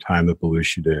same time that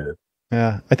Belushi did.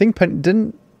 Yeah, I think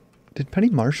did Penny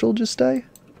Marshall just die?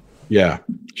 Yeah,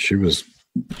 she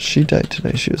died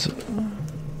today. She was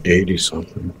 80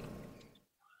 something.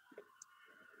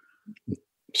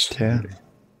 Yeah.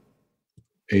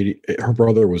 80. Her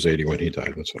brother was 80 when he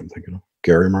died. That's what I'm thinking of.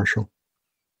 Gary Marshall.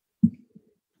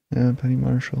 Yeah, Penny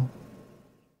Marshall.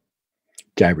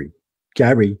 Gary.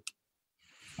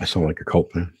 I sound like a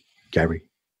cult man. Gary.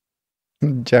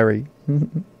 Jerry.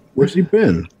 Where's he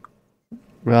been?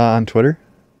 On Twitter.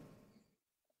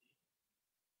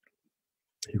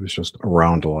 He was just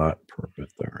around a lot for a bit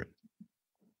there.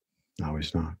 Now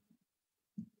he's not.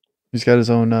 He's got his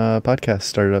own podcast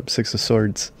started up, Six of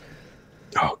Swords.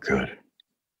 Oh, good.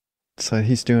 So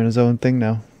he's doing his own thing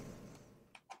now.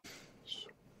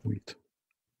 Sweet.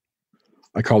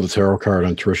 I called the tarot card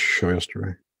on Trish's show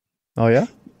yesterday. Oh, yeah?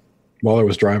 While I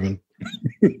was driving.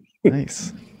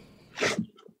 Nice.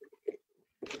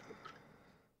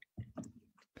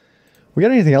 We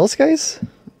got anything else, guys?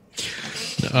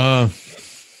 I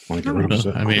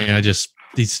mean,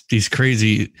 these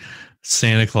crazy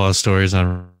Santa Claus stories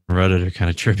on Reddit are kind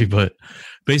of trippy, but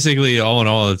basically, all in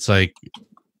all, it's like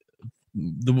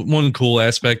the one cool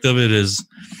aspect of it is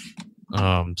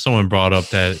someone brought up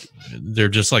that they're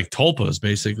just like tulpas,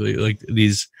 basically. Like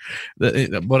these,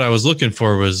 what I was looking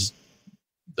for was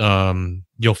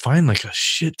you'll find like a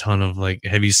shit ton of like,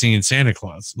 have you seen Santa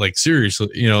Claus? Like seriously,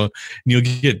 and you'll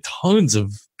get tons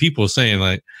of people saying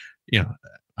like,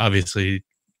 obviously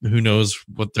who knows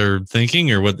what they're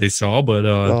thinking or what they saw, but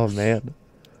oh man.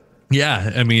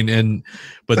 Yeah, I mean,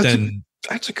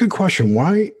 that's a good question.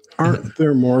 Why aren't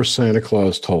there more Santa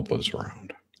Claus tulpas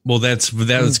around? Well, that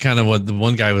was kind of what the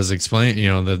one guy was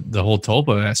explaining, the whole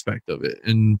tulpa aspect of it.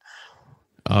 And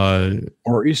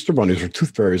or Easter bunnies or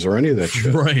tooth fairies or any of that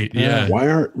shit. Right. Yeah.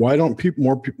 Why don't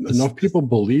enough people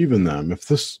believe in them if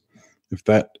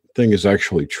that thing is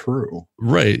actually true?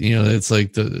 Right. It's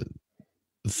like the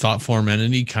thought form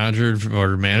entity conjured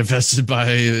or manifested by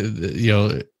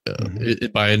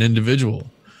by an individual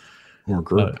or a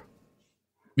group.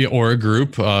 Or a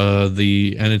group.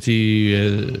 The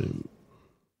entity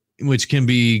which can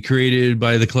be created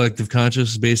by the collective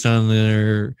conscious based on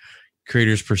their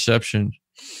creator's perception.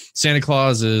 Santa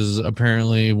Claus is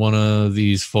apparently one of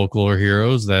these folklore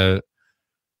heroes that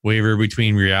waver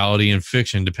between reality and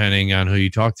fiction depending on who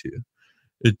you talk to.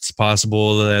 It's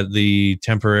possible that the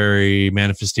temporary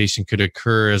manifestation could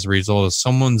occur as a result of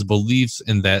someone's beliefs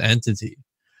in that entity.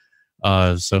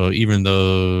 So even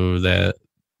though that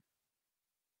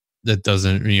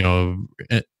doesn't,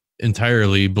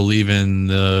 entirely believe in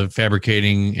the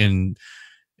fabricating in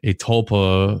a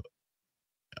tulpa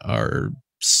or,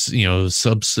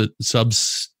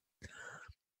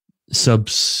 I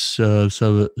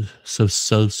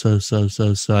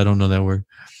don't know that word.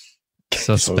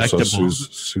 Suspectable.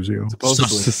 Susio.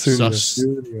 Supposedly.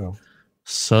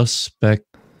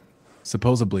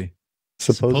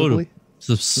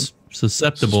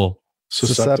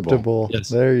 Susceptible. Yes.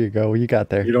 There you go. You got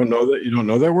there. You don't know that? You don't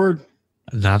know that word?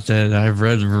 Not that I've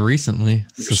read recently.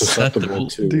 You're susceptible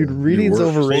to Dude, reading's new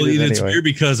words. overrated. Well, it's anyway. weird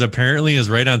because apparently it's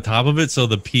right on top of it. So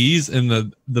the P's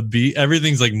and the B,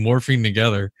 everything's like morphing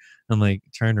together. I'm like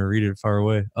trying to read it far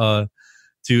away.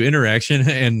 To interaction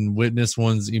and witness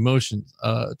one's emotions.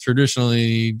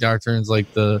 Traditionally, doctrines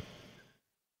like the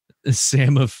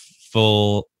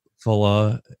Samaphala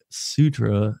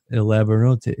Sutra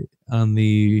elaborate on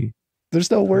the. There's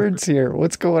no words here.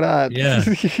 What's going on? Yeah.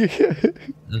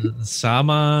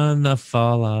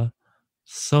 Samanaphala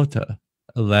Sutta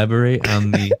elaborate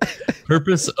on the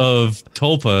purpose of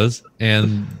tulpas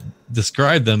and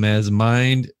describe them as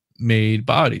mind-made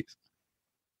bodies.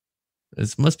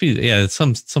 It must be, it's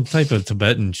some type of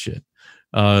Tibetan shit.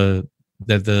 That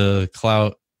the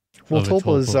clout. Well,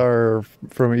 tulpas are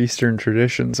from Eastern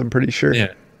traditions, I'm pretty sure.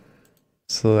 Yeah.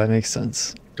 So that makes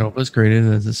sense. Tulpas created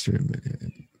as a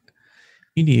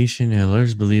mediation, and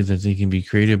others believe that they can be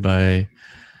created by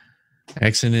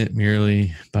accident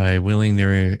merely by willing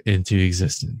their into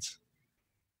existence.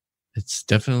 It's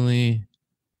definitely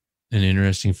an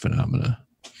interesting phenomena.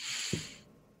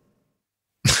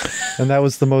 And that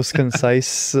was the most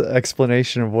concise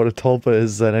explanation of what a tulpa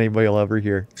is that anybody will ever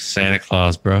hear. Santa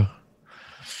Claus, bro.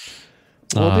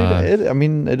 Well,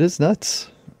 dude, it is nuts.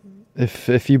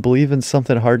 If you believe in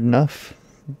something hard enough,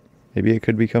 maybe it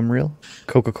could become real.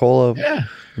 Coca-Cola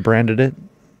branded it.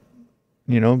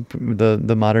 You know,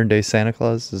 the modern day Santa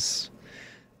Claus it's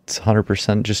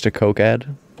 100% just a Coke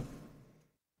ad.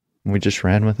 We just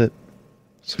ran with it.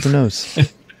 So who knows?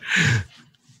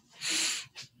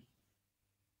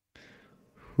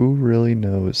 Who really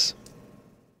knows?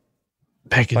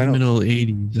 Back in the middle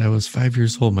 80s, I was 5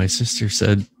 years old. My sister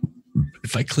said,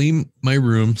 if I clean my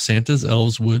room, Santa's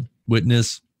elves would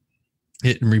witness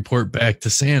it and report back to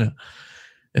Santa.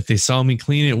 If they saw me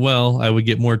clean it well, I would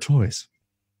get more toys.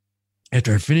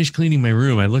 After I finished cleaning my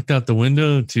room, I looked out the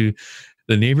window to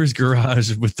the neighbor's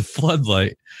garage with the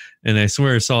floodlight, and I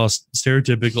swear I saw a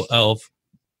stereotypical elf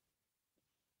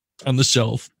on the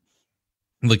shelf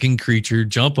looking creature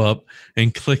jump up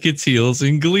and click its heels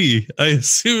in glee. I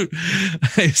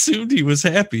assumed he was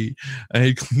happy. I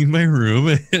had cleaned my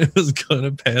room and was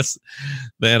gonna pass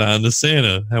that on to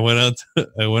Santa. I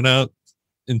went out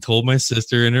and told my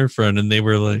sister and her friend, and they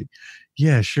were like,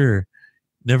 yeah, sure.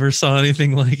 Never saw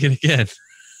anything like it again.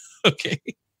 Okay.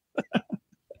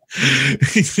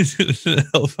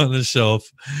 Elf on the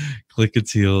shelf, click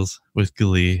its heels with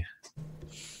glee.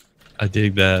 I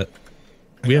dig that.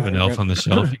 We have an elf on the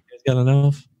shelf. You guys got an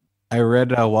elf? I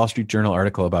read a Wall Street Journal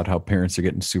article about how parents are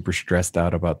getting super stressed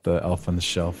out about the elf on the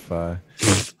shelf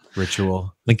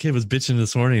ritual. The kid was bitching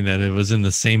this morning that it was in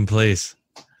the same place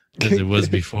as it was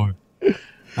before.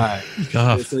 So,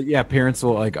 yeah, parents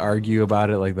will like argue about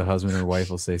it. Like the husband or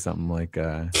wife will say something like,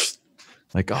 "Oh,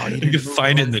 you can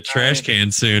find it in the trash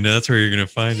can soon. That's where you're gonna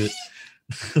find it."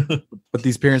 But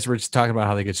these parents were just talking about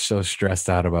how they get so stressed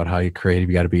out about how creative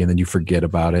you got to be, and then you forget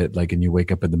about it. Like, and you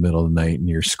wake up in the middle of the night and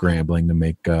you're scrambling to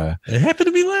make. It happened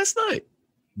to me last night.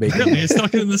 I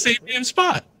stuck it in the same damn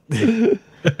spot.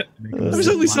 There's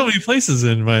only so many places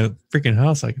in my freaking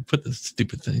house I can put this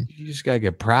stupid thing. You just gotta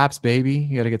get props, baby.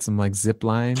 You gotta get some like zip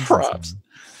lines. Props.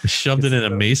 I shoved it in a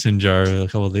mason jar a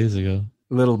couple of days ago.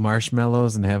 Little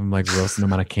marshmallows and have them like roasting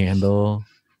them on a candle.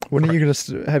 When are you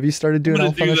gonna have you started doing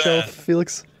elf on the shelf,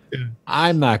 Felix? Yeah.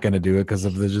 I'm not gonna do it because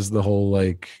of the whole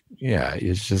like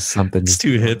it's just something. It's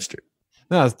too hipster.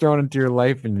 No, it's thrown into your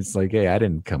life, and it's like, hey, I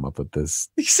didn't come up with this.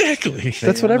 Exactly.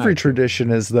 That's what every tradition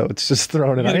is, though. It's just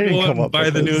thrown in. I didn't come up buy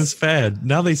with the this. newest fad.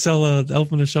 Now they sell an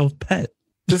elf on the shelf pet.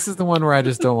 This is the one where I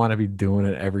just don't want to be doing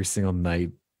it every single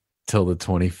night till the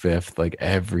 25th, like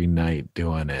every night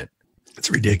doing it. It's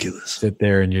ridiculous. Sit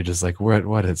there and you're just like,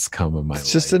 what has come in my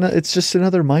life? It's just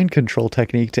another mind control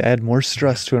technique to add more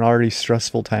stress to an already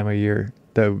stressful time of year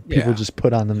that people just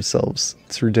put on themselves.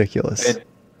 It's ridiculous.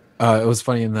 It was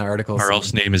funny in the article. Our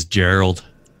elf's name is Gerald.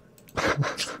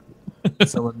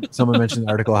 Someone mentioned in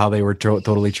the article how they were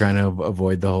totally trying to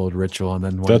avoid the whole ritual, and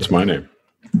then my name.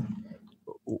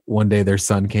 One day, their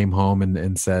son came home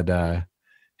and said,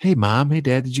 "Hey, mom, hey,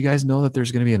 dad, did you guys know that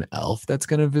there's going to be an elf that's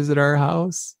going to visit our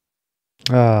house?"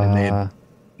 And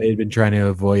they had been trying to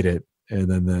avoid it, and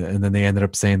then they ended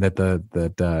up saying that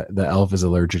the elf is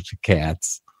allergic to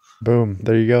cats. Boom!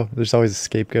 There you go. There's always a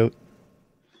scapegoat.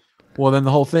 Well, then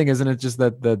the whole thing, isn't it just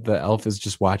that the elf is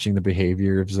just watching the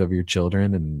behaviors of your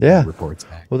children and Yeah. reports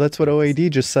back? Well, that's what OAD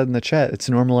just said in the chat. It's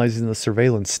normalizing the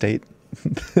surveillance state.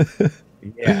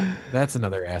 Yeah, that's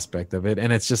another aspect of it.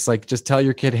 And it's just like, just tell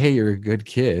your kid, hey, you're a good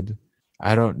kid.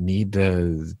 I don't need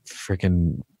to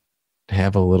freaking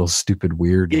have a little stupid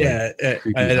weird. Yeah, like,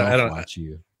 creepy I elf don't. watch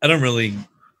you. I don't really.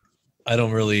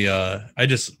 I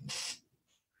just.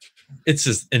 It's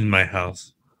just in my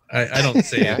house. I don't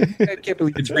say it. I can't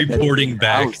believe It's you did that. reporting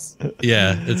back. House.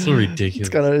 Yeah, it's so ridiculous.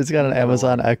 It's got an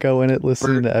Amazon Echo in it,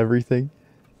 listening to everything.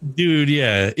 Dude,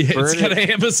 yeah. It's Burn got it. an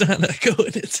Amazon Echo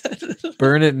in it.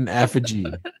 Burn it in effigy.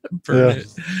 Burn it.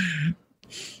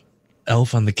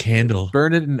 Elf on the candle.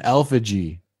 Burn it in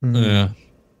effigy. Yeah.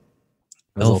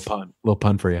 That's a little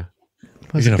pun for you.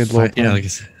 That's You're a gonna good little find, yeah, pun. like I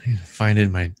said, you're gonna find it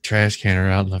in my trash can or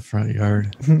out in the front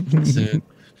yard. That's it.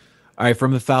 All right,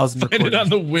 from the 1,000 Find it on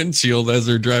the windshield as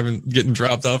they're getting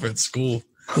dropped off at school.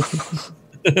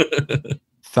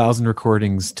 1,000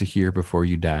 recordings to hear before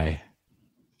you die.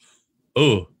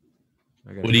 Oh,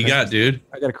 I got what do you got, dude?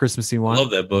 I got a Christmassy I one. love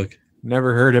that book.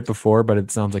 Never heard it before, but it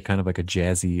sounds like kind of like a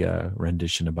jazzy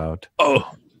rendition about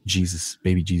Jesus,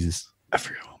 baby Jesus. I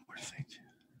forgot one more thing.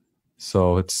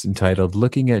 So it's entitled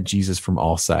 "Looking at Jesus from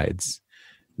All Sides."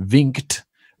 Vinct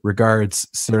regards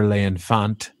Sur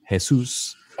l'Enfant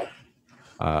Jesus.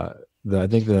 I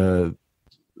think the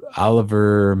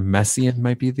Oliver Messiaen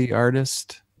might be the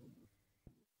artist.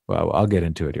 Well, I'll get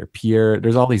into it here. Pierre,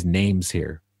 there's all these names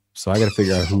here, so I got to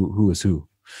figure out who is who.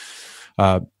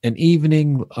 An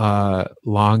evening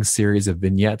long series of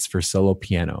vignettes for solo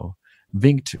piano.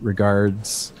 Vinct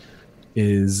regards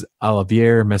is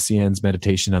Olivier Messiaen's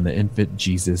meditation on the infant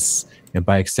Jesus and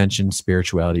by extension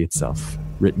spirituality itself,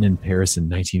 written in Paris in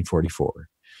 1944.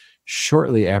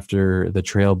 Shortly after the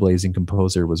trailblazing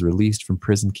composer was released from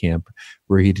prison camp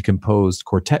where he'd composed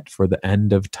Quartet for the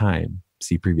End of Time,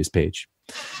 see previous page.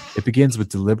 It begins with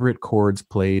deliberate chords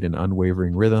played in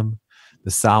unwavering rhythm,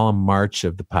 the solemn march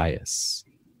of the pious.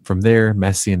 From there,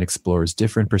 Messiaen explores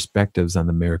different perspectives on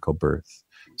the miracle birth,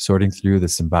 sorting through the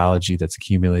symbology that's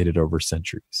accumulated over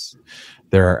centuries.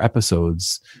 There are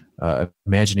episodes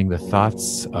imagining the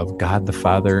thoughts of God the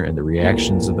Father and the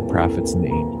reactions of the prophets and the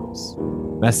angels.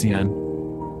 Messiaen,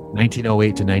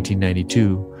 1908 to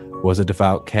 1992, was a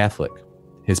devout Catholic.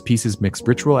 His pieces mix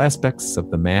ritual aspects of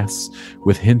the Mass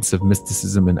with hints of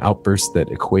mysticism and outbursts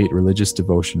that equate religious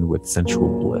devotion with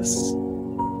sensual bliss.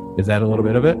 Is that a little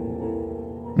bit of it?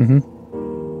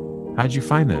 Mm-hmm. How'd you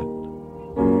find that?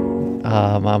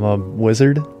 I'm a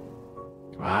wizard.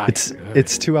 Wow,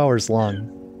 It's 2 hours long.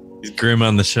 He's grim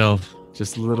on the shelf.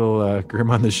 Just a little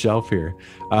grim on the shelf here.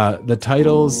 The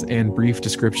titles and brief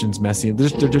descriptions, Messiaen,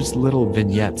 they're just little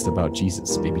vignettes about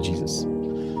Jesus, baby Jesus.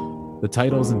 The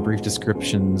titles and brief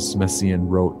descriptions Messiaen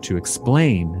wrote to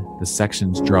explain the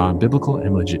sections draw on biblical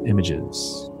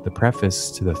images. The preface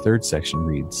to the third section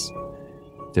reads,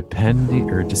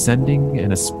 descending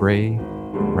in a spray,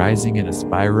 rising in a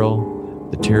spiral,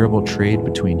 the terrible trade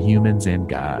between humans and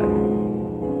God.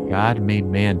 God made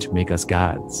man to make us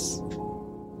gods.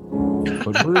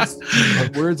 But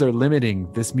words are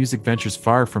limiting. This music ventures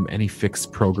far from any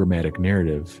fixed programmatic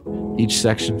narrative. Each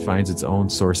section finds its own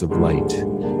source of light,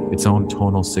 its own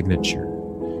tonal signature.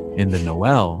 In the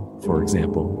Noel, for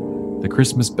example, the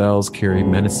Christmas bells carry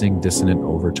menacing dissonant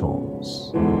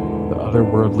overtones. The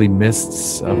otherworldly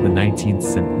mists of the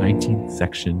 19th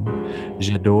section,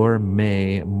 J'adore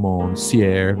mais mon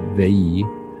ciel veille,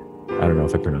 I don't know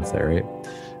if I pronounced that right,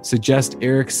 suggest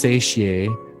Eric Satie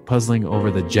puzzling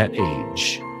over the jet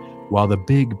age, while the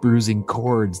big bruising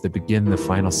chords that begin the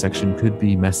final section could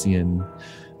be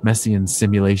Messiaen's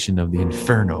simulation of the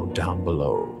inferno down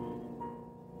below.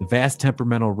 The vast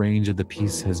temperamental range of the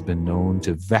piece has been known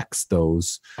to vex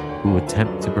those who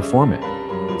attempt to perform it.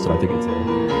 So I think it's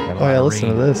Oh yeah, listen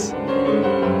to this.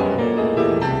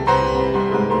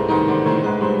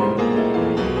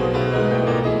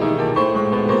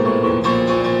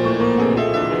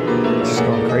 Just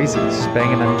going crazy. Just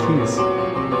banging on keys.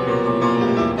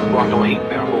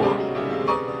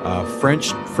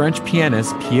 French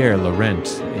pianist Pierre Laurent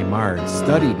Aimard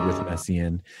studied with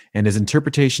Messiaen, and his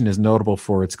interpretation is notable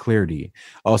for its clarity.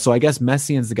 Also, I guess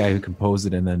Messiaen's the guy who composed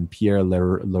it, and then Pierre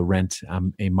Laurent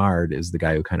Aimard is the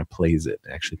guy who kind of plays it,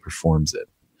 actually performs it.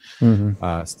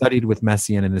 Mm-hmm. Studied with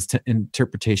Messiaen, and his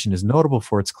interpretation is notable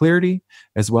for its clarity,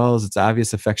 as well as its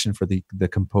obvious affection for the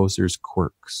composer's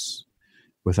quirks.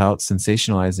 Without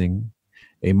sensationalizing,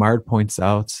 Aimard points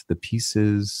out the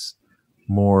piece's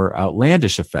more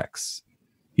outlandish effects.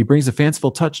 He brings a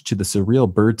fanciful touch to the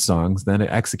surreal bird songs, then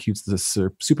it executes the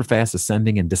super fast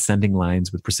ascending and descending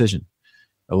lines with precision.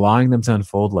 allowing them to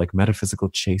unfold like metaphysical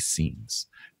chase scenes,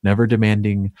 never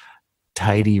demanding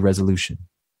tidy resolution.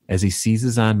 As he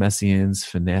seizes on Messiaen's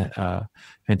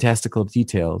fantastical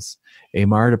details,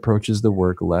 Amard approaches the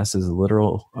work less as a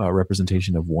literal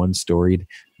representation of one storied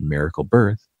miracle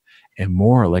birth, and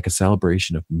more like a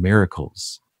celebration of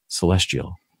miracles,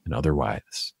 celestial and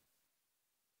otherwise.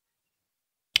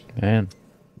 Man,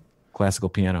 classical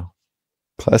piano.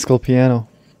 Classical piano.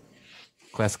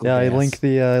 Classical. Yeah, jazz.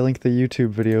 I link the YouTube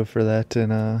video for that in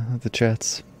the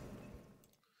chats.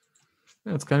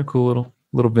 Yeah, it's kind of cool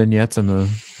little vignettes on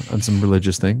some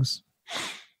religious things.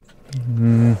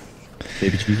 Baby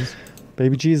Jesus.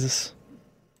 Baby Jesus.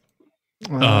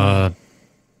 I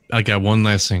got one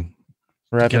last thing.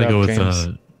 Wrap it up, Gotta go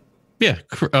James.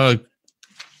 with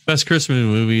best Christmas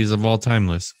movies of all time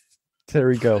list. There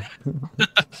we go.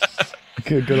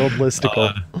 Good old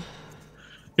listicle.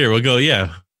 Here we'll go.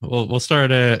 Yeah, we'll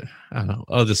start at I don't know.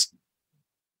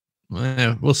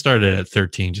 We'll start it at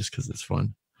 13 just because it's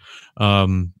fun.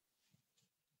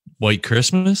 White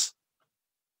Christmas,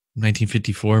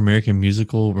 1954 American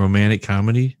musical romantic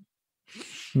comedy.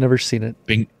 Never seen it.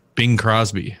 Bing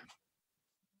Crosby.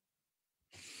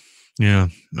 Yeah,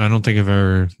 I don't think I've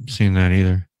ever seen that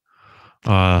either.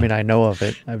 I mean, I know of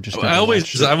it. I've just. I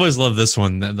always love this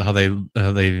one. How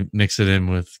they mix it in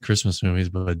with Christmas movies,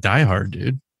 but Die Hard,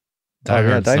 dude.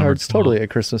 Die Hard's totally a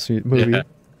Christmas movie.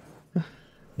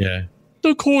 Yeah.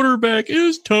 The quarterback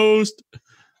is toast.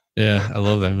 Yeah, I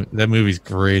love that. That movie's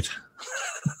great.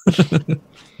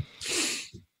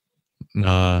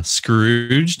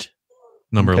 Scrooged,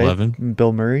 number 11.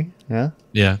 Bill Murray. Yeah.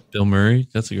 Yeah, Bill Murray.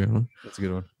 That's a good one. That's a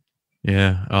good one.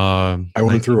 Yeah. I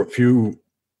went through a few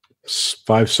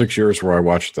 5-6 years where I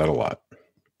watched that a lot.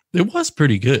 It was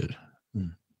pretty good.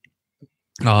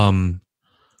 Midlife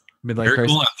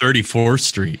Miracle on 34th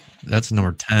Street. That's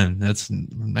number 10. That's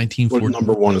 1940. Well,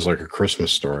 number 1 is like a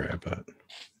Christmas story, I bet.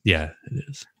 Yeah, it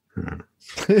is.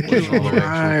 Spoiler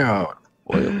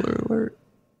alert.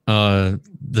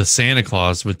 The Santa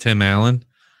Claus with Tim Allen.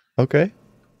 Okay.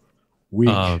 Weak.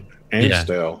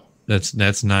 Angsdale. Yeah,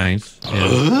 that's ninth.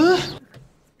 Yeah.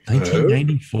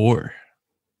 1994.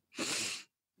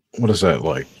 What is that,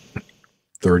 like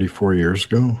 34 years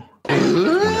ago?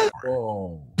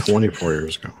 24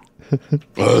 years ago.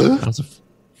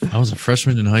 I was a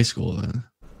freshman in high school then.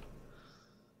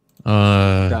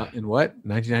 In what?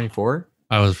 1994?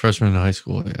 I was a freshman in high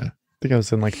school, yeah. I think I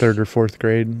was in like 3rd or 4th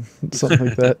grade, something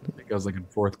like that. I think I was like in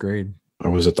 4th grade. I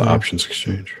was at the options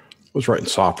exchange. I was writing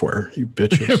software, you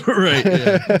bitches. Right.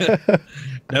 Yeah.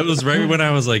 That was right when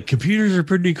I was like, computers are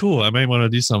pretty cool. I might want to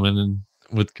do something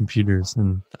with computers.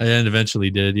 And I eventually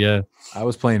did, yeah. I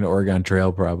was playing Oregon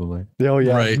Trail probably. Oh,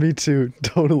 yeah. Right. Me too.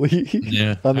 Totally.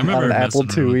 Yeah. on an Apple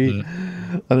IIe.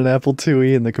 On an Apple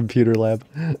IIe in the computer lab.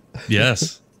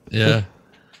 Yes. Yeah.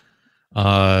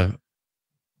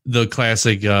 The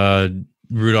classic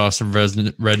Rudolph's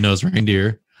Red-Nosed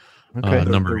Reindeer. Okay.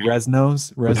 Number the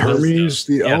Resnose? Hermes,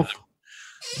 the elf.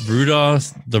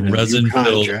 Rudolph, the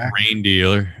resin-filled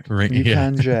reindeer.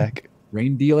 Yukon Jack.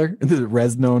 Rain dealer? The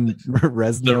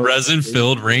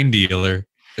resin-filled reindeer.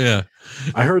 Yeah.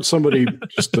 I heard somebody,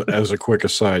 just as a quick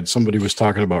aside, somebody was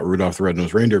talking about Rudolph the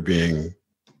Red-Nosed Reindeer being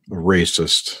a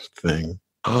racist thing.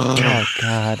 Oh,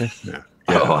 God.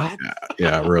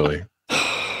 Yeah, really.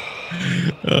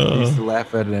 I used to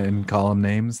laugh at it and call him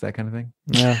names, that kind of thing.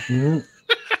 Yeah.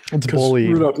 It's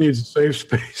bullying. Rudolph needs a safe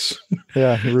space.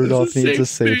 Yeah, Rudolph needs a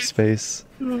safe space.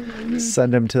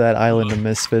 Send him to that island of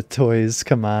misfit toys.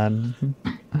 Come on.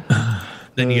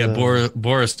 Then you got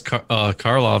Boris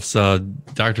Karloff's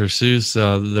Dr. Seuss,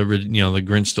 the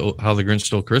Grinch stole, How the Grinch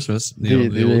Stole Christmas.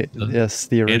 Yes,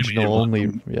 the original only.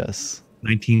 Yes,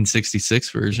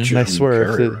 1966 version. And I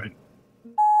swear,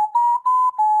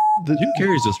 Jim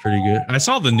Carrey's was pretty good. I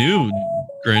saw the new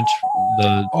Grinch.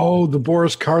 The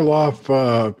Boris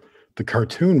Karloff, the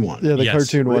cartoon one. Yeah, the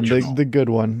cartoon original. one, the good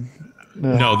one.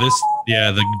 No, the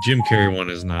Jim Carrey one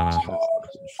is not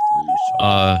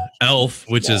on. Elf,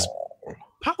 which is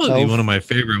probably one of my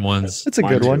favorite ones. It's a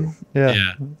good one.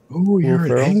 Yeah. Oh, you're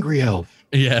an angry elf.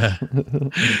 Yeah.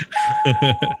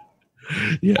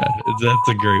 Yeah, that's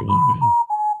a great one,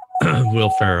 man. Will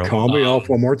Ferrell. Call me elf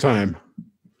one more time.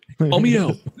 Call me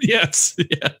elf. Yes.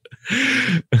 Yeah.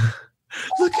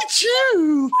 Look at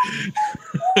you.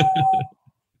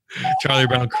 Charlie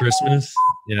Brown Christmas.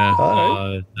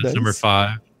 Yeah. That's number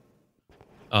 5.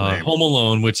 Home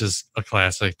Alone, which is a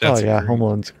classic. That's Home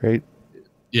Alone's great.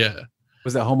 Yeah.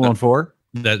 Was that Home Alone 4?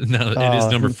 It is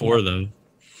number 4 though.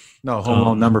 No, Home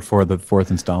Alone number 4, the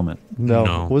 4th installment.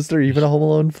 No. Was there even a Home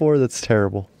Alone 4? That's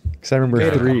terrible. Because I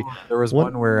remember 3. There was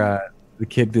one where the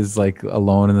kid is like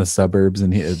alone in the suburbs,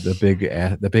 and the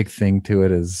big thing to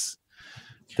it is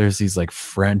there's these like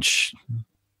French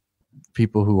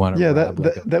people who want to. Yeah,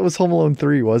 that was Home Alone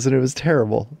 3, wasn't it? It was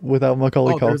terrible without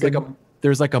Macaulay Culkin.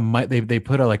 There's like they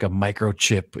put a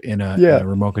microchip in a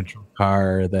remote control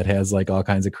car that has like all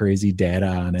kinds of crazy data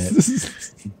on it.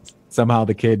 Somehow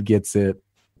the kid gets it,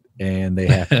 and they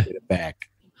have to get it back.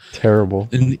 Terrible.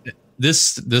 And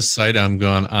this site I'm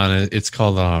going on, it's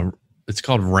called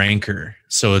Ranker.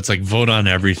 So it's like vote on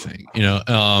everything,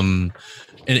 and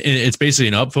it's basically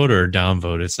an upvote or a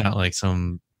downvote. It's not like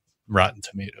some Rotten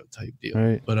Tomato type deal.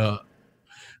 Right. But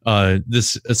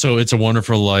so It's a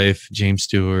Wonderful Life, James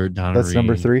Stewart, Donna That's Reed.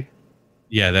 number 3.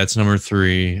 Yeah, that's number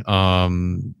 3.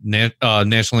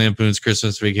 National Lampoon's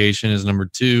Christmas Vacation is number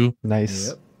 2. Nice.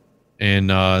 Yep. And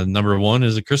number 1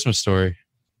 is A Christmas Story.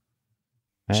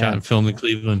 Shot and filmed in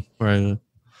Cleveland, where I live.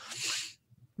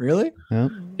 Really? Yeah.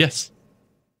 Yes.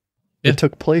 It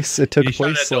took place like right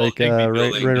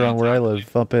around where I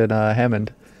live, up in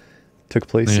Hammond. Took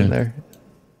place in there.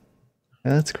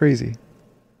 Yeah, that's crazy.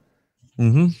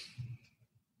 Mm-hmm.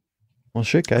 Well,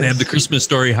 shit, guys. They have the Christmas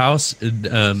Story house. With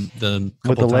the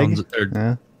leg?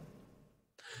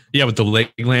 Yeah, with the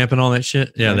leg lamp and all that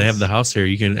shit. Yeah, nice. They have the house here.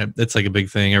 It's like a big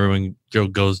thing. Everyone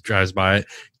drives by it.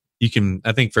 You can,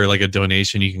 I think for like a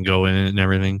donation, you can go in and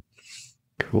everything.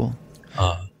 Cool.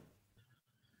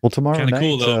 Well, tomorrow night. Kind of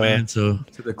cool though, man. So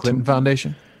to the Clinton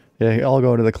Foundation. Yeah, I'll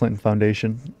go to the Clinton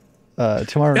Foundation.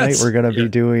 Tomorrow night we're gonna be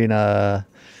doing the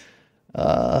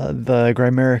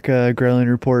Grimerica Growling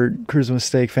Report Cruising with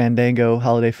Steak Fandango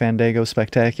Holiday Fandango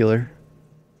Spectacular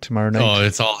tomorrow night. Oh,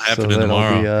 it's all happening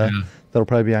tomorrow. That'll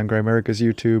probably be on Grimerica's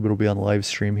YouTube. It'll be on the live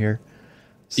stream here.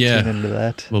 So tune into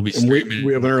that. We'll be streaming.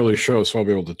 We have an early show, so I'll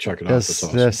be able to check it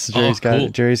out. Yes,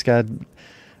 Jerry's got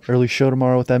early show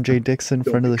tomorrow with MJ Dixon,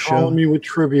 friend of the show. Call me with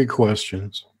trivia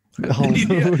questions. Well, dude,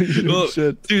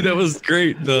 that was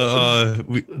great.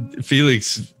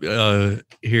 Felix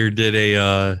here did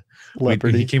a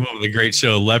Leopardy. He came up with a great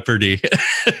show, Leopardy.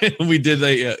 We did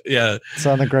that. Yeah, it's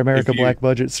on the Grimerica Black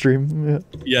Budget stream. Yeah.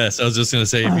 Yes, I was just gonna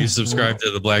say, if you subscribe to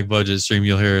the Black Budget stream,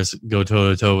 you'll hear us go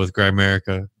toe to toe with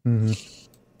Grimerica. Mm-hmm.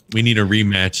 We need a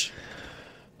rematch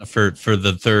for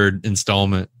the third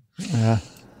installment. Yeah,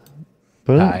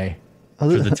 but for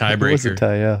the tiebreaker. It was a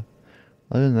tie, yeah.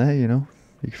 Other than that, you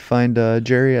can find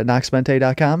Jerry at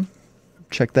knoxmente.com.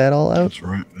 Check that all out.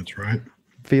 That's right.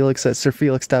 Felix at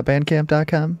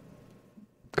sirfelix.bandcamp.com.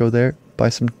 Go there, buy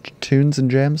some tunes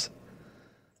and jams.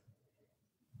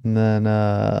 And then,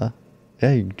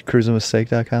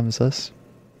 cruisingwithsteak.com is us.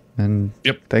 And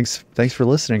thanks for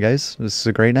listening, guys. This is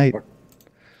a great night.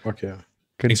 Fuck yeah.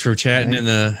 Thanks for chatting in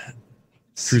the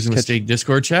Cruising with Steak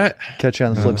Discord chat. Catch you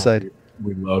on the flip side.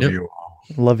 We love you all.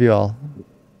 Love you all.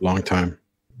 Long time.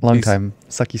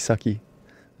 Sucky.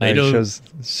 All right,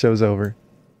 show's over.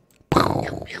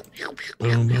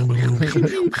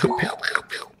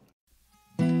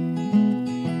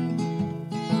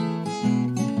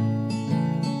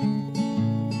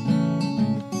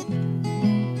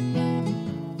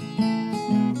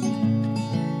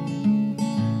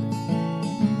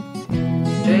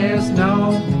 There's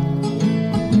no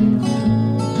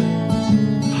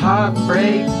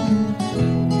heartbreak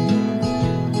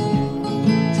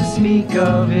to speak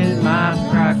of in my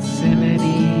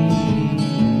proximity.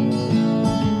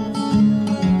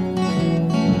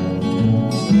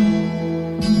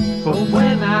 But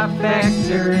when I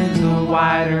factor in the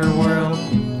wider world,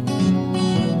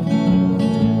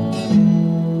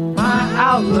 my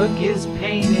outlook is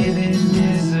painted in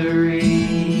misery.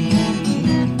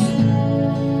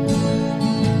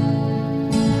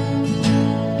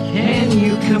 Can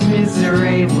you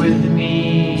commiserate with me?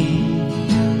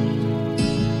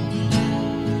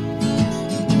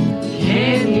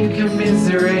 Can you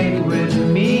commiserate with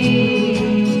me?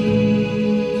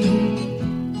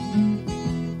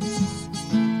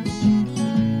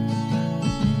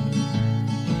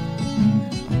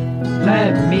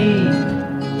 Let me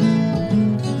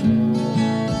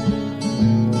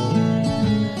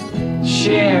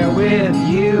share with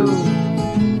you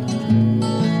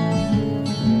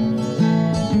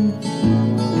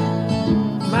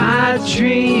my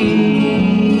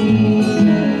dream,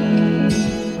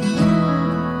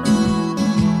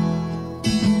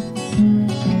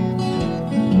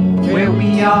 where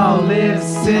we all live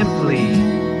simply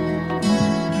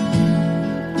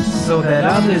so that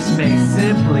others may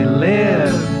simply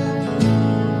live,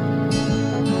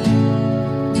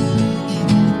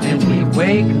 and we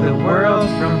wake the world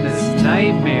from this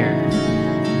nightmare.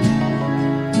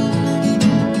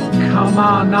 Come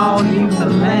on, all you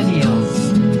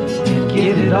millennials, and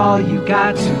give it all you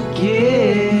got to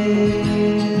give.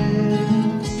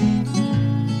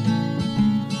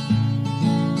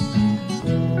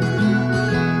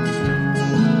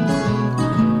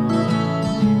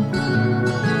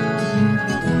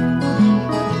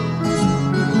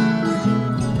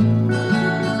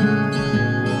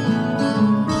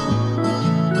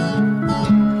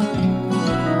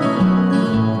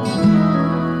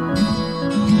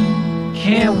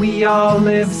 we all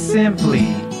live simply,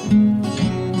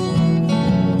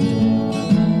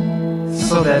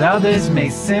 so that others may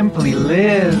simply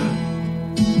live.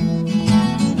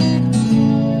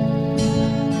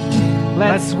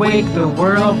 Let's wake the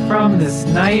world from this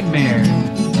nightmare.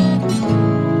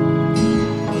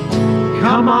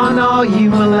 Come on, all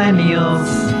you millennials,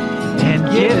 and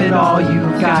give it all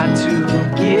you've got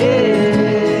to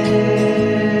give.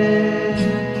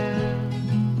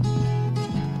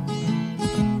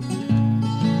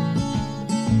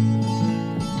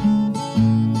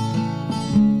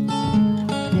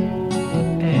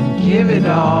 And give it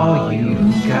all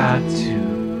you've got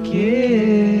to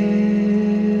give.